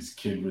him that his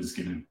kid was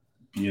going to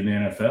be in the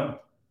NFL.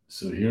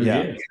 So here he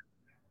is.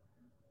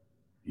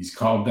 He's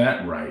called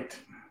that right.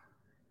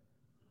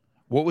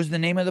 What was the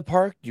name of the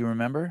park? Do you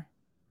remember?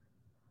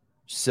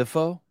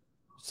 Sifo?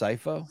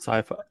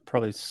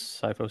 Probably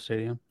Sci-Fi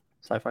Stadium.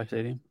 Sci-Fi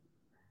Stadium.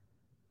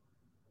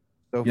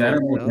 Yeah, I don't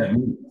know what that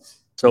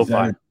means.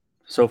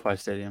 SoFi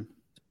Stadium.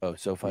 Oh,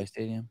 SoFi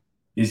Stadium.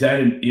 Is that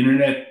an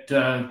internet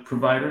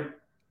provider?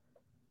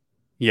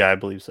 Yeah, I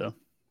believe so.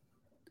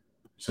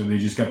 So they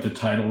just got the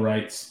title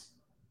rights.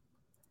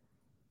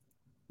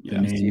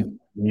 Yeah,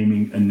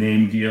 naming a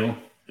name deal.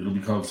 It'll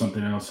be called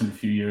something else in a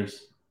few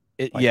years.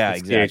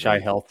 Exactly. CHI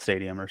Health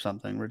Stadium or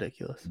something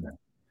ridiculous. Yeah.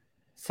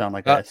 Sound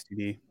like a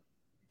STD.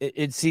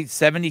 It seats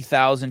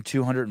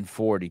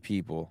 70,240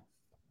 people.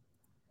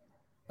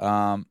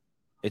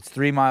 It's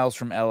 3 miles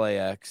from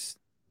LAX.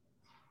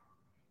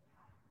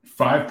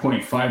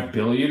 5.5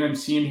 billion I'm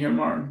seeing here,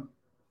 Martin.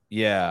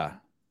 Yeah.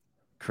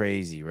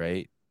 Crazy,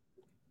 right?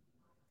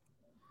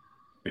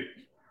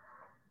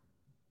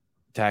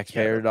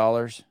 Taxpayer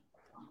dollars.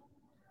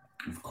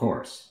 Of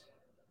course.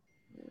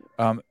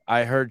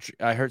 I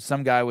heard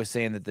some guy was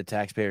saying that the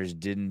taxpayers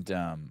didn't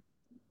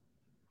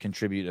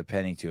contribute a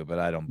penny to it, but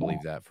I don't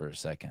believe that for a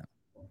second.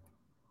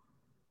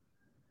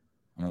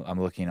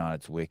 I'm looking on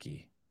its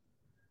wiki.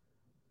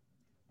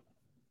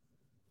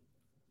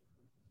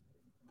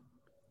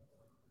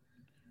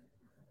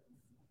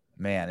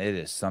 Man, it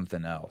is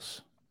something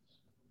else.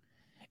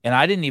 And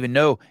I didn't even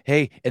know.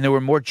 Hey, and there were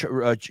more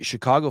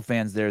Chicago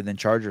fans there than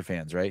Charger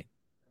fans, right?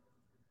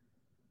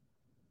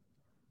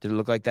 Did it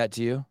look like that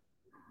to you?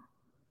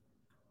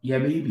 Yeah,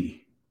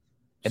 maybe.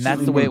 And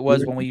that's the way it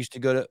was when we used to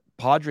go to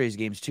Padres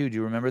games too. Do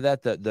you remember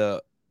that?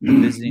 The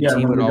visiting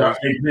team would always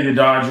the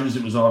Dodgers.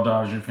 It was all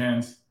Dodger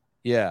fans.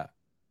 Yeah.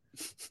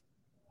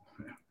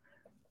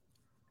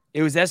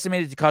 It was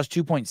estimated to cost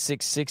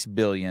 $2.66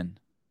 billion,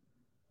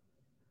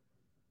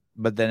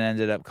 but then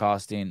ended up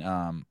costing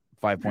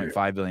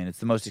 $5.5 billion. It's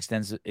the most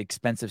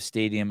expensive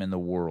stadium in the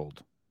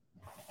world.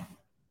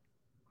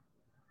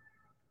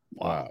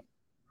 Wow.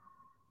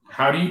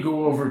 How do you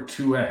go over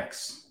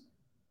 2x?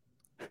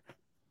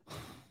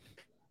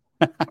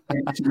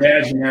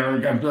 Imagine that,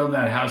 like I'm building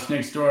that house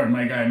next door, and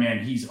my guy,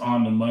 man, he's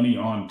on the money,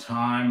 on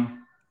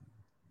time.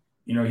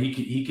 You know,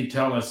 he could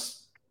tell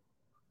us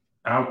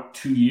out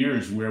 2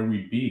 years where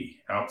we'd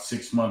be, out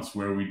 6 months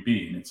where we'd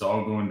be, and it's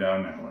all going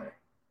down that way.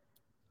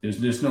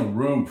 There's no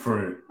room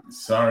for it.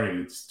 Sorry,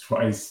 it's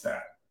twice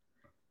that.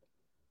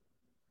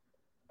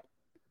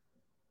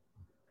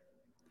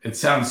 It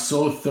sounds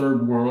so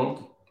third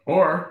world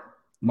or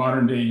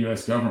modern day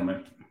U.S.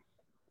 government.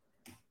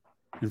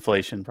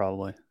 Inflation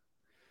probably.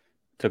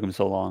 Took them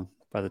so long.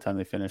 By the time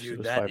they finished, Dude, it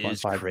was that 5.5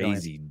 is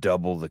crazy. billion.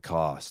 Double the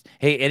cost.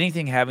 Hey,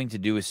 anything having to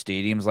do with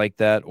stadiums like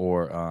that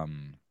or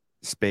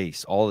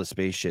space, all the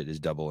space shit is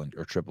double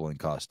or triple in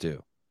cost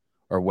too.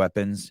 Or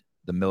weapons,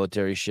 the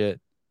military shit,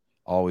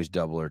 always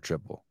double or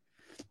triple.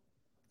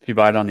 If you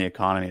buy it on the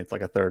economy, it's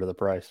like a third of the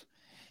price.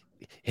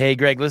 Hey,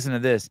 Greg, listen to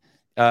this.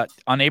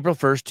 On April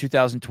 1st,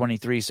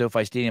 2023,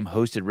 SoFi Stadium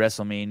hosted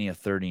WrestleMania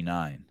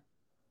 39.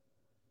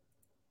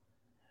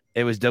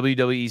 It was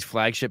WWE's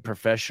flagship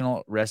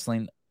professional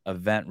wrestling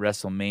event,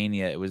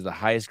 WrestleMania. It was the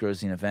highest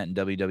grossing event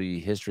in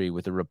WWE history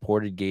with a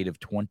reported gate of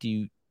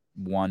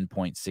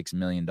 $21.6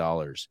 million,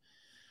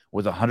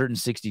 with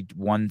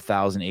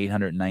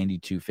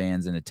 161,892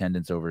 fans in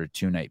attendance over a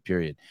 2-night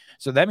period.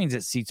 So that means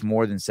it seats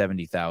more than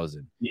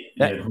 70,000.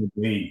 Yeah, it holds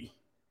 80.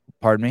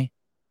 Pardon me?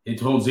 It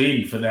holds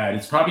 80 for that.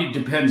 It probably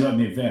depends on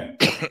the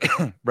event.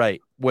 Right.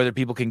 Whether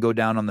people can go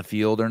down on the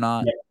field or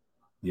not.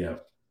 Yeah.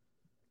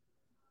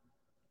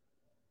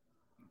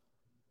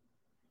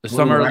 The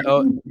summer. I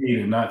would pay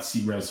to not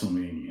see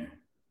WrestleMania.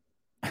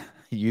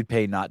 You'd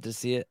pay not to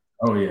see it?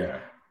 Oh, yeah.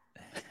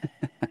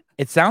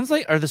 It sounds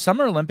like, are the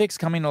Summer Olympics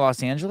coming to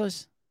Los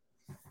Angeles?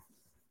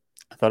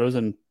 I thought it was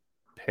in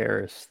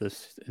Paris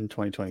in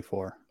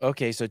 2024.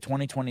 Okay, so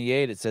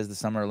 2028, it says the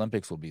Summer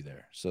Olympics will be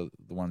there. So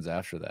the ones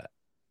after that.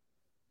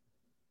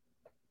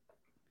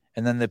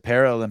 And then the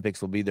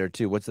Paralympics will be there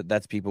too. What's that?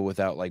 That's people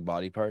without like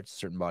body parts,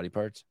 certain body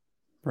parts.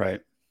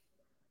 Right.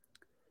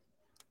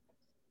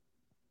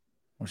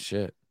 Oh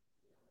shit.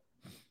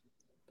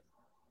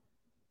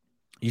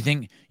 You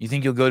think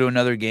you'll go to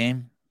another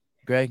game,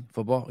 Greg?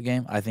 Football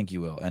game? I think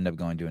you will end up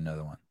going to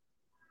another one.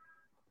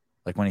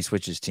 Like when he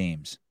switches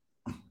teams.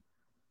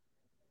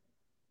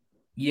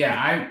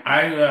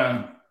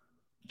 Yeah,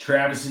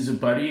 Travis is a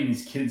buddy and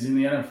his kid's in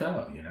the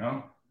NFL, you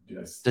know?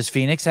 Does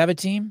Phoenix have a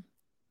team?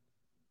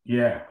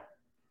 Yeah.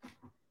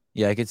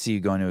 Yeah, I could see you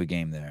going to a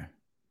game there.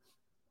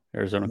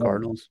 Arizona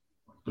Cardinals.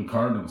 The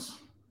Cardinals.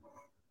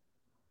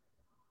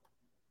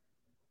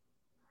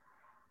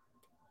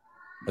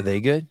 Are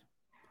they good?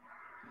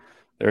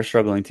 They're a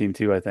struggling team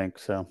too, I think.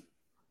 So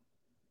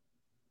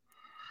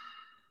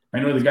I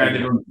know the guy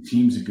that owns the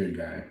team's a good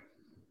guy.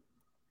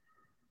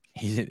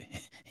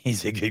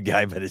 He's a good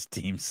guy, but his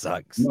team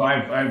sucks. No,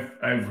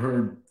 I've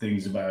heard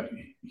things about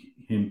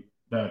him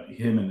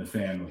and the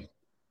family.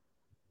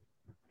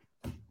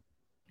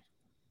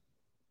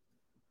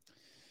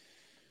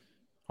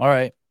 All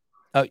right.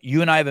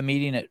 You and I have a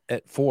meeting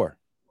at 4.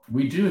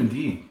 We do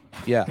indeed.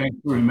 Yeah. Thanks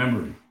for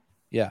remembering.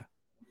 Yeah.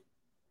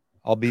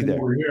 I'll be there.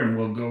 We're here and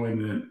we'll go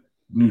in the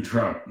new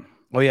truck.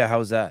 Oh, yeah.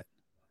 How's that?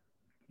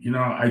 You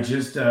know, I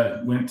just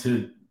went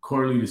to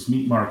Corliss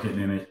Meat Market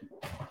in it,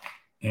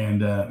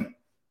 and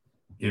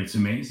it's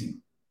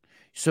amazing.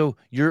 So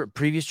your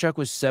previous truck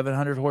was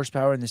 700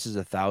 horsepower, and this is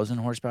 1,000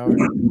 horsepower?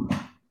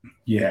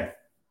 Yeah.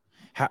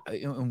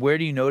 Where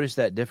do you notice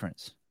that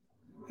difference?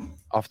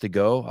 Off the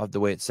go? Off the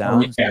way it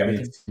sounds? Oh, yeah,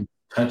 it's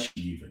touchy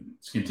even.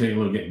 It's going to take a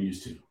little getting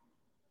used to.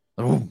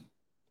 Oh.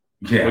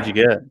 Yeah. What'd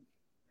you get?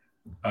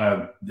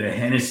 The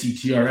Hennessy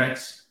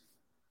TRX.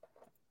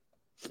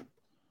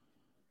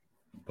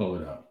 Pull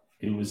it up.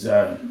 It was.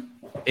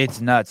 It's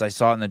nuts. I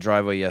saw it in the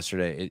driveway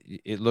yesterday.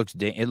 It looks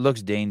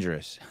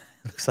dangerous.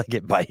 It looks like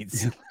it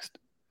bites.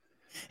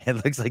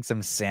 It looks like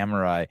some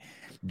samurai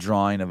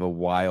drawing of a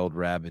wild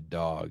rabid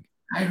dog.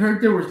 I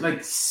heard there was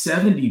like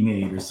 70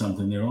 made or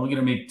something. They're only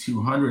going to make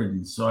 200.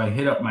 And so I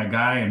hit up my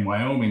guy in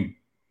Wyoming.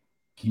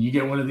 Can you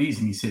get one of these?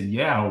 And he said,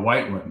 yeah, a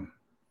white one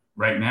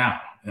right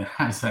now. And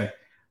I was like,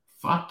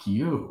 fuck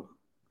you.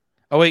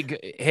 Oh, wait.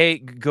 Hey,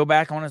 go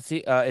back. I want to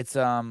see. It's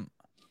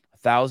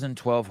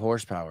 1,012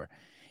 horsepower.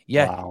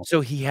 Yeah. Wow. So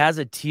he has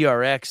a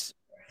TRX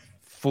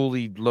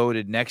fully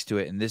loaded next to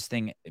it. And this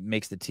thing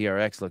makes the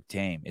TRX look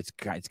tame. It's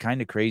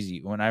kind of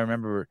crazy. When I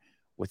remember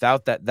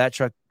without that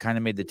truck kind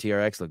of made the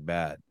TRX look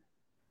bad.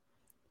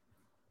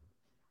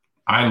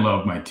 I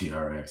love my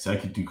TRX. I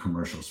could do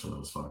commercials for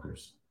those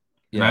fuckers.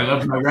 Yeah. And I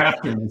loved my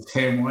Raptor the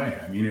same way.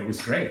 I mean, it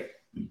was great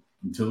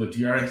until the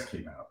TRX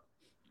came out.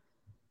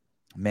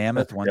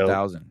 Mammoth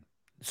 1000.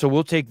 So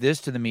we'll take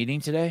this to the meeting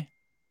today?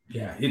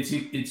 Yeah,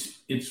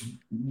 it's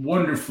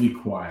wonderfully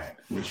quiet,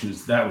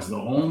 that was the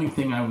only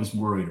thing I was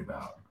worried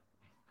about.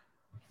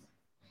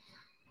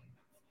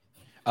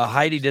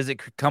 Heidi, does it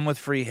come with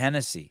free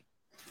Hennessy?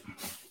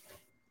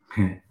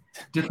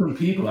 Different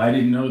people. I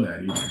didn't know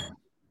that either.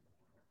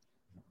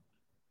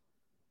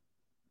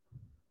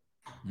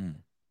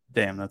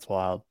 Damn, that's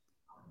wild.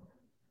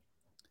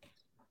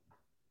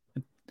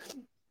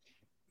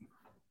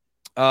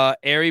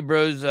 Airy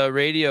Bros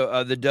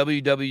Radio, the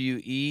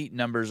WWE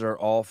numbers are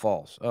all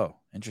false. Oh,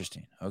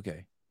 interesting.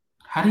 Okay.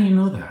 How do you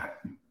know that?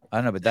 I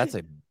don't know, but that's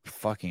a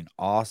fucking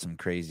awesome,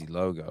 crazy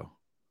logo.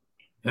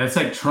 That's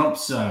like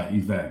Trump's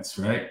events,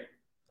 right?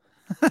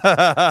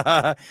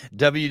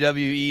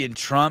 WWE and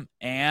Trump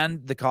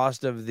and the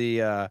cost of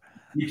the...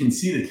 you can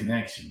see the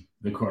connection,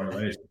 the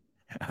correlation.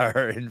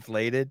 Are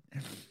inflated.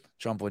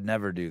 Trump would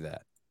never do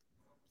that.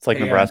 It's like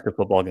Nebraska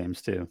football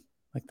games too.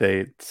 Like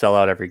they sell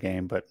out every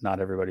game, but not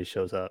everybody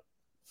shows up.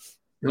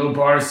 Bill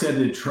Barr said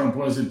that Trump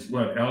wasn't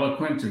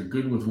eloquent or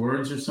good with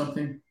words or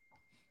something.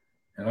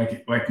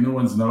 Like no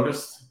one's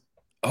noticed.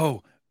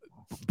 Oh,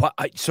 but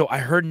I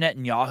heard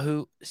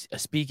Netanyahu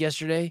speak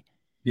yesterday.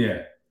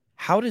 Yeah.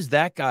 How does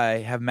that guy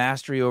have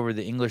mastery over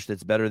the English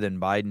that's better than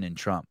Biden and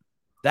Trump?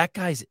 That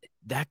guy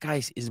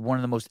is one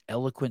of the most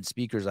eloquent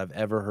speakers I've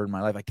ever heard in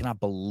my life. I cannot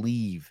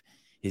believe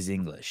his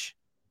English.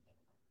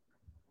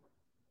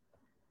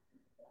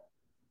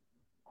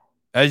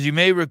 As you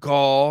may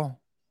recall,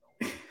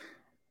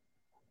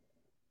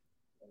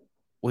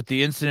 with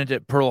the incident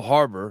at Pearl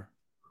Harbor.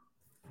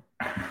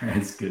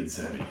 That's good,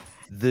 Sonny.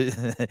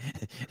 the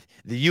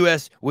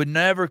U.S. would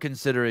never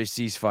consider a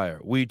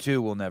ceasefire. We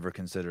too will never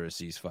consider a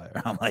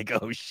ceasefire. I'm like,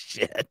 oh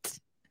shit.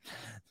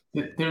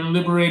 They're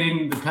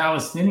liberating the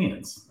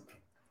Palestinians.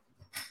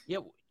 Yeah,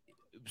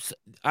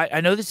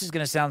 I know this is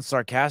going to sound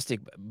sarcastic,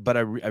 but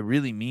I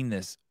really mean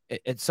this.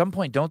 At some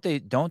point, don't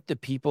the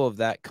people of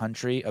that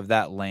country, of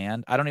that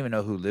land, I don't even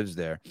know who lives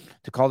there,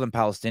 to call them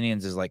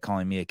Palestinians is like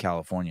calling me a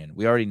Californian.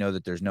 We already know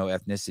that there's no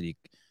ethnicity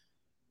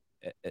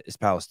as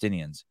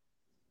Palestinians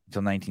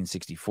until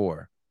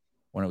 1964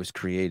 when it was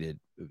created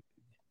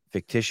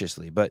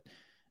fictitiously. But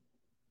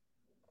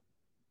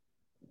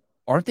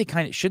aren't they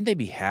shouldn't they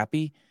be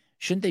happy?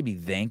 Shouldn't they be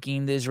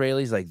thanking the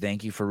Israelis? Like,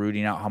 thank you for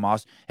rooting out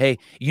Hamas. Hey,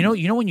 you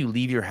know when you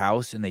leave your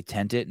house and they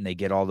tent it and they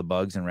get all the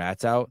bugs and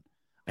rats out?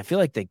 I feel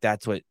like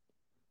that's what,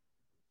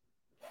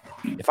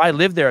 if I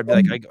lived there, I'd be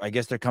like, I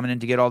guess they're coming in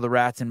to get all the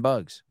rats and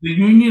bugs. The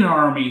Union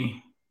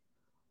Army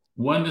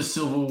won the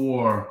Civil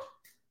War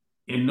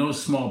in no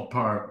small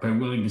part by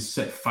willing to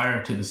set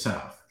fire to the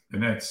South.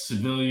 And that's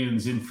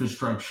civilians,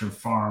 infrastructure,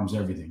 farms,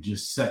 everything.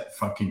 Just set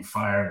fucking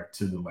fire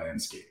to the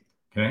landscape.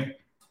 Okay?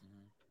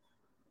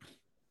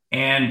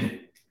 And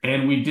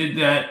we did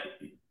that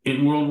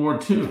in World War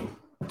II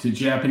to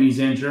Japanese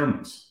and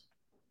Germans.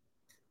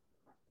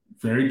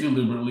 Very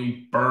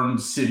deliberately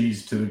burned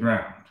cities to the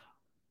ground.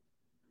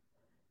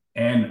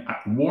 And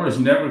war is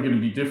never going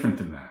to be different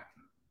than that.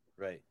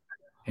 Right.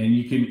 And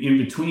you can, in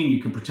between,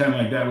 you can pretend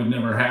like that would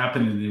never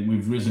happen and that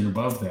we've risen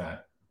above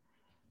that.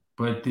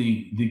 But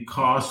the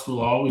cost will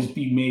always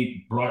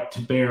be brought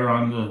to bear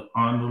on the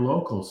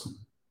locals.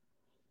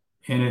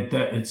 And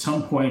at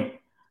some point,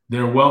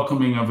 they're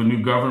welcoming of a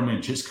new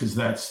government just because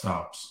that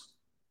stops.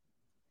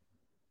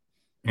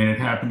 And it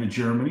happened to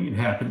Germany. It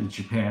happened to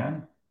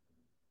Japan.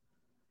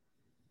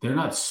 They're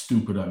not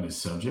stupid on this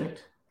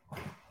subject.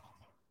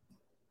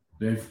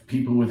 They have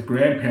people with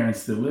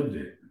grandparents that lived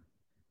it.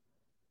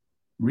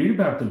 Read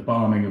about the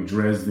bombing of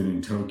Dresden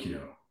and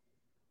Tokyo,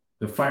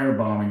 the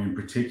firebombing in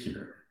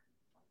particular.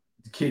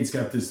 The kid's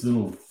got this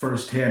little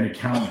first-hand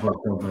account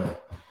book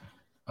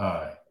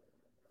of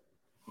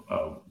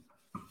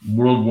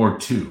World War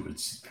II.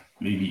 It's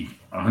maybe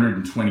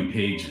 120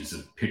 pages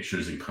of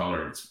pictures in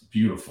color. It's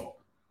beautiful.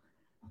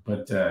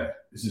 But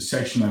there's a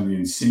section on the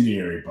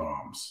incendiary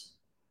bombs.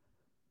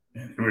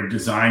 And they were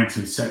designed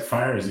to set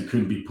fires that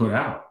couldn't be put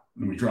out.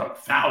 And we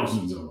dropped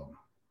thousands of them.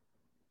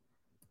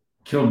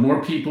 Killed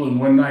more people in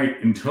one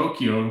night in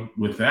Tokyo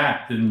with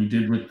that than we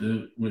did with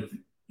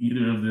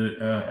either of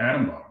the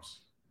atom bombs.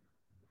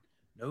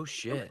 No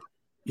shit.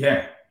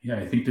 Yeah.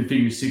 I think they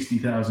figured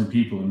 60,000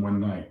 people in one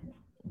night.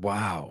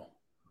 Wow.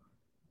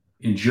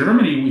 In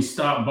Germany, we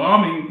stopped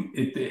bombing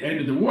at the end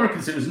of the war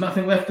because there was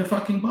nothing left to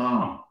fucking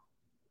bomb.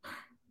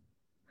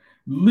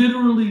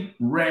 Literally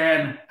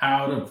ran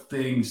out of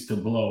things to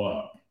blow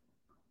up.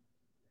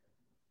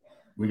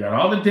 We got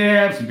all the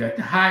dams, we got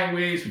the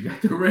highways, we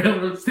got the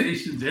railroad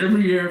stations,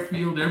 every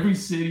airfield, every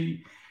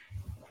city.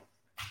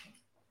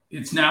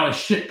 It's now a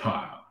shit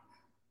pile.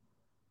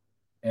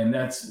 And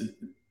that's,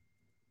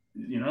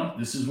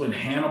 this is what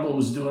Hannibal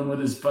was doing with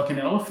his fucking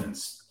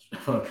elephants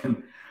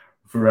fucking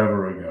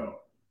forever ago.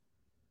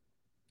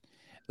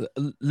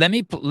 Let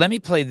me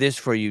play this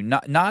for you,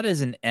 not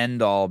as an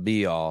end all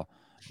be all,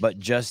 but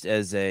just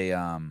as a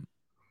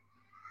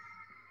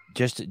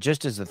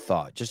just as a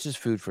thought, just as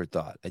food for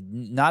thought,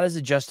 not as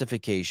a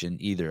justification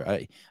either.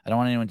 I don't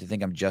want anyone to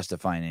think I'm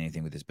justifying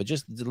anything with this, but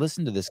just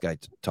listen to this guy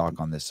talk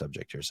on this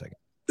subject here a second.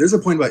 There's a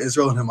point about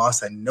Israel and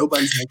Hamas that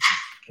nobody's making,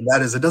 and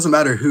that is, it doesn't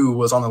matter who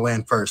was on the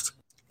land first.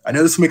 I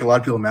know this will make a lot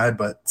of people mad,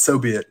 but so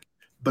be it.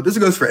 But this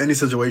goes for any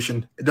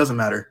situation. It doesn't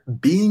matter.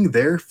 Being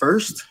there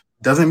first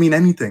doesn't mean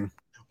anything.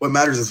 What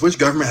matters is which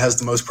government has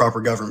the most proper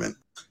government,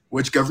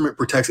 which government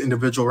protects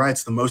individual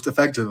rights the most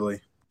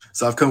effectively.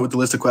 So I've come up with a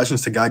list of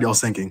questions to guide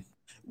y'all's thinking.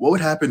 What would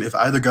happen if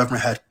either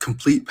government had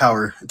complete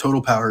power,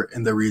 total power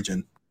in the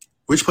region?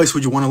 Which place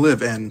would you want to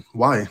live and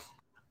why?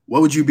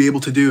 What would you be able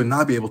to do and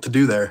not be able to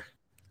do there?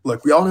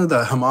 Look, we all know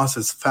that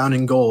Hamas's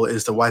founding goal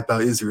is to wipe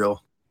out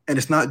Israel. And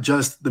it's not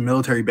just the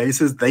military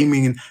bases. They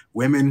mean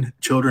women,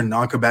 children,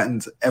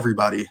 non-combatants,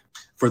 everybody.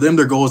 For them,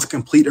 their goal is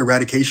complete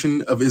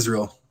eradication of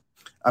Israel.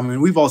 I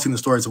mean, we've all seen the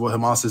stories of what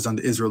Hamas has done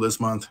to Israel this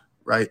month,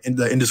 right? And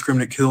the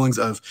indiscriminate killings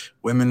of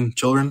women,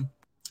 children.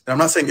 And I'm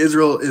not saying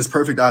Israel is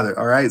perfect either,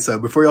 all right? So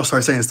before y'all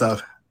start saying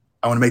stuff,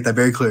 I want to make that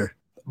very clear.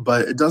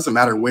 But it doesn't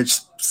matter which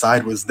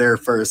side was there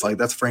first. Like,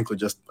 that's frankly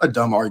just a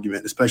dumb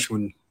argument, especially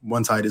when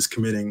one side is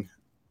committing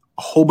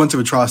a whole bunch of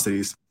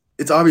atrocities.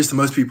 It's obvious to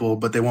most people,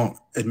 but they won't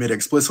admit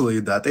explicitly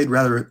that they'd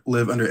rather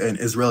live under an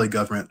Israeli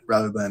government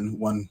rather than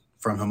one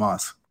from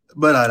Hamas.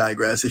 But I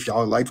digress. If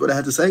y'all liked what I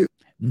had to say.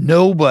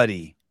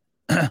 Nobody.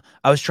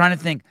 I was trying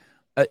to think.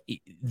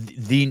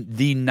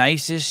 The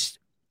nicest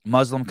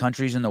Muslim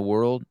countries in the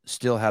world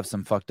still have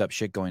some fucked up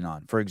shit going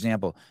on. For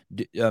example,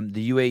 the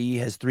UAE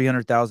has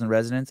 300,000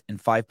 residents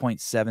and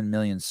 5.7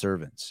 million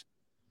servants.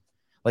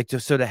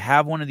 So to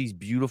have one of these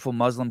beautiful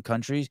Muslim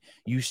countries,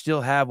 you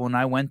still have, when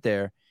I went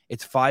there,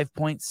 it's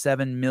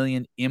 5.7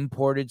 million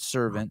imported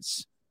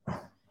servants,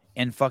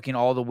 and fucking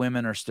all the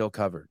women are still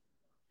covered.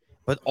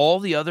 But all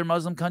the other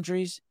Muslim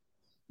countries,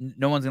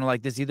 no one's going to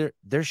like this either.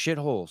 They're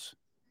shitholes.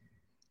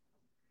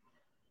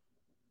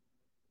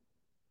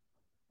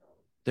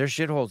 They're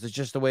shitholes. It's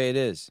just the way it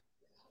is.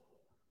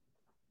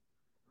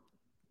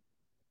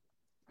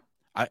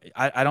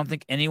 I don't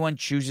think anyone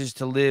chooses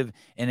to live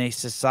in a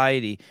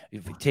society.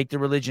 If you take the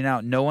religion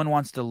out, no one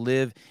wants to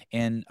live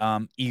in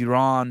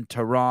Iran,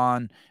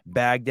 Tehran,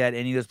 Baghdad,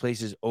 any of those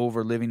places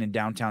over living in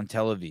downtown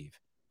Tel Aviv.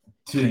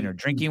 Cleaner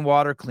drinking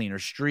water, cleaner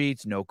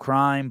streets, no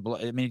crime.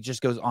 I mean, it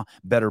just goes on.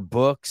 Better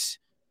books.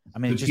 I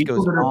mean, it just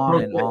goes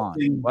on and on.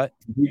 What?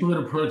 The people that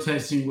are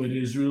protesting what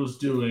Israel's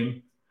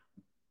doing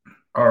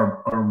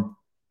are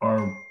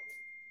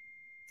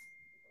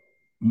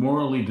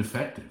morally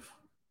defective.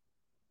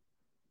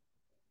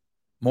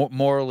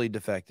 Morally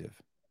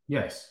defective.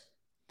 Yes.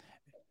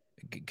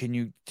 Can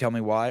you tell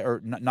me why,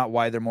 or not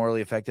why they're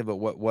morally effective, but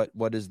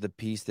what is the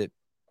piece that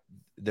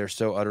they're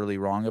so utterly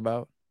wrong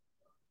about?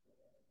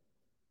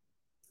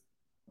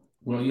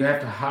 Well, you have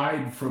to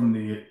hide from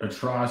the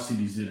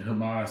atrocities that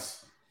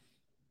Hamas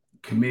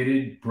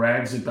committed,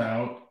 brags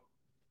about,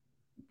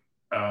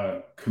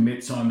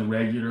 commits on the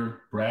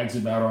regular, brags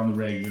about on the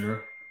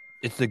regular.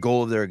 It's the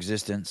goal of their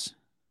existence.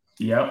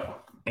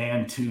 Yep.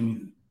 And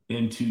to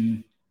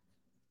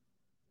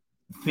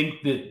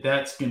think that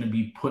that's going to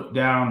be put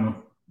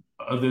down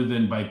other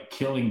than by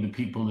killing the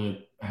people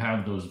that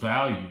have those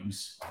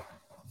values,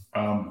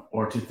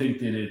 or to think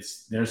that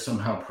they're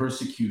somehow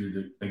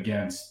persecuted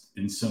against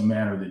in some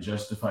manner that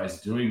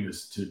justifies doing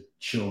this to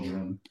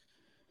children.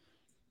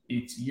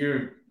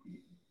 You're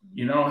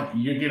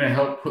going to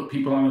help put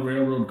people on the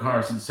railroad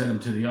cars and send them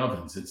to the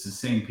ovens. It's the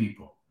same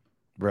people.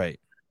 Right.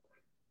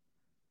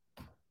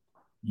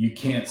 You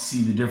can't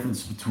see the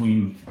difference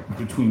between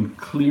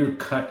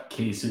clear-cut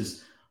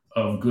cases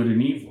of good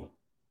and evil.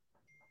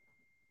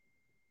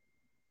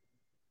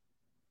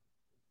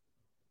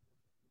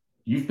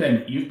 You've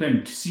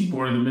been to see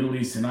more of the Middle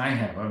East than I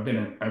have. I've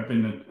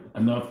been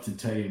enough to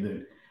tell you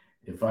that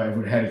if I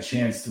ever had a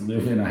chance to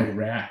live in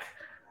Iraq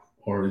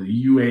or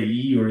the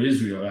UAE or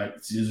Israel,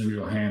 it's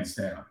Israel hands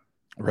down.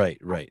 Right.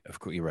 Of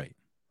course, you're right.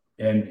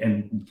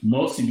 And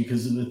mostly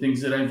because of the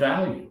things that I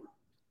value.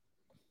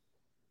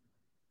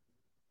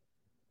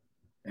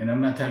 And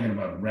I'm not talking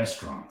about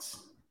restaurants.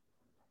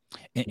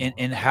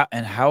 And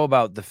how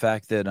about the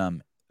fact that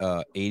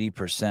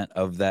 80%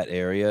 of that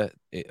area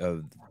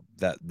of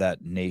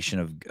that nation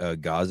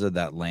of Gaza,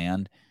 that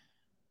land,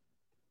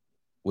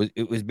 was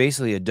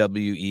basically a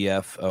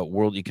WEF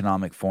World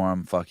Economic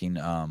Forum fucking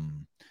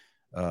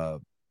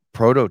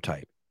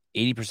prototype.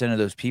 80% of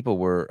those people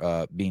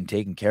were being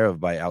taken care of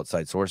by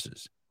outside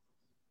sources,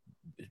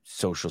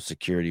 social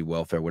security,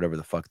 welfare, whatever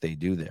the fuck they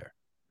do there,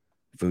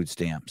 food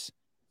stamps.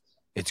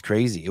 It's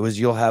crazy.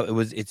 You'll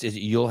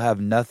have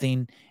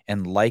nothing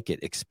and like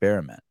it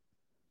experiment.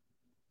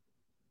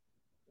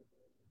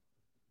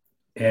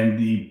 And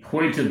the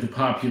point of the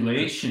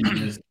population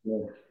is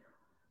that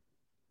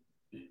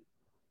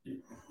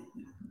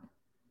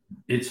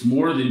it's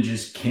more than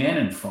just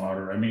cannon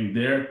fodder. I mean,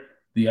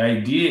 the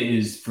idea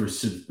is for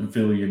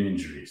civilian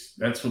injuries.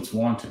 That's what's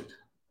wanted.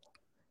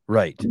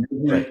 Right.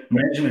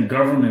 Imagine a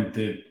government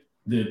that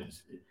the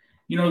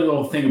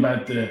whole thing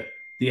about the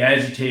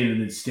agitator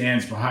that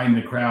stands behind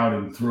the crowd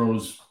and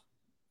throws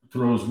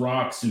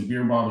rocks and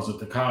beer bottles at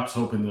the cops,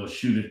 hoping they'll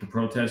shoot at the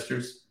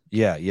protesters.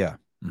 Yeah.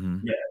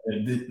 Mm-hmm.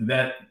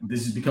 Yeah,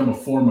 this has become a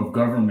form of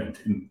government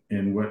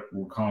in what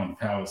we're calling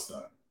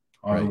Palestine,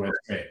 on the West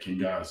Bank, in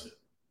Gaza.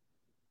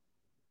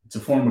 It's a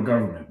form of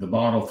government, the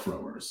bottle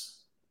throwers.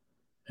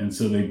 And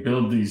so they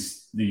build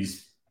these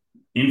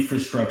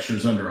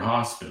infrastructures under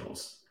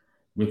hospitals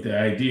with the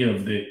idea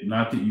of that,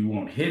 not that you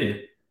won't hit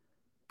it,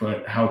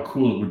 but how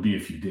cool it would be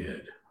if you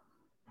did.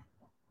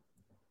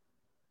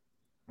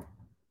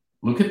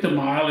 Look at the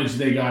mileage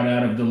they got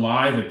out of the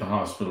lie that the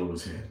hospital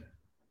was hit.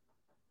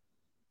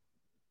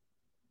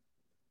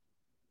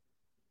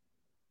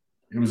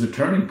 It was a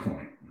turning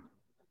point.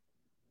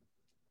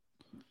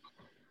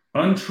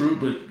 Untrue,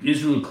 but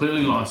Israel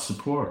clearly lost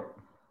support.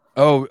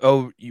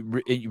 Oh,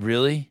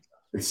 really?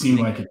 It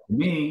seemed like it to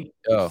me.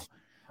 Oh,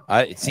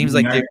 it seems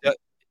like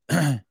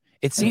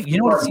it seems. You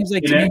know what it seems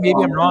like to me?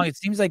 Maybe I'm wrong. It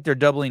seems like they're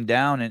doubling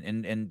down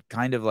and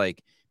kind of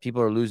like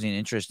people are losing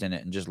interest in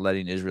it and just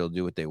letting Israel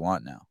do what they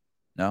want now.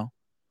 No?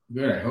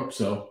 Good. I hope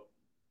so.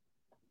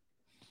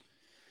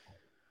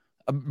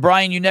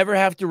 Brian, you never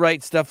have to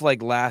write stuff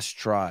like last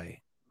try.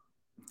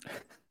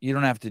 You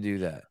don't have to do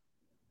that.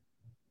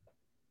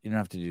 You don't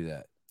have to do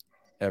that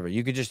ever.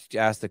 You could just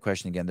ask the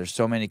question again. There's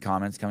so many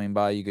comments coming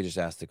by. You could just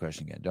ask the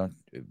question again. Don't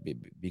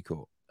be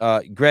cool.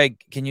 Greg,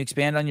 can you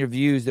expand on your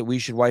views that we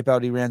should wipe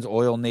out Iran's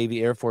oil,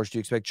 Navy, Air Force to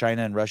expect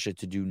China and Russia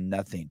to do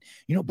nothing?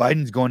 You know,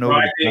 Biden's going over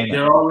to China.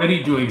 They're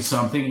already doing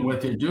something. And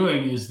what they're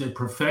doing is they're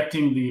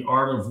perfecting the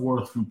art of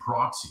war through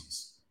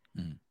proxies.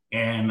 Mm.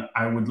 And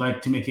I would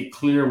like to make it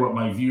clear what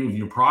my view of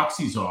your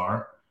proxies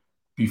are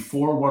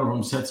before one of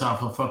them sets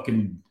off a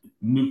fucking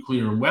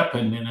nuclear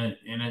weapon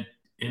in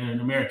an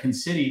American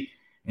city,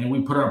 and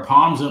we put our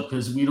palms up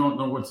because we don't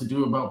know what to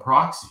do about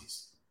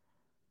proxies.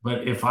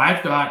 But if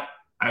I've got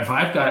if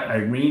I've got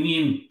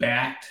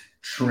Iranian-backed,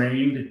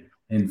 trained,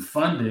 and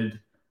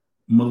funded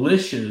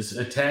militias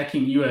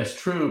attacking U.S.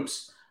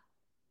 troops,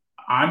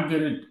 I'm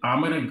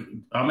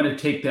gonna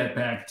take that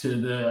back to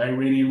the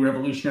Iranian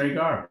Revolutionary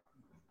Guard.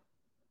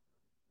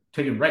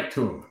 Take it right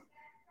to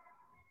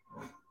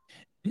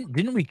them.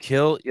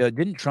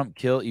 Didn't Trump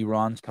kill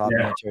Iran's top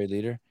Yeah. military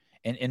leader?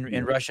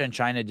 And Russia and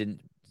China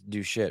didn't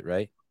do shit,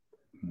 right?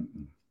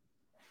 I'm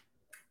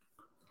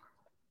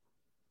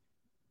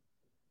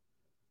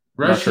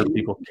not sure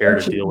people care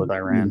to deal with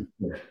Iran.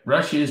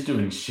 Russia is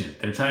doing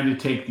shit. They're trying to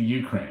take the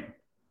Ukraine.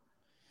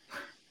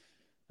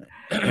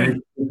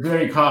 And it's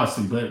very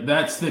costly, but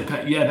that's the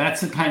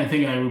kind of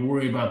thing I would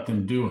worry about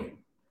them doing.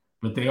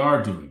 But they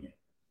are doing it.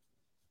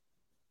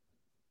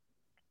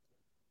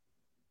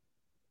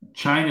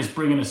 China's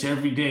bringing us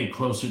every day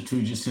closer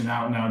to just an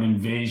out-and-out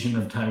invasion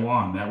of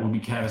Taiwan. That would be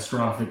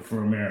catastrophic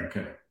for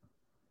America.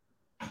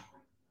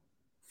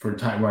 For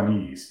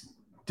Taiwanese.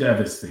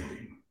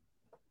 Devastating.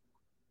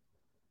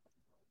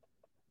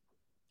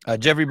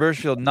 Jeffrey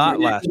Birchfield, not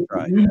last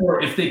try.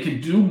 If they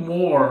could do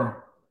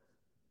more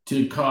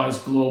to cause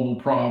global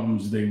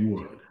problems, they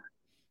would.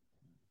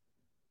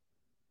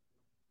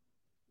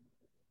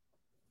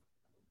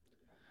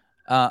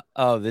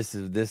 This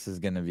is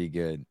gonna be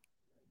good.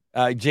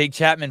 Jake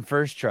Chapman,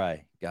 first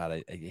try.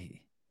 God,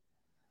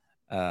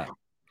 Greg,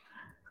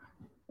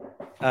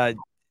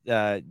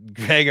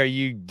 are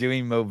you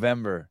doing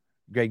Movember?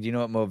 Greg, do you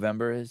know what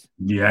Movember is?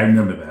 Yeah, I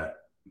remember that.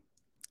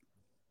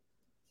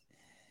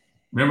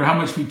 Remember how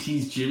much we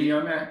teased Jimmy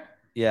on that?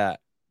 Yeah.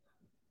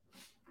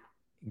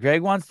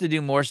 Greg wants to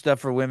do more stuff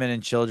for women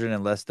and children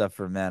and less stuff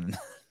for men.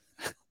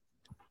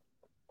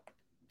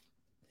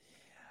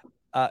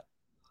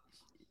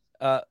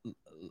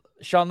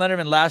 Sean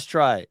Lennerman, last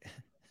try.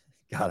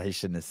 God, I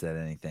shouldn't have said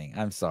anything.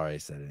 I'm sorry I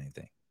said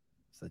anything.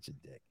 Such a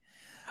dick.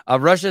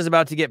 Russia is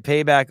about to get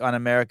payback on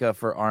America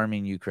for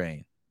arming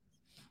Ukraine.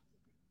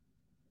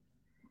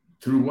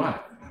 Through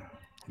what?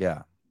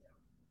 Yeah.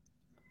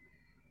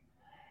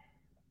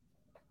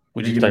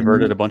 We just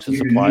diverted a bunch of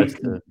supplies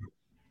to...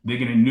 They're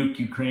going to nuke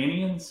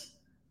Ukrainians?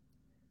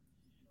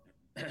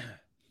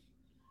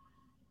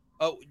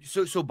 Oh,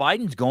 so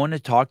Biden's going to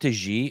talk to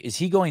Xi. Is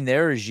he going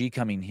there or is Xi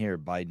coming here?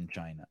 Biden,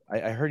 China.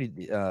 I heard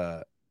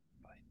they're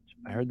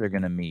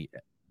going to meet.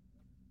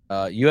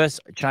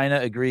 U.S. China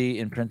agree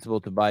in principle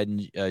to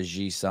Biden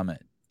Xi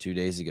summit 2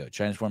 days ago.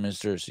 China's foreign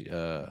minister.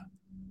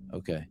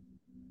 Okay.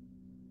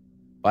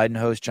 Biden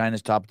hosts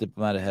China's top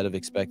diplomat ahead of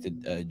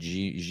expected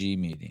Xi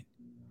meeting.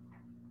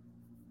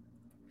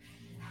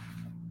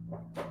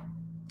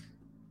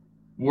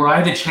 Were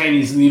I the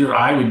Chinese leader,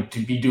 I would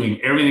be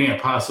doing everything I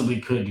possibly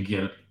could to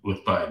get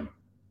with Biden.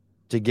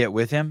 To get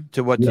with him?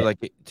 To what? Yeah.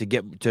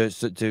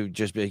 To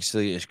just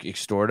basically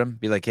extort him?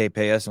 Be like, hey,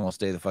 pay us and we'll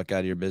stay the fuck out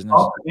of your business?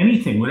 Oh,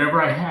 anything,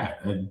 whatever I had.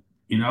 And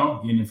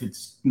if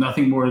it's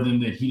nothing more than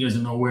that he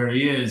doesn't know where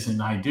he is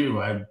and I do,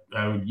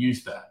 I would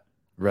use that.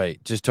 Right.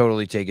 Just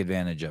totally take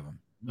advantage of him.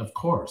 Of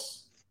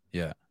course.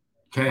 Yeah.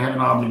 Can I have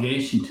an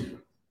obligation to?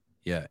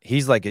 Yeah.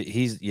 He's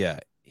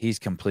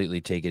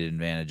completely taken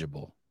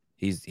advantageable.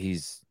 He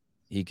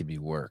could be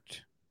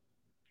worked.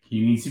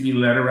 He needs to be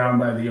led around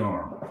by the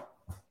arm.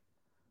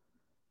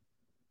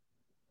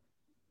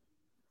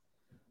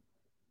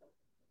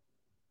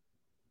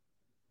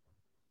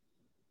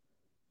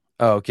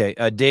 Oh, okay.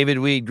 David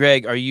Weed,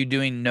 Greg, are you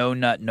doing No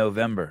Nut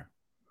November?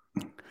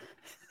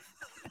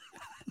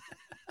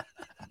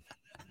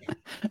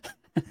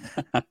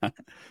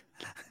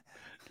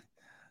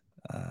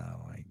 Oh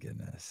my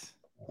goodness.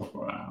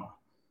 Wow.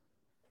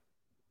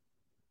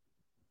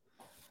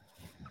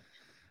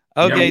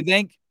 Okay,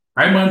 yeah,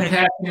 I'm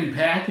unpacking and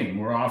packing.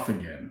 We're off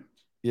again.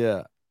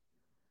 Yeah.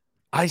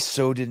 I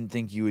so didn't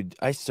think you would.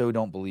 I so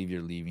don't believe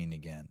you're leaving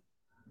again.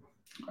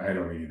 I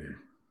don't either.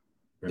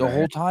 But the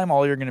whole time,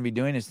 all you're going to be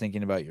doing is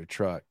thinking about your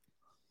truck.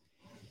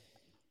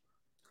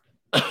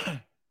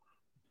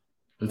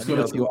 Let's go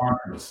to the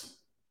office.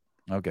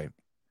 Okay.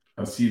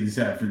 I'll see you this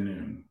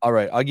afternoon. All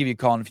right. I'll give you a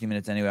call in a few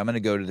minutes anyway. I'm going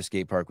to go to the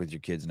skate park with your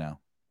kids now.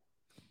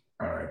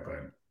 All right,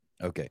 bud.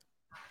 Okay.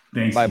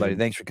 Thanks. Bye, buddy.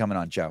 Thanks for coming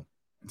on. Ciao.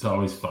 It's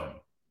always fun.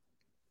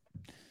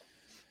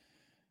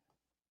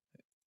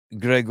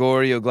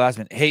 Gregorio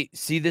Glassman. Hey,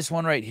 see this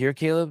one right here,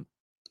 Caleb?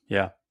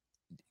 Yeah.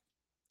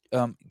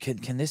 Can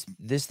this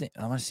thing?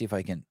 I want to see if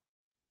I can.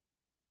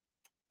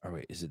 Oh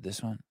wait, is it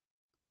this one?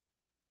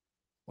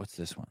 What's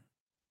this one?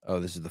 Oh,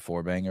 this is the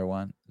 4-banger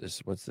one.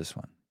 What's this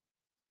one?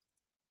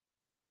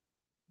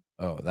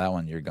 Oh, that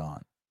one. You're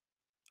gone.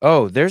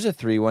 Oh, there's a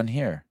 3-1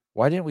 here.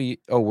 Why didn't we?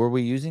 Oh, were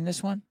we using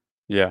this one?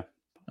 Yeah.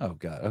 Oh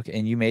God. Okay,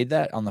 and you made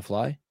that on the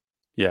fly?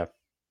 Yeah.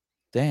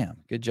 Damn.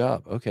 Good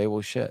job. Okay.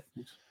 Well, shit.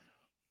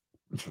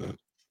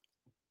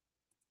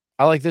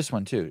 I like this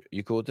one too.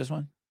 You cool with this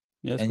one?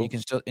 Yeah. And cool.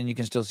 you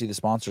can still see the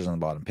sponsors on the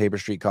bottom: Paper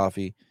Street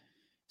Coffee,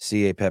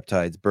 CA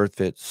Peptides,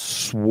 BirthFit,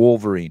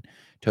 Swolverine,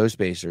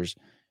 Toastbasers,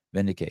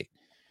 Vindicate.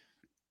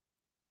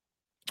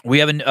 We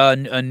have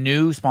a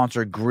new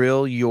sponsor,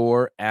 Grill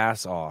Your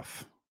Ass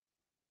Off.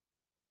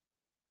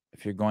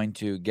 If you're going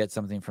to get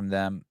something from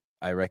them,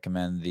 I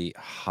recommend the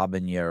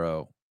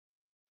habanero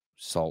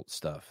salt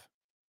stuff.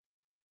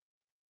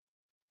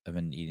 I've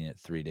been eating it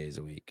 3 days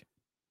a week.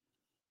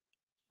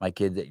 My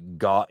kids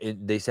got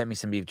it. They sent me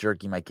some beef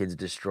jerky. My kids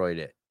destroyed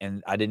it.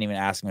 And I didn't even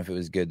ask them if it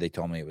was good. They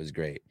told me it was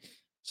great.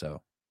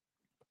 So,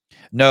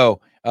 no,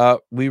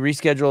 we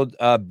rescheduled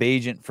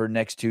Bajent for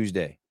next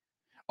Tuesday.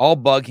 I'll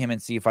bug him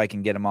and see if I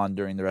can get him on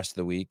during the rest of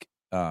the week.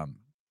 But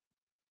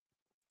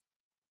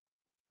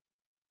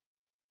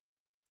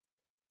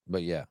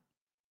yeah,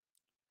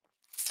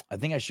 I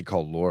think I should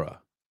call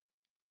Laura.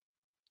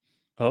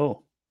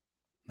 Oh,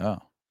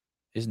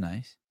 It's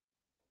nice.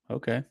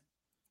 okay.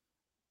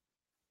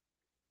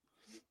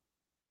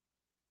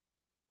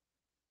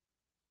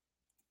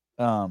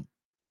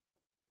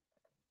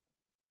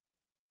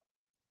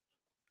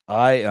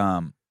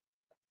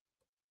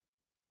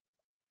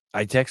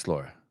 I text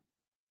Laura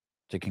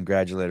to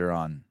congratulate her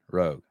on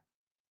Rogue.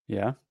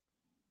 Yeah.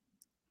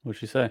 What'd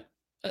she say?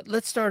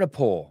 Let's start a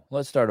poll.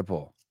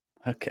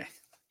 Okay.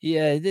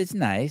 Yeah, it's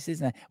nice.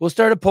 We'll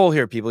start a poll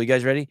here, people. You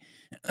guys ready?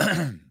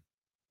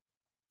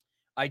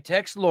 I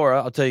text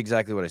Laura. I'll tell you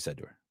exactly what I said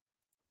to her.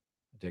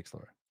 I text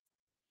Laura.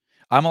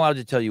 I'm allowed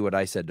to tell you what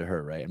I said to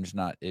her, right? I'm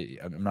not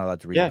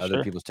allowed to read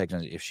other people's text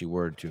messages if she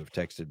were to have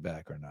texted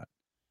back or not,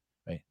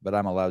 right? But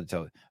I'm allowed to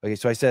tell her. Okay,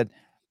 so I said,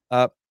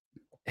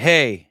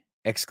 hey,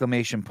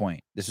 exclamation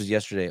point. This was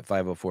yesterday at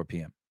 5:04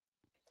 p.m.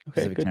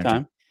 Okay, good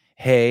time.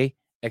 Hey,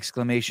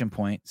 exclamation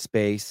point,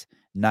 space,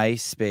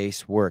 nice,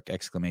 space, work,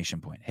 exclamation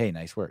point. Hey,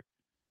 nice work.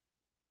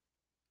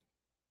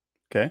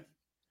 Okay.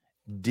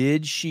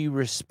 Did she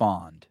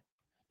respond?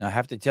 Now, I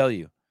have to tell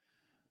you,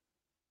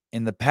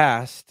 in the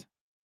past,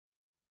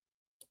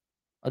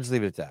 I'll just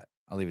leave it at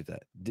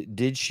that.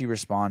 Did she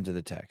respond to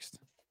the text?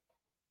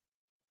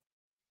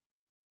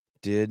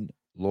 Did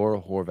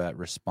Laura Horvat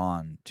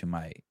respond to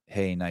my,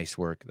 hey, nice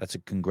work? That's a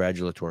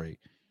congratulatory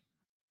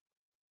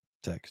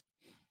text.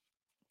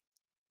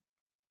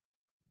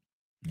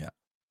 Yeah.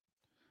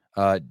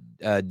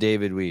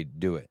 David Weed,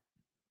 do it.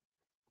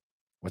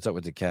 What's up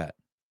with the cat?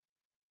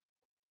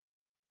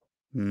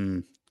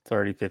 It's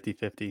already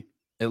 50-50.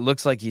 It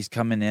looks like he's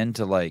coming in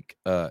to like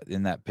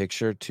in that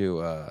picture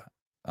to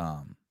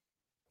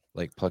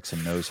like pluck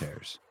some nose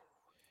hairs.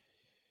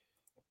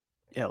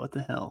 Yeah, what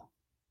the hell?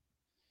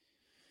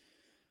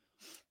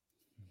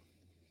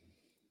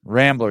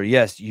 Rambler,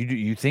 yes,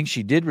 you think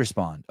she did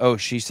respond? Oh,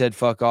 she said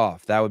fuck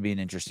off. That would be an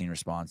interesting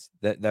response.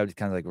 That would be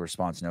kind of like a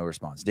response, no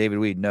response. David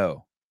Weed,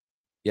 no.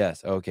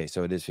 Yes, okay,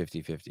 so it is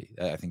 50-50.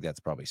 I think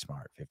that's probably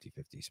smart.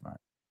 50-50 smart.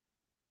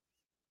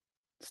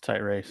 It's a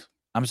tight race.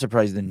 I'm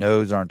surprised the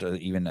no's aren't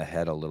even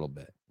ahead a little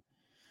bit.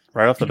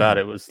 Right off the bat,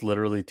 it was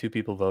literally 2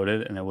 people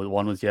voted, and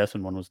one was yes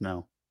and one was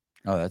no.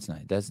 Oh, that's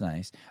nice. That's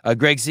nice.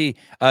 Greg C.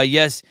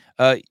 Yes.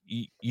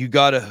 You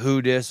got a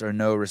who dis or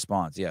no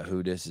response. Yeah,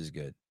 who dis is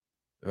good.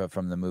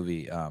 From the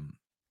movie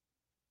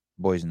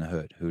Boys in the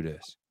Hood. Who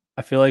dis?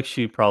 I feel like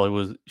she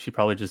probably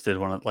just did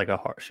one like a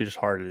heart. She just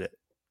hearted it.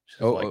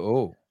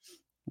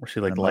 Where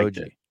she like liked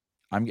it.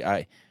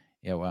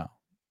 Yeah, wow.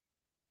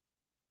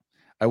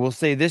 I will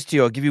say this to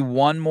you. I'll give you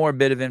one more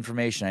bit of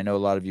information. I know a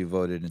lot of you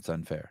voted and it's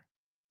unfair.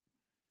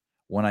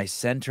 When I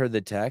sent her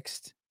the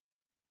text,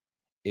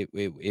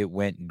 it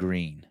went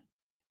green.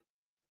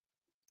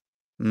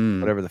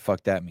 Whatever the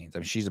fuck that means. I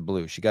mean, she's a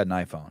blue. She got an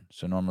iPhone,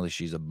 so normally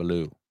she's a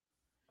blue.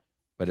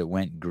 But it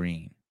went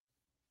green.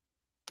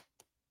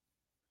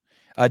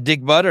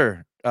 Dick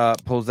Butter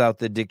pulls out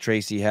the Dick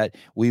Tracy hat.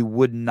 We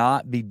would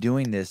not be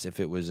doing this if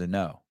it was a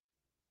no.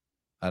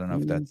 I don't know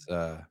if that's...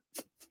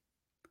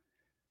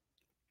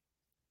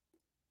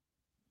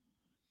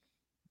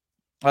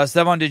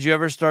 Stevan, did you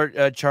ever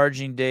start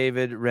charging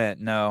David rent?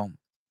 No.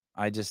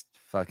 I just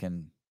let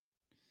him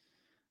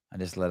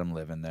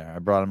live in there. I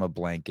brought him a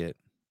blanket.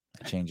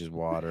 I changed his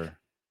water.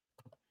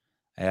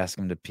 I asked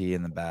him to pee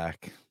in the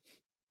back.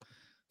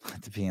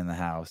 To pee in the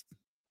house.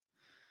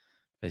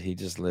 But he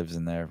just lives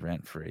in there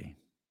rent-free.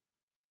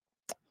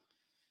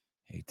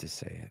 Hate to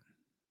say it.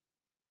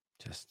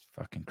 Just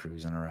fucking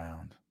cruising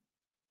around.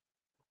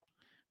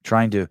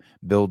 Trying to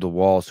build a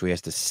wall so he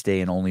has to stay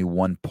in only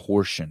one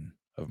portion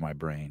of my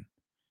brain.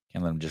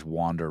 Can't let him just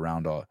wander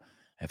around. I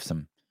have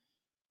some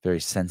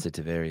very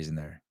sensitive areas in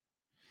there.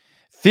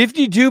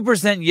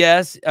 52%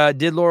 yes.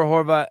 Did Laura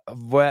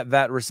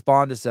Horvat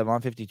respond to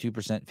Stevan?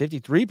 52%.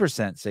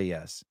 53% say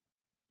yes.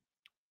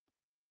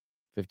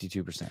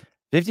 52%.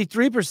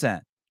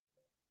 53%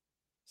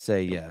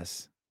 say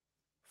yes.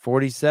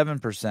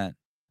 47%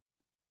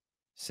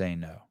 say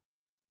no.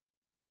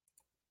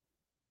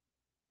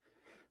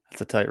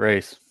 That's a tight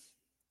race.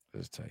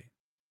 It's tight.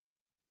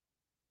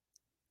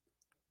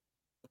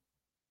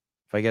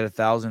 If I get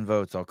 1,000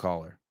 votes, I'll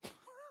call her.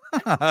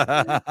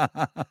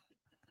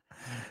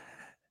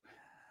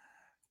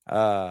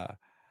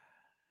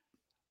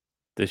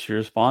 Did she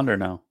respond or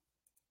no?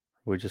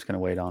 We're just gonna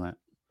wait on it.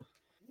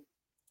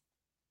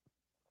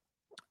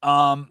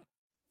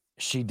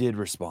 She did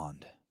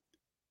respond.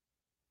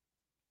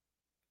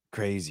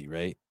 Crazy,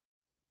 right?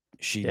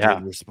 She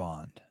did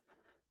respond.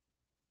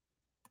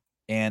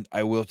 And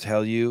I will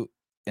tell you,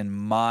 in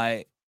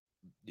my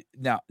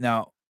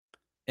Now,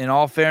 in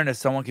all fairness,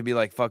 someone could be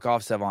like, "Fuck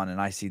off, Sevon," and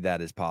I see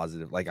that as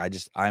positive. Like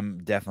I'm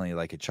definitely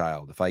like a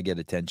child. If I get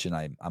attention,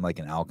 I'm like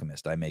an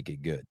alchemist. I make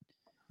it good.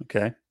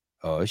 Okay.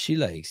 Oh, she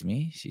likes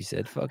me. She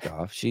said, "Fuck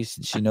off." She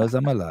knows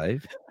I'm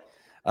alive.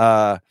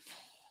 But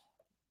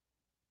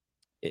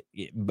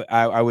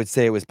I would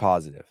say it was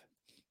positive.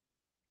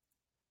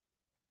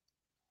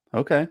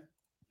 Okay.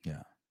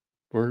 Yeah.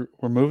 We're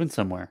moving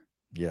somewhere.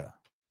 Yeah.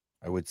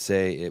 I would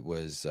say it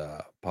was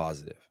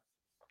positive.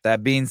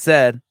 That being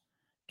said,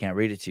 can't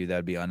read it to you. That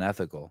would be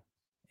unethical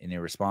and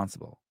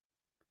irresponsible.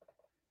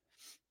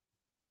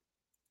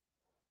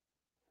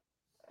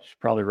 She's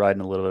probably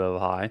riding a little bit of a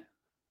high.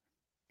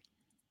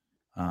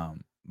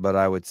 But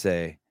I would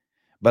say,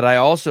 but I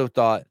also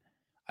thought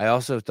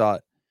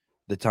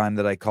the time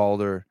that I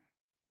called her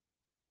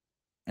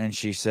and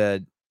she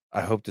said,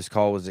 "I hope this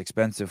call was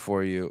expensive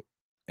for you."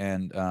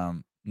 And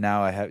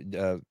now I have,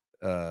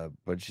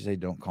 what did she say?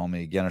 "Don't call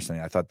me again" or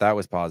something. I thought that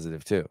was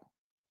positive too.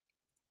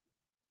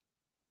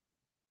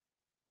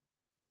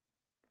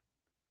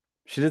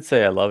 She did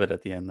say "I love it"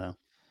 at the end, though.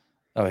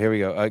 Oh, here we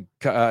go.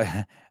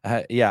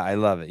 Yeah, I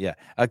love it. Yeah,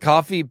 a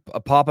coffee,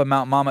 a Papa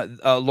Mount Mama.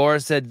 Laura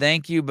said,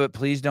 "Thank you, but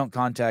please don't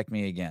contact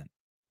me again."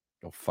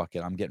 Oh, fuck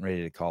it. I'm getting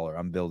ready to call her.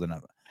 I'm building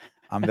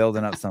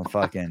up some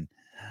fucking.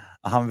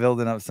 I'm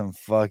building up some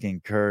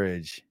fucking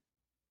courage.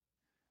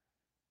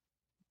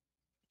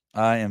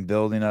 I am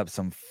building up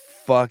some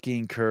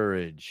fucking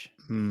courage.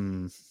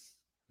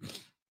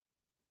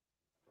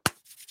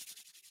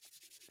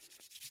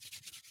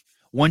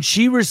 When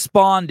she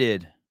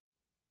responded,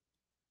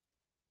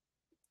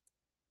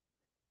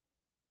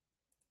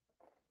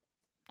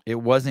 it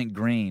wasn't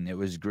green. It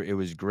was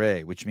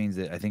gray, which means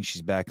that I think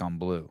she's back on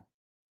blue.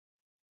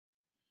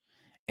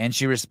 And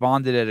she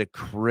responded at a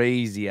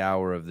crazy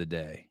hour of the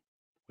day,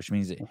 which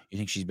means that you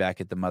think she's back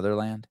at the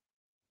motherland?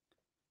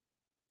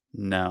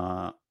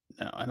 No,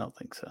 I don't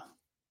think so.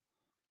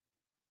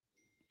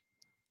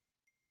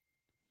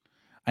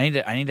 I need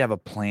to have a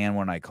plan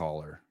when I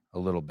call her a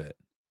little bit.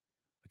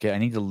 Okay, I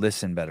need to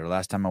listen better.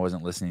 Last time I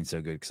wasn't listening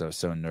so good because I was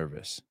so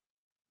nervous.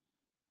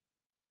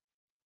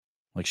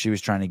 Like she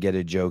was trying to get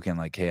a joke in,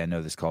 like, "Hey, I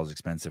know this call is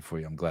expensive for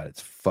you. I'm glad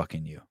it's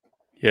fucking you."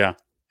 Yeah.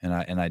 And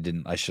I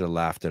didn't. I should have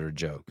laughed at her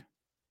joke.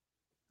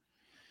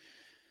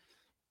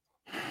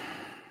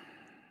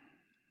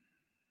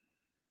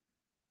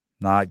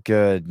 Not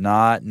good.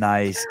 Not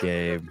nice,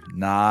 Gabe.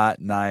 Not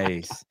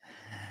nice.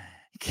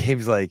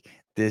 Gabe's like,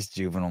 "This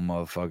juvenile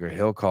motherfucker.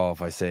 He'll call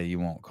if I say you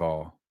won't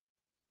call."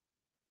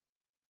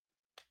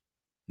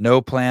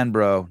 No plan,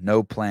 bro.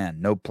 No plan.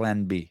 No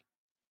plan B.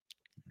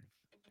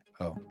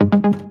 Oh,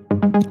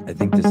 I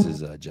think this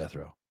is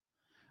Jethro.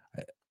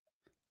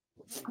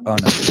 Oh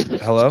no.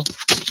 Hello.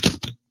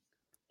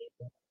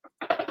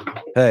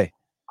 Hey.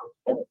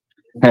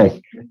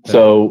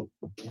 So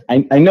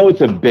I know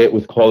it's a bit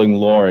with calling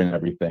Laura and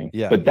everything,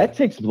 but that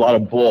takes a lot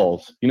of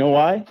balls. You know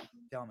why?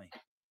 Tell me.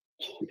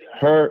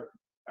 Her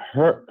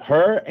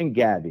and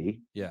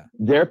Gabby,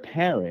 their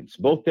parents,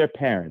 both their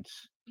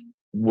parents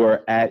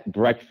were at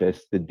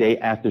breakfast the day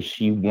after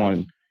she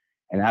won,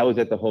 and I was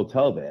at the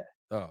hotel there.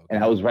 Oh, okay.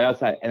 And I was right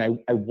outside, and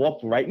I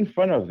walked right in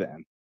front of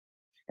them,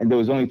 and there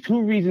was only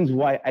two reasons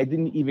why I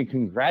didn't even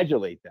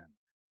congratulate them.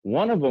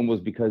 One of them was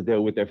because they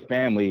were with their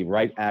family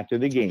right after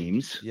the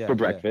games for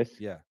breakfast.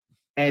 Yeah.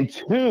 And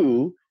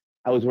two,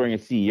 I was wearing a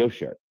CEO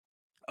shirt.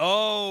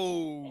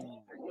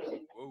 Oh.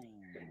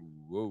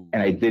 Whoa.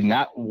 And I did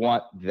not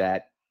want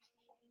that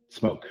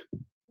smoke.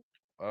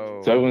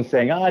 Oh. So everyone's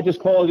saying, just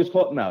call.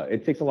 No,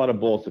 it takes a lot of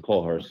balls to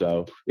call her.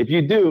 So if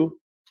you do,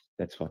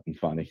 that's fucking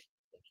funny.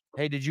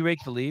 Hey, did you rake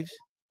the leaves?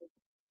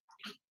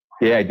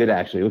 Yeah, I did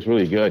actually. It looks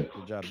really good.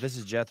 Good job. This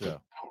is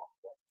Jethro.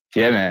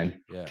 Yeah, man.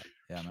 Yeah,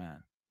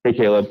 man. Hey,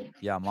 Caleb.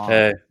 Yeah, I'm on.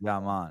 Hey. Yeah,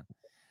 I'm on.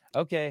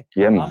 Okay.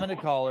 Yeah, man. I'm going to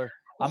call her.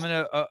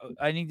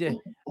 I need to.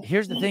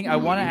 Here's the thing. I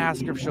want to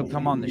ask her if she'll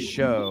come on the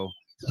show,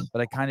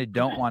 but I kind of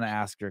don't want to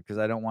ask her because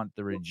I don't want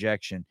the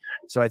rejection.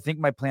 So I think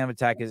my plan of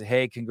attack is,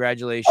 "Hey,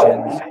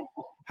 congratulations.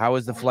 How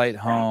was the flight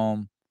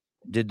home?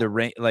 Did the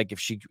rain?" Like if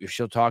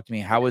she'll talk to me,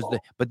 how was the?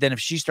 But then if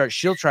she starts,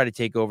 she'll try to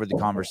take over the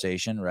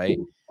conversation, right?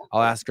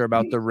 I'll ask her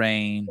about the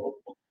rain.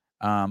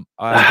 I'll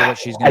ask her what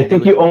she's going to do. I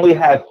think you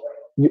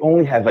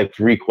only have like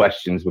 3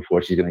 questions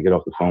before she's going to get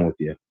off the phone with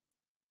you.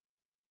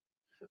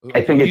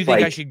 I think do you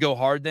think I should go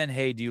hard then?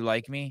 "Hey, do you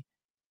like me?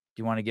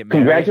 Do you want to get married?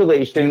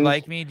 Congratulations. Do you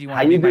like me? Do you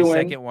want to be my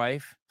second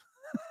wife?"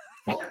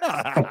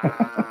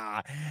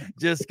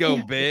 Just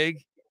go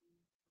big.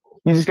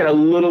 You just got a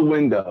little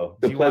window.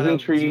 The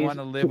pleasantries. Do you want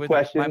to live with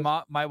questions.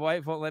 My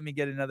wife won't let me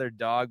get another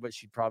dog, but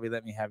she'd probably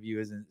let me have you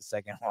as a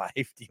second wife.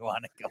 Do you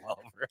want to come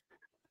over?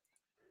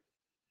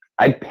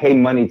 I'd pay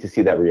money to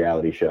see that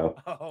reality show.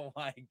 Oh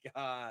my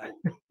God.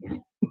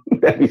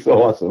 That'd be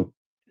so awesome.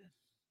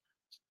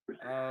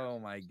 Oh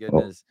my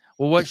goodness.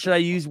 Well, what should I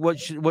use? What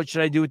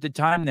should I do at the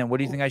time then? What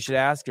do you think I should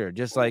ask her?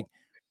 Just like,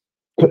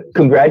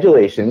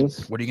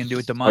 congratulations. What are you gonna do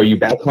with the money? Are you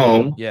back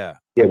home? Yeah.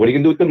 Yeah. What are you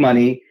gonna do with the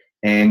money?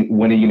 And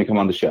when are you gonna come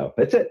on the show?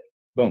 That's it.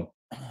 Boom.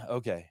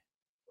 Okay.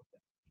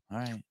 All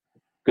right.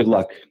 Good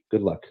luck.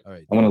 Good luck. All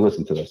right. I want to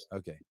listen to this.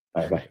 Okay.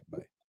 All right.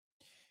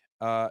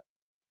 Bye.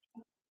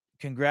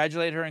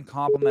 Congratulate her and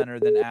compliment her,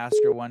 then ask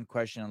her one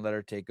question and let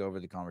her take over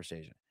the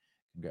conversation.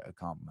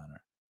 Compliment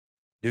her.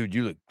 Dude,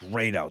 you look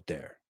great out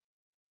there.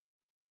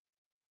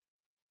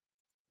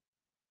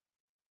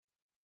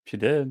 She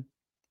did.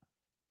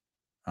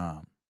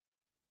 Was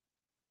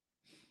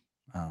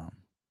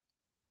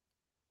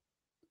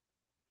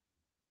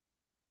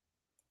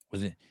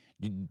it?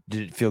 Did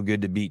it feel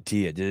good to beat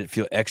Tia? Did it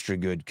feel extra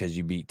good because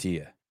you beat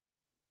Tia?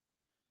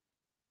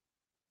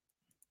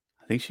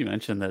 I think she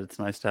mentioned that it's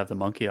nice to have the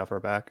monkey off her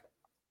back.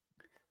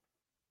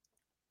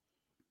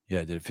 Yeah,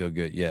 did it feel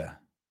good? Yeah.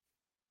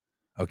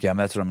 Okay,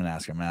 that's what I'm going to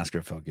ask her. I'm going to ask her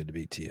if it felt good to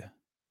beat Tia.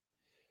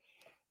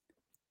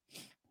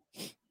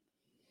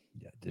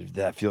 Yeah, did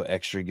that feel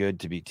extra good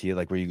to beat Tia?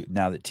 Like, were you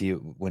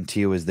when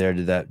Tia was there?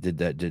 Did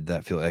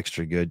that feel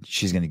extra good?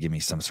 She's going to give me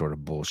some sort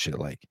of bullshit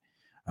like,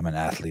 I'm an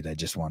athlete. I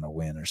just want to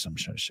win or some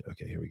shit.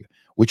 Okay, here we go.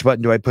 Which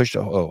button do I push?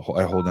 I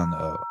hold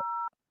on.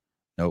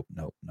 Nope.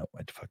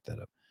 I fucked that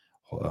up.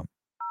 Hold on.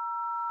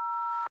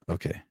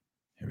 Okay,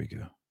 here we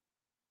go.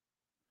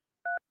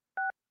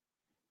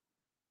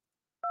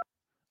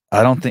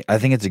 I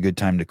think it's a good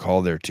time to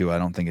call there too. I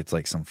don't think it's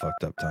like some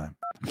fucked up time.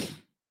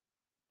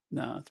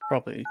 No, it's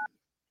probably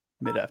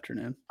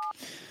mid-afternoon.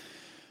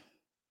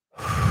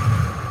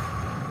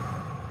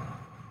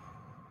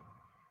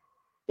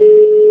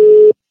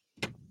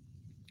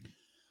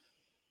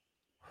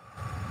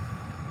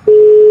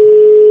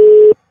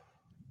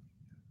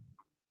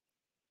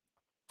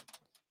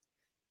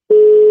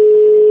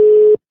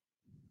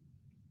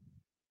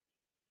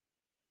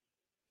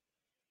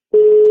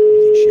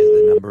 She has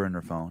the number in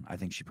her phone. I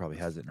think she probably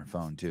has it in her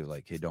phone too.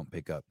 Like, hey, don't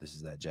pick up. This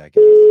is that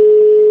jackass.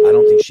 I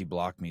don't think she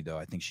blocked me though.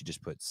 I think she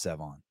just put Sev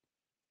on.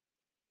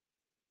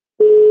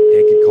 Hey,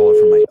 I could call her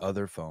from my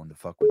other phone to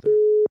fuck with her.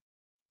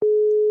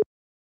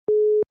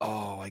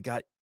 Oh, I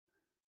got.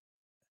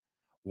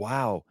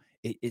 Wow,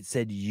 it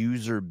said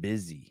user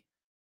busy.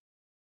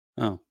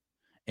 Oh,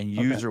 and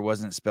user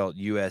wasn't spelled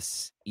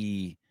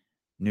U-S-E,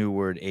 new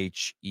word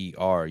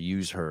H-E-R.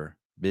 Use her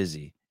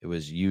busy. It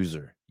was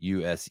user.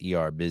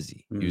 U-S-E-R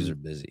busy. User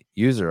busy.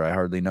 User, I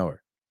hardly know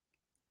her.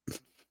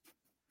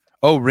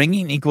 Oh,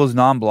 ringing equals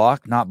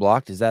non-blocked, not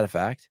blocked. Is that a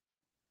fact?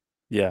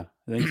 Yeah,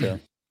 I think so.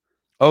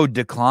 Oh,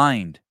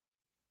 declined.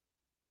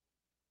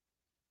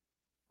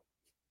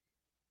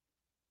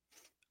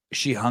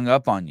 She hung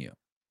up on you.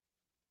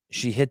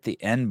 She hit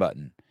the end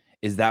button.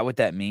 Is that what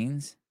that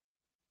means?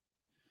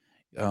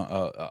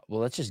 Well,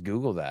 let's just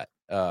Google that.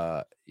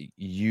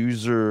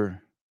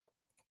 User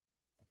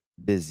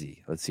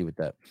busy. Let's see what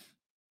that.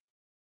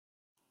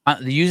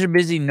 The user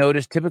busy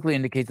notice typically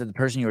indicates that the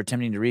person you're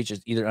attempting to reach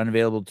is either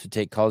unavailable to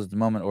take calls at the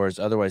moment or is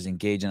otherwise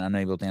engaged and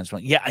unable to answer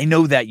phone. Yeah, I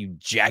know that, you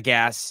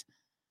jackass.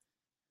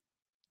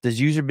 Does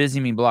user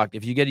busy mean blocked?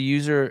 If you get a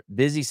user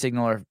busy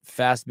signal or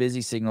fast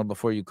busy signal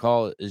before you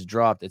call is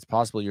dropped, it's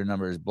possible your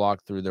number is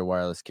blocked through their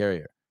wireless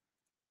carrier.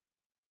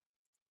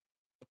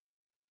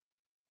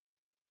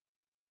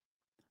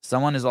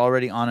 Someone is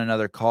already on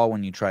another call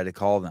when you try to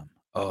call them.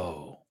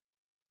 Oh.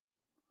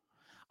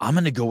 I'm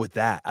going to go with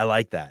that. I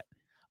like that.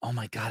 Oh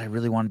my God, I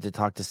really wanted to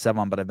talk to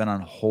Sevan, but I've been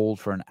on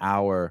hold for an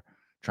hour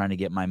trying to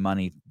get my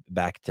money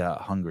back to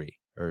Hungary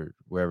or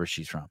wherever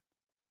she's from.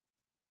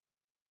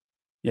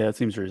 Yeah, it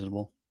seems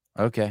reasonable.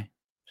 Okay.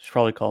 She's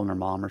probably calling her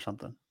mom or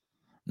something.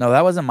 No,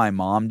 that wasn't my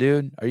mom,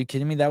 dude. Are you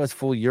kidding me? That was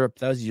full Europe.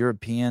 That was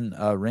European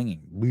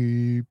ringing.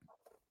 Beep.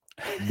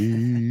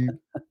 Beep.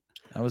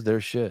 That was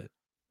their shit.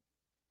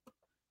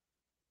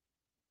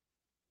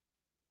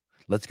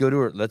 Let's go to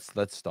her. Let's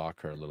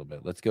stalk her a little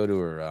bit. Let's go to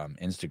her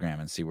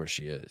Instagram and see where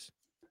she is.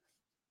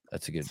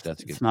 That's a good.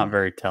 It's not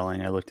very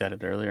telling. I looked at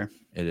it earlier.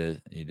 It is.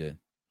 You did.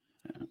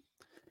 Yeah.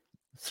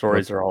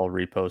 Stories are all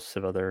reposts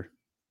of other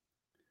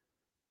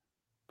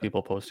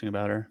people posting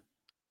about her.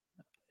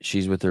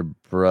 She's with her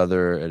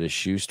brother at a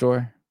shoe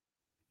store,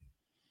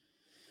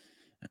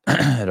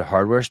 at a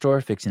hardware store,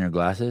 fixing her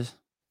glasses.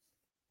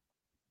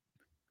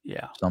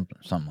 Yeah,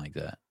 something like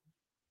that.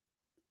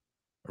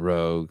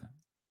 Rogue.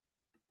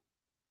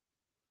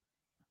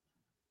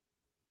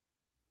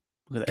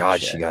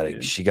 God,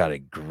 shit, she got a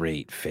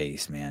great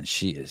face, man.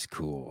 She is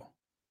cool.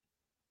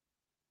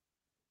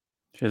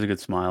 She has a good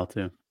smile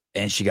too,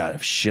 and she got a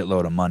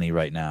shitload of money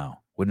right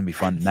now. Wouldn't it be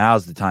fun?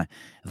 Now's the time.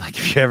 Like,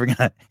 if you're ever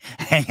gonna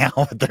hang out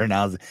with her,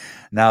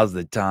 now's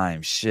the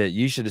time. Shit,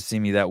 you should have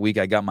seen me that week.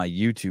 I got my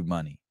YouTube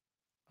money.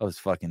 I was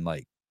fucking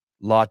like,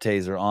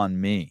 lattes are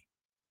on me.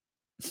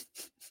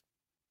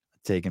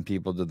 Taking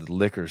people to the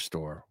liquor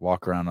store,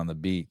 walk around on the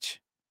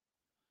beach.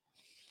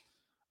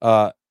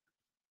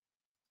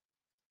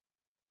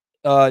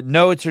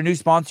 No, it's her new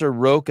sponsor,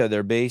 Roka.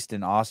 They're based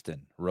in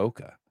Austin.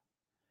 Roka.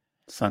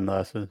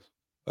 Sunglasses.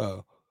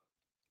 Oh.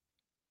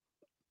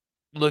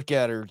 Look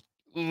at her.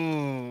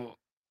 Ooh.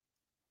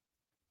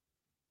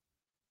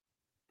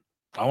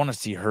 I want to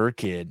see her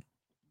kid.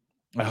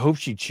 I hope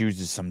she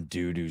chooses some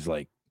dude who's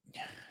like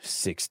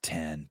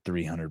 6'10",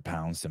 300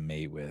 pounds to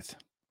mate with.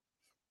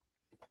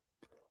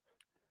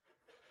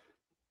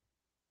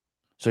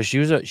 So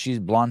she's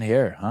blonde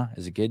hair, huh?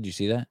 As a kid, you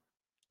see that?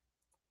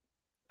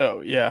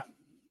 Oh yeah,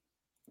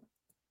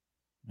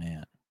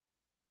 man.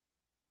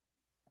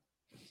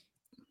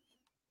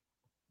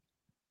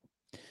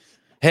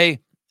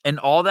 Hey, and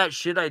all that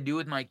shit I do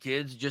with my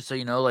kids, just so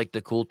you know, like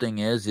the cool thing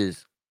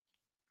is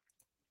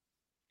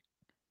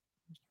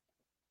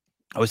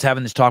I was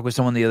having this talk with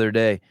someone the other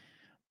day.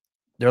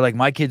 They're like,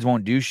 my kids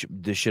won't do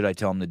the shit I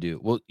tell them to do.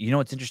 Well, you know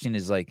what's interesting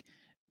is like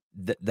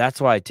that's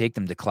why I take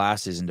them to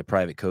classes and to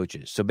private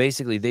coaches. So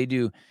basically, they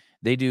do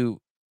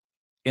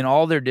in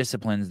all their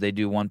disciplines, they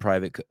do one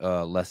private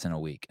lesson a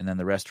week, and then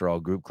the rest are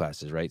all group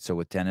classes, right? So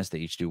with tennis, they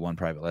each do one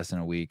private lesson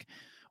a week.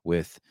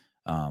 With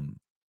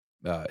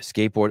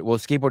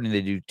skateboarding,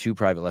 they do 2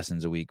 private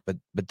lessons a week, but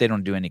they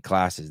don't do any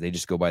classes. They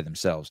just go by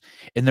themselves.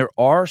 And there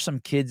are some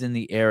kids in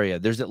the area.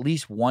 There's at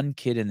least one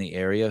kid in the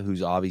area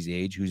who's Avi's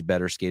age, who's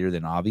better skater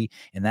than Avi,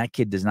 and that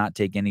kid does not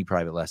take any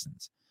private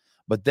lessons.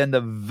 But then the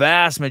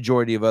vast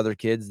majority of other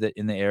kids that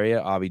in the area,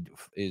 Avi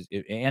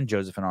and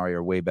Joseph and Ari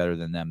are way better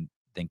than them,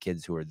 than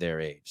kids who are their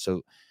age.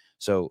 So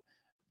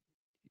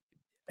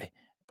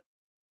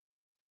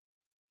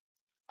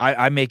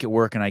I make it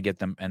work, and I get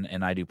them,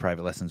 and I do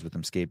private lessons with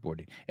them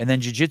skateboarding. And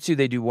then jiu-jitsu,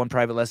 they do 1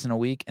 private lesson a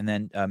week, and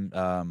then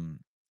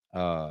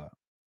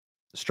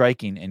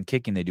striking and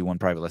kicking, they do 1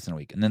 private lesson a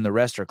week, and then the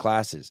rest are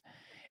classes.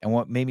 And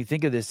what made me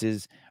think of this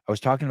is I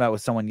was talking about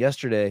with someone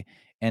yesterday,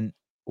 and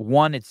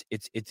one, it's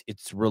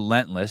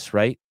relentless,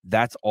 right?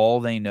 That's all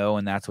they know,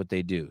 and that's what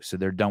they do. So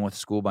they're done with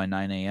school by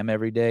 9 a.m.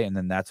 every day, and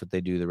then that's what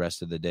they do the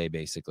rest of the day,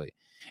 basically.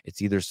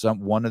 It's either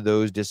one of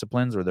those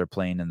disciplines, or they're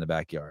playing in the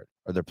backyard,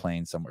 or they're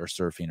playing or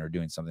surfing, or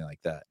doing something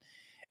like that.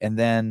 And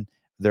then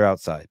they're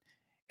outside.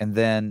 And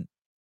then,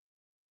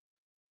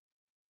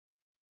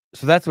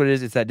 so that's what it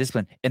is. It's that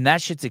discipline. And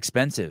that shit's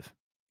expensive.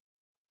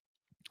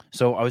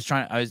 So I was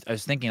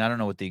thinking, I don't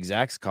know what the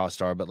exact costs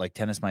are, but like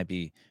tennis might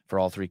be for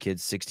all 3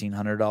 kids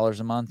 $1,600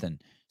 a month,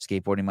 and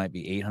skateboarding might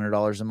be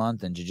 $800 a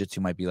month, and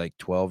jiu-jitsu might be like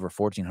 $1,200 or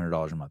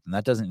 $1,400 a month. And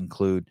that doesn't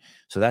include,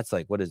 so that's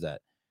like, what is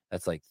that?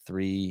 That's like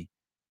three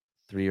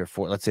or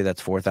four, let's say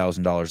that's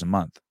 $4,000 a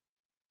month.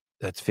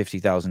 That's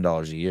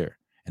 $50,000 a year.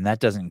 And that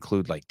doesn't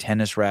include like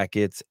tennis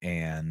rackets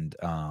and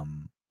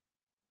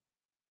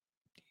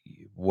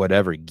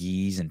whatever,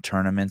 gis and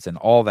tournaments and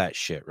all that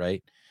shit,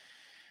 right?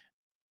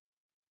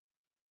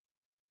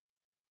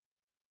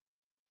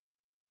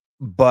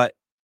 But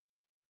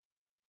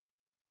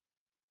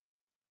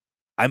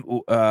I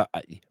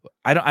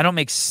don't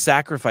make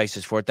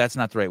sacrifices for it. That's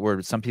not the right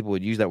word. Some people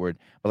would use that word.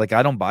 But like,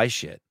 I don't buy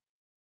shit.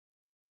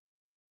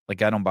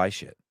 Like, I don't buy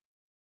shit.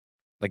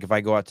 Like, if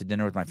I go out to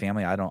dinner with my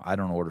family, I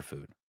don't order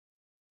food.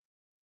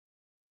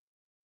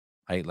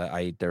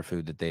 I eat their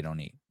food that they don't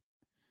eat.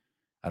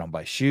 I don't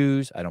buy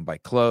shoes. I don't buy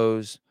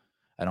clothes.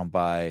 I don't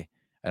buy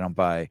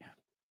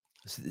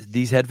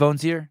these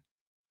headphones here.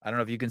 I don't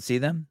know if you can see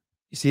them.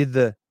 You see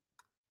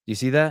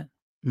that?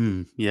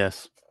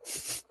 Yes.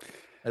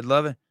 I'd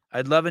love it.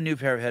 I'd love a new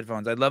pair of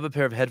headphones. I'd love a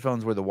pair of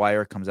headphones where the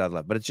wire comes out of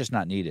that, but it's just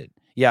not needed.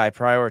 Yeah, I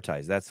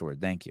prioritize. That's the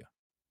word. Thank you.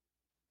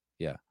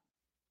 Yeah.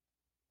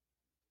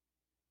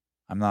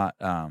 I'm not,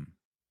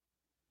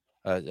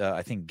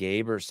 I think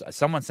Gabe or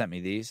someone sent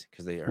me these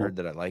because they heard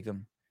that I like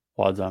them.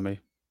 Quad Zombie.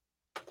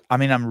 I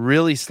mean, I'm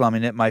really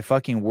slumming it. My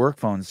fucking work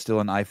phone's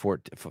still an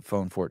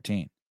iPhone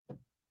 14.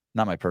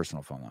 Not my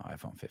personal phone, though.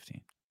 iPhone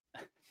 15.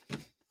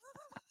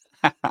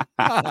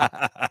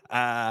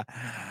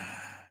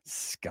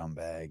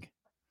 Scumbag.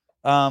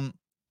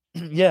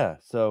 Yeah,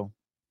 so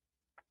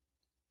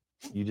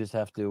you just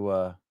have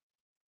to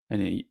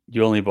and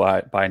you only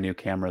buy new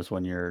cameras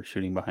when you're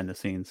shooting behind the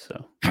scenes,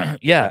 so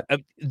yeah.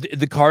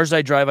 The cars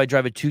I drive a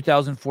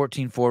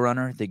 2014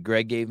 4Runner that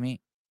Greg gave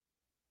me,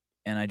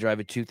 and I drive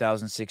a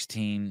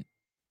 2016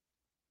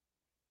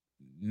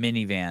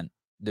 minivan.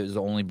 That was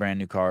the only brand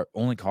new car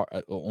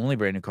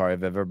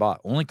I've ever bought.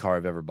 Only car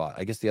I've ever bought.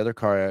 I guess the other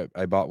car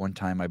I bought one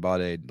time, I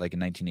bought a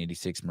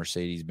 1986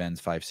 Mercedes-Benz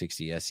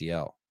 560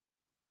 SEL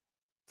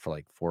for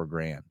like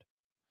 $4,000.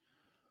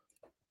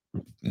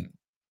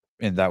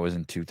 And that was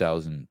in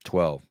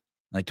 2012.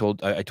 I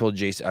told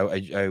Jason,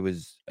 I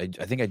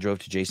think I drove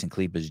to Jason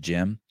Kleepa's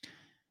gym,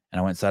 and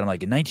I went inside. I'm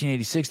like, in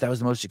 1986, that was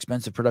the most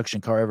expensive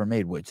production car ever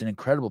made. It's an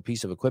incredible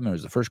piece of equipment. It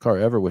was the first car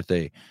ever with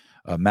a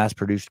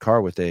mass-produced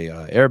car with a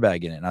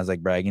airbag in it. And I was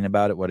like bragging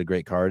about it, what a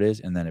great car it is.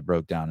 And then it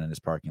broke down in his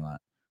parking lot.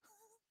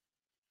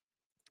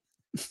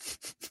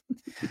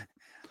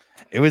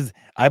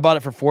 I bought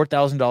it for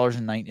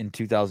 $4,000 in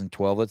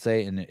 2012, let's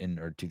say,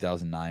 or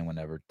 2009,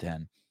 whenever,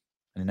 10.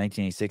 And in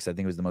 1986, I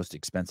think it was the most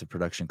expensive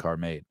production car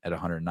made at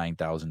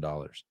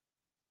 $109,000.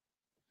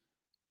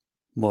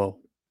 Whoa.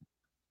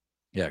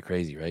 Yeah,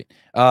 crazy, right?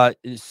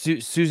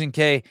 Susan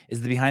K,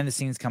 is the behind the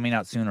scenes coming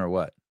out soon or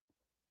what?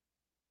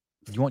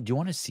 Do you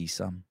want to see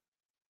some?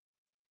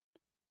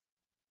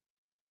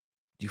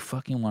 Do you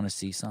fucking want to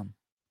see some?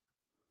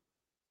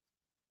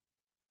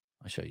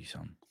 I'll show you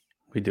some.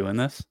 We doing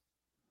this?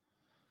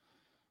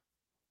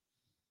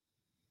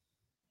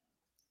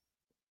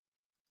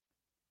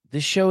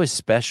 This show is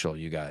special,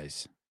 you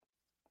guys.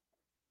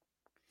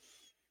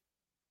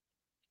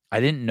 I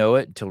didn't know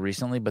it until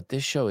recently, but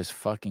this show is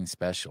fucking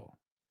special.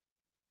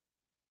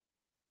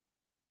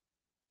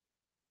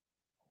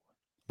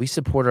 We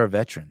support our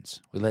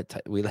veterans. We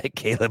let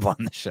Caleb on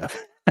the show.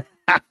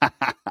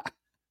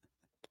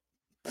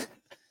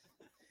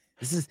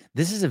 This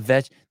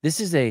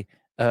is a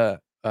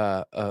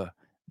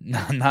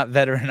not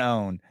veteran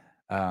owned.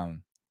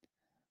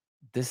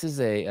 This is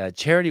a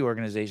charity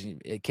organization.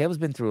 Caleb's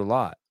been through a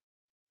lot,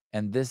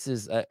 and this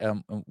is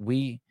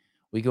we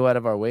go out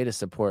of our way to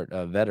support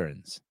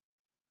veterans.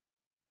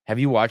 Have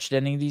you watched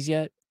any of these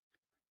yet?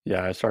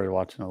 Yeah, I started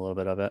watching a little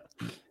bit of it.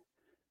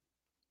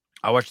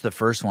 I watched the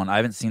first one. I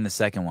haven't seen the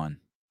second one.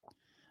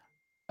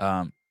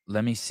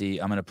 Let me see.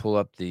 I'm gonna pull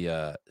up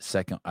the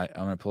second. I'm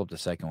gonna pull up the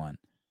second one.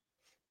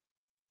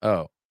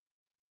 Oh,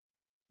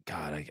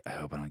 God! I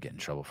hope I don't get in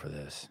trouble for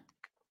this.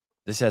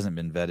 This hasn't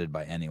been vetted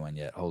by anyone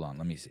yet. Hold on.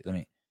 Let me see.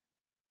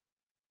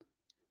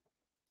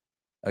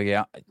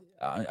 Okay,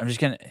 I'm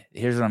just gonna.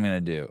 Here's what I'm gonna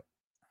do.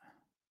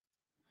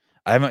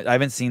 I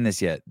haven't seen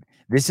this yet.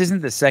 This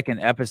isn't the second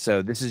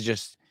episode.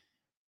 This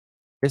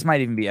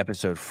might even be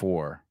episode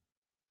 4.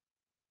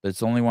 But it's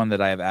the only one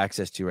that I have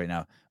access to right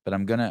now. But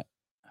I'm gonna.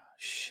 Oh,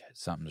 shit,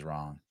 something's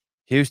wrong.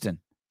 Houston.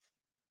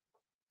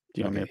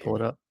 Do you want me to pull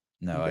it up?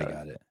 No, I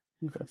got it.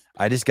 Okay.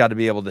 I just got to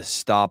be able to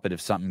stop it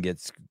if something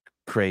gets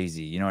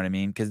crazy. You know what I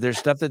mean? Because there's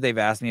stuff that they've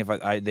asked me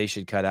if they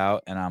should cut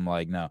out, and I'm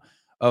like, no.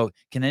 Oh,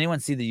 can anyone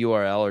see the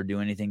URL or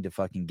do anything to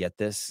fucking get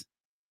this?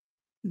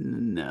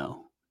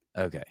 No.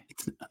 Okay.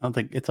 I don't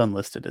think it's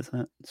unlisted, isn't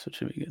it? So it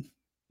should be good.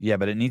 Yeah,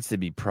 but it needs to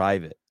be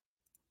private.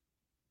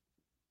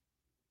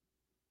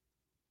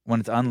 When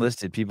it's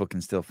unlisted, people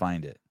can still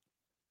find it.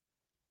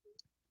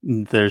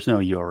 There's no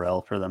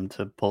URL for them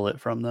to pull it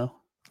from, though.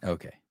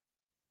 Okay.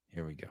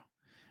 Here we go.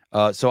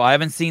 So I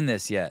haven't seen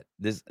this yet.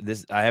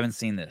 I haven't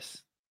seen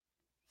this.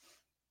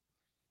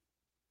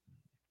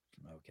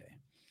 Okay.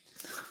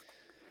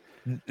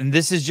 And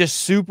this is just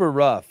super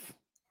rough.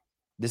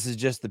 This is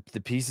just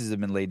the pieces have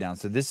been laid down.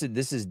 So this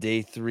is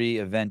day 3,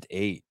 event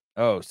 8.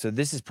 Oh, so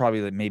this is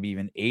probably like maybe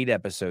even 8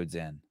 episodes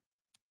in.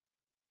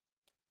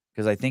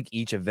 Because I think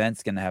each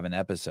event's going to have an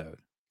episode.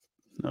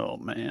 Oh,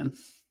 man.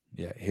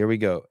 Yeah, here we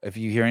go. If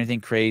you hear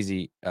anything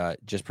crazy,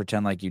 just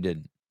pretend like you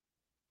didn't.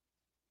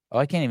 Oh,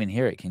 I can't even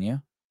hear it. Can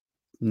you?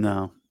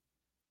 No.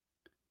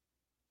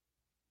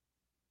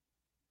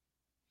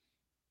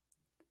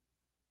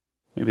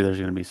 Maybe there's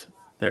going to be...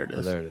 There it is.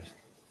 Oh, there it is.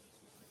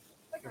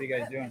 What are you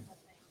guys doing?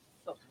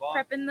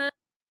 Prepping the...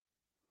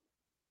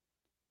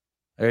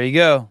 There you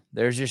go.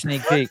 There's your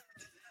sneak peek.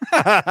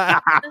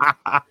 prepping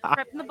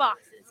the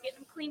boxes, getting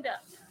them cleaned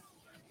up.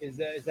 Is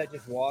that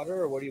just water,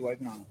 or what are you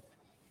wiping on?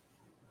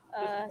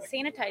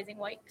 Sanitizing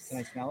wipes. Can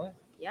I smell it?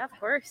 Yeah, of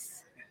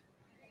course.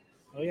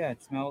 Oh yeah,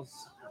 it smells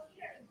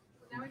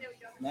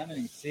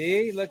lemony.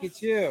 See, look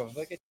at you.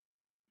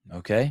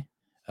 Okay.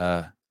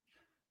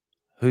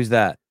 Who's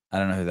that? I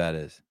don't know who that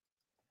is.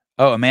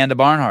 Oh, Amanda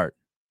Barnhart.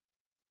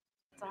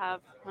 To have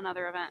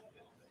another event.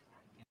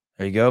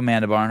 There you go,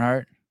 Amanda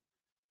Barnhart.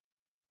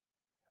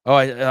 Oh,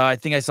 I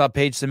think I saw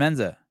Paige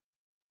Semenza.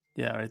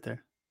 Yeah, right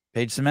there.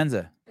 Paige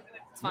Semenza.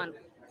 It's fun.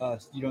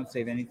 You don't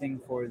save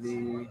anything for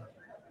the...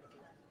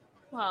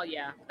 Well,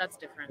 yeah, that's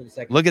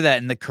different. Look at that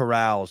in the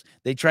corrals.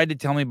 They tried to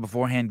tell me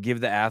beforehand, give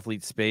the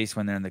athletes space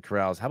when they're in the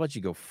corrals. How about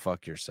you go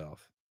fuck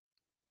yourself?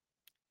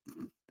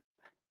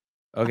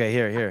 Okay,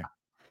 here.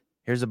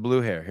 Here's a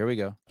blue hair. Here we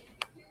go.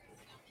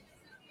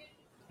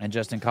 And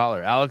Justin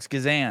Collar. Alex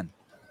Gazan.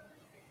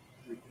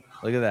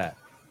 Look at that.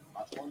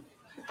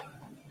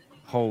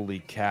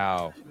 Holy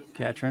cow.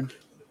 Katrin.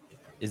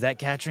 Is that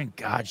Katrin?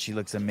 God, she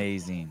looks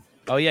amazing.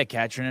 Oh, yeah,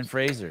 Katrin and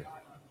Fraser.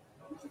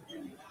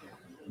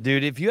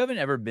 Dude, if you haven't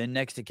ever been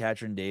next to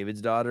Katrin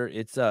David's daughter,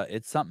 it's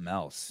something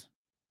else.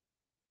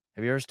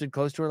 Have you ever stood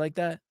close to her like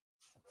that?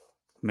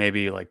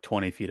 Maybe like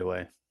 20 feet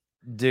away.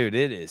 Dude,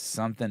 it is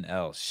something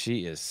else.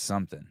 She is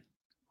something.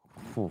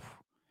 Whew.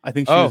 I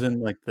think she was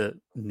in like the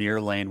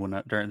near lane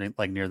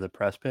near the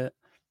press pit.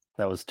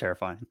 That was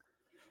terrifying.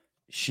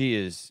 She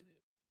is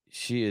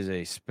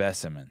a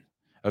specimen.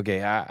 Okay,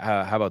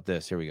 how about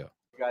this? Here we go.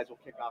 You guys will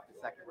kick off the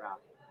second round.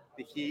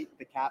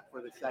 The cap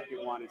for the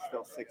second one is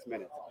still 6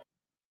 minutes.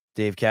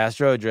 Dave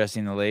Castro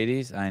addressing the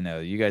ladies. I know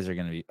you guys are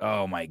going to be,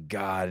 oh my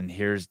God. And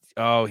here's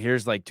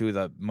like 2 of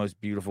the most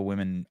beautiful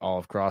women in all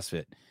of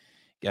CrossFit.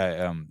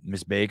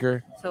 Miss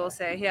Baker. So we'll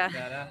say, yeah.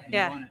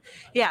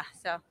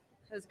 So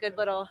it was a good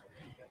little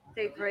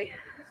day 3.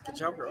 Good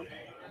job, bro.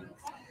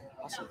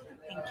 Awesome.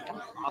 Thank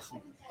you.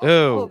 Awesome.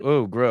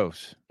 Oh,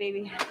 gross.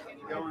 Baby.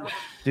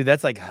 Dude,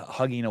 that's like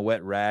hugging a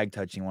wet rag,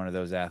 touching one of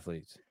those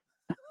athletes.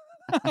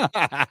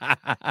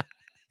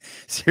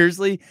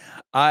 Seriously,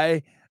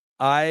 I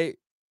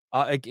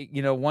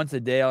once a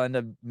day I'll end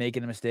up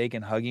making a mistake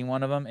and hugging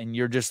one of them, and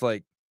you're just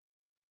like,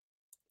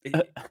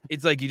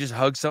 it's like you just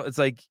hug so. It's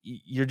like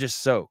you're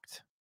just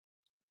soaked.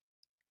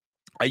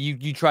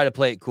 You try to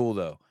play it cool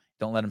though.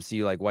 Don't let them see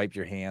you like wipe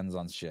your hands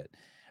on shit.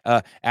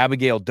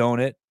 Abigail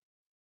Donut,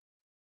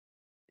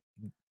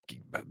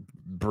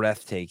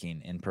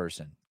 breathtaking in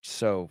person,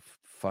 so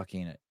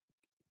fucking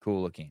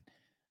cool looking.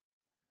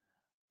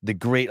 The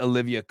great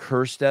Olivia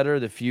Kerstetter,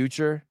 the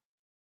future.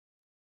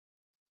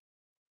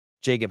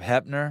 Jacob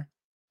Hepner.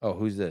 Oh,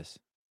 who's this?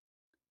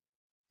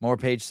 More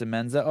Paige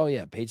Semenza. Oh,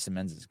 yeah, Paige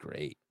Semenza is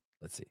great.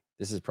 Let's see.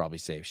 This is probably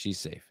safe. She's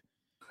safe.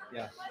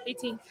 Yeah.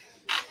 18.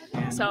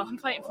 So I'm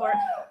fighting for it.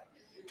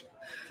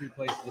 2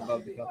 places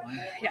above the cut line?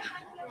 Yeah.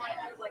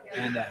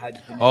 And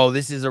oh,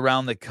 this is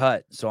around the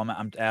cut. So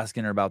I'm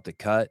asking her about the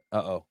cut.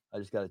 Uh-oh. I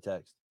just got a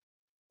text.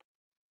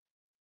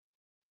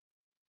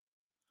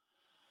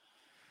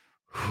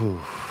 Whew.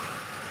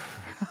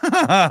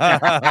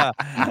 A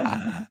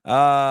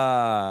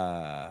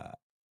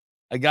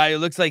guy who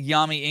looks like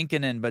Yami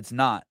Inkinen, but it's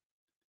not.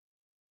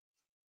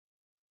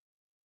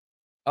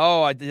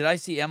 Oh, did I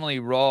see Emily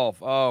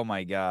Rolfe? Oh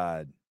my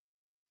God.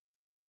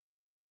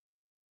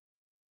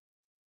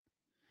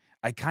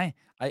 I kind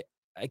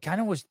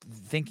of was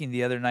thinking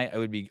the other night it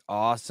would be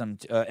awesome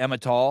to, Emma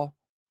Tall.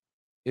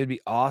 It would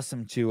be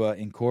awesome to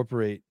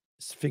incorporate,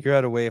 figure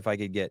out a way if I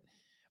could get.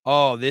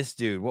 Oh, this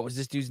dude. What was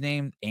this dude's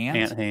name?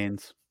 Ant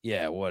Haynes.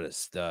 Yeah, what a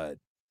stud.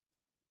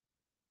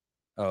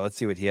 Oh, let's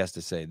see what he has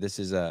to say. This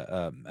is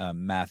Nick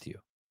Matthew.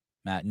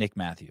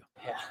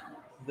 Yeah.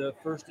 The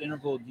first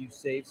interval, do you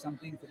save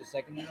something for the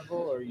second interval,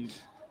 or you?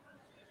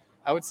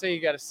 I would say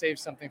you got to save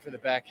something for the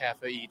back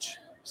half of each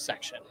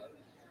section.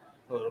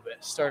 A little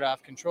bit. Start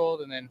off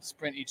controlled and then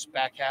sprint each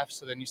back half,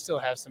 so then you still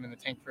have some in the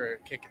tank for a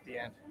kick at the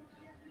end.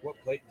 What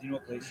place? Do you know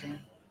what place you're in?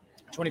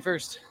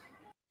 21st.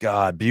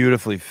 God,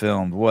 beautifully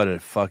filmed. What a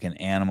fucking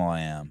animal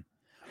I am.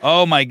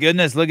 Oh my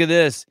goodness, look at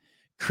this.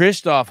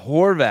 Christoph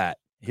Horvat.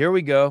 Here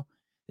we go.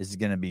 This is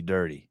going to be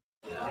dirty.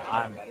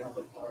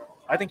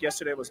 I think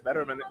yesterday was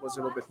better when it was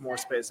a little bit more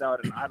spaced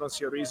out, and I don't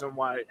see a reason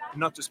why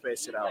not to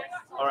space it out.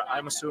 Or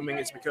I'm assuming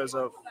it's because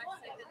of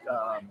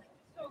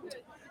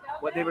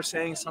what they were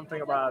saying,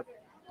 something about.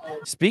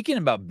 Speaking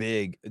about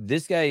big,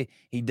 this guy,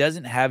 he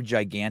doesn't have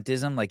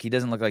gigantism. Like, he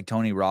doesn't look like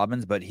Tony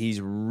Robbins, but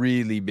he's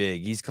really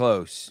big. He's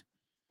close.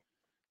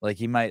 Like,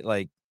 he might,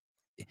 like,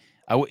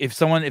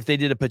 if they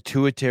did a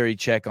pituitary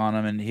check on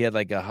him and he had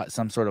like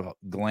some sort of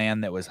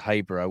gland that was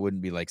hyper, I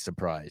wouldn't be like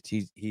surprised.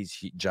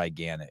 He's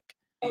gigantic.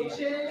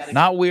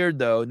 Not weird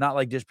though, not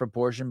like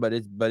disproportion, but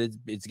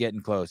it's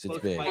getting close. It's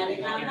big.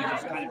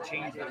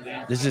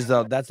 This is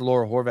that's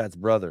Laura Horvat's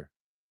brother.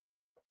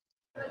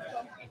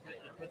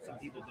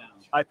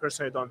 I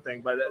personally don't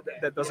think, but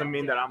that doesn't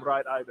mean that I'm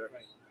right either.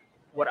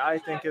 What I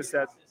think is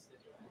that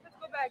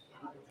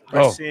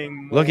we're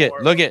seeing more...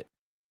 Look it.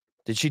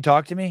 Did she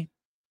talk to me?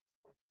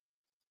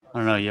 I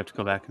don't know. You have to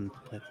go back and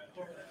play.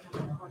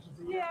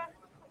 Yeah.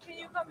 Can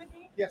you come with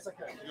me? Yes, I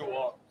can. You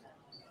walk.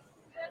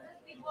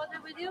 Speak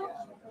water with you?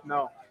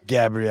 No.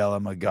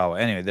 Gabriella Magawa.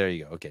 Anyway, there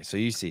you go. Okay, so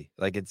you see,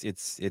 like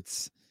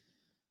it's.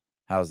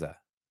 How's that?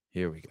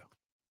 Here we go.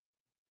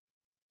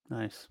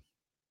 Nice.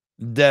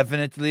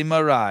 Definitely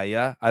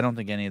Mariah. I don't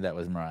think any of that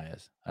was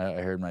Mariah's. I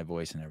heard my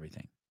voice and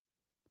everything.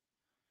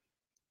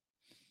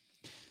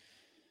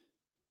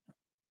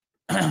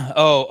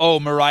 Oh,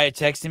 Mariah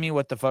texted me.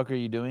 What the fuck are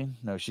you doing?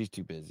 No, she's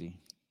too busy.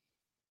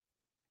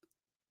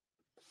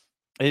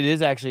 It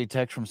is actually a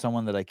text from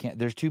someone that I can't.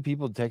 There's 2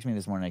 people who text me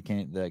this morning. I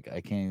can't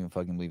even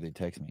fucking believe they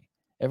text me.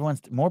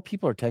 More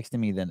people are texting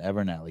me than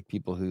ever now. Like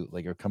people who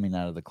like are coming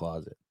out of the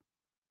closet.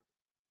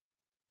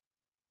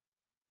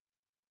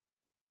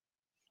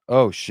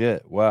 Oh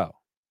shit! Wow.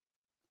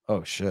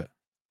 Oh shit.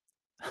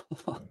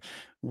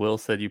 Will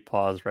said you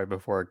paused right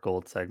before a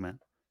gold segment.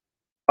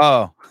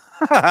 Oh.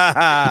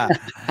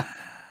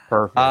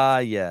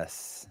 Perfect.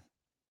 Yes.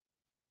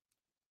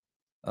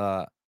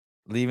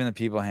 Leaving the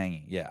people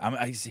hanging. Yeah.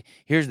 I see.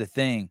 Here's the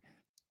thing.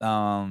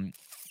 Yeah,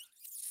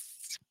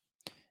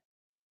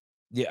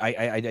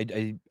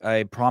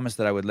 I promised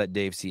that I would let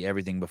Dave see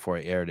everything before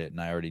I aired it, and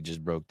I already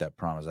just broke that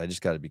promise. I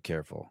just got to be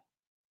careful.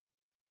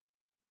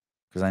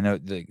 Because I know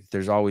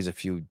there's always a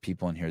few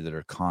people in here that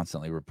are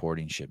constantly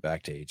reporting shit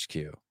back to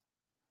HQ.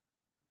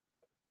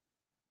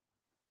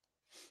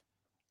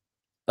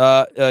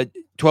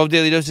 12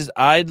 daily doses.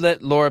 I'd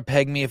let Laura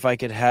peg me if I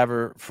could have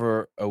her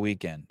for a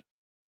weekend.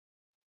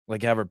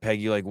 Like have her peg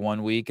you like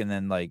 1 week and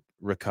then like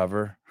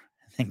recover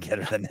and get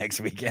her the next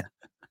weekend.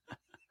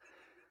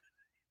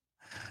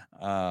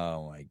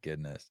 Oh my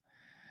goodness.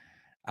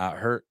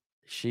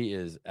 She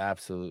is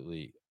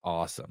absolutely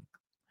awesome.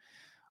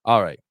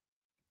 All right.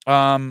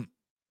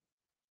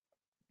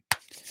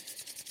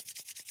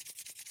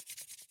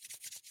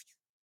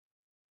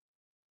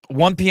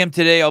 1 p.m.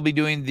 today, I'll be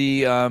doing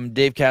the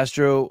Dave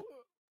Castro,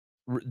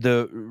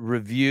 the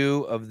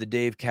review of the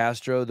Dave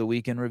Castro, the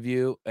weekend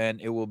review,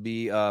 and it will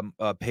be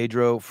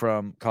Pedro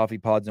from Coffee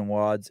Pods and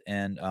Wads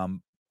and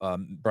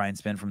Brian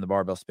Spin from the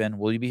Barbell Spin.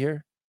 Will you be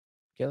here,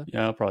 Caleb?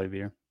 Yeah, I'll probably be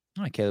here.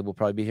 All right, Caleb will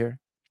probably be here.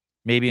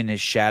 Maybe in his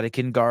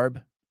Shadikin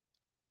garb.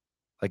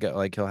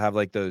 Like he'll have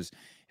like those.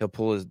 He'll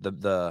pull his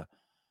what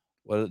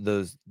are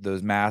those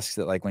masks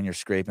that like when you're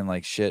scraping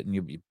like shit and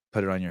you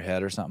put it on your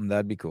head or something.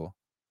 That'd be cool.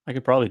 I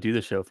could probably do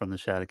the show from the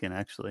Shadikin,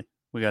 actually.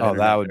 We got. Oh,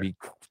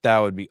 that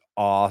would be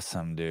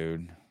awesome,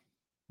 dude.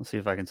 We'll see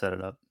if I can set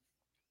it up.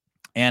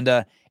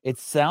 And it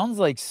sounds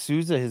like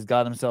Souza has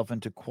got himself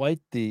into quite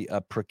the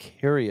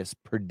precarious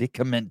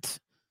predicament.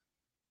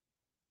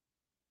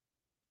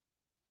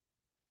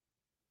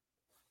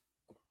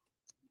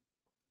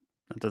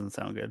 That doesn't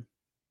sound good.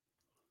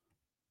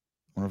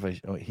 I wonder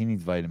if he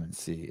needs vitamin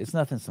C. It's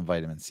nothing some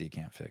vitamin C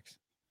can't fix.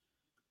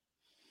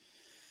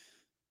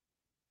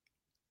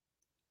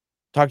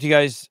 Talk to you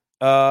guys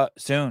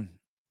soon.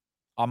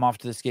 I'm off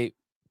to the skate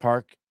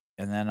park,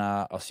 and then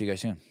I'll see you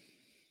guys soon.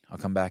 I'll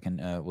come back and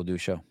we'll do a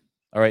show.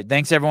 All right.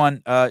 Thanks,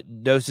 everyone.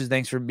 Doses,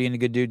 thanks for being a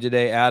good dude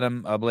today.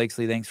 Adam,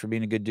 Blakesley, thanks for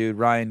being a good dude.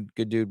 Ryan,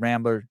 good dude.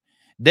 Rambler.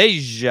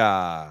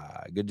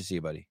 Deja, good to see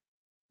you, buddy.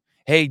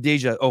 Hey,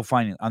 Deja. Oh,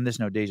 fine. On this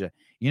note, Deja,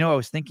 I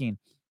was thinking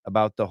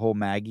about the whole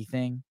Maggie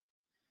thing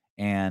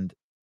and,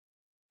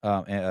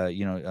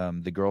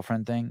 the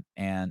girlfriend thing,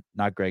 and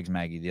not Greg's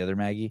Maggie, the other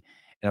Maggie.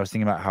 And I was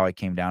thinking about how I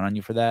came down on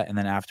you for that. And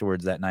then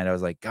afterwards that night, I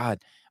was like,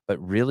 God, but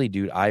really,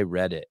 dude, I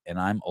read it, and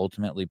I'm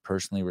ultimately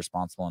personally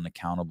responsible and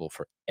accountable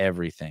for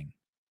everything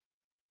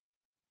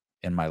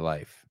in my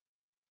life.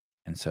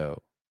 And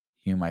so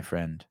you, my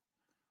friend,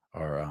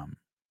 are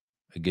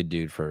a good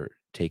dude for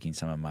taking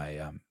some of my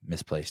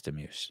misplaced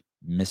abuse.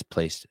 You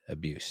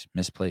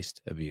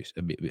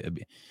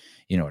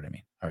know what I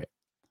mean? All right.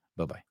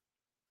 Bye-bye.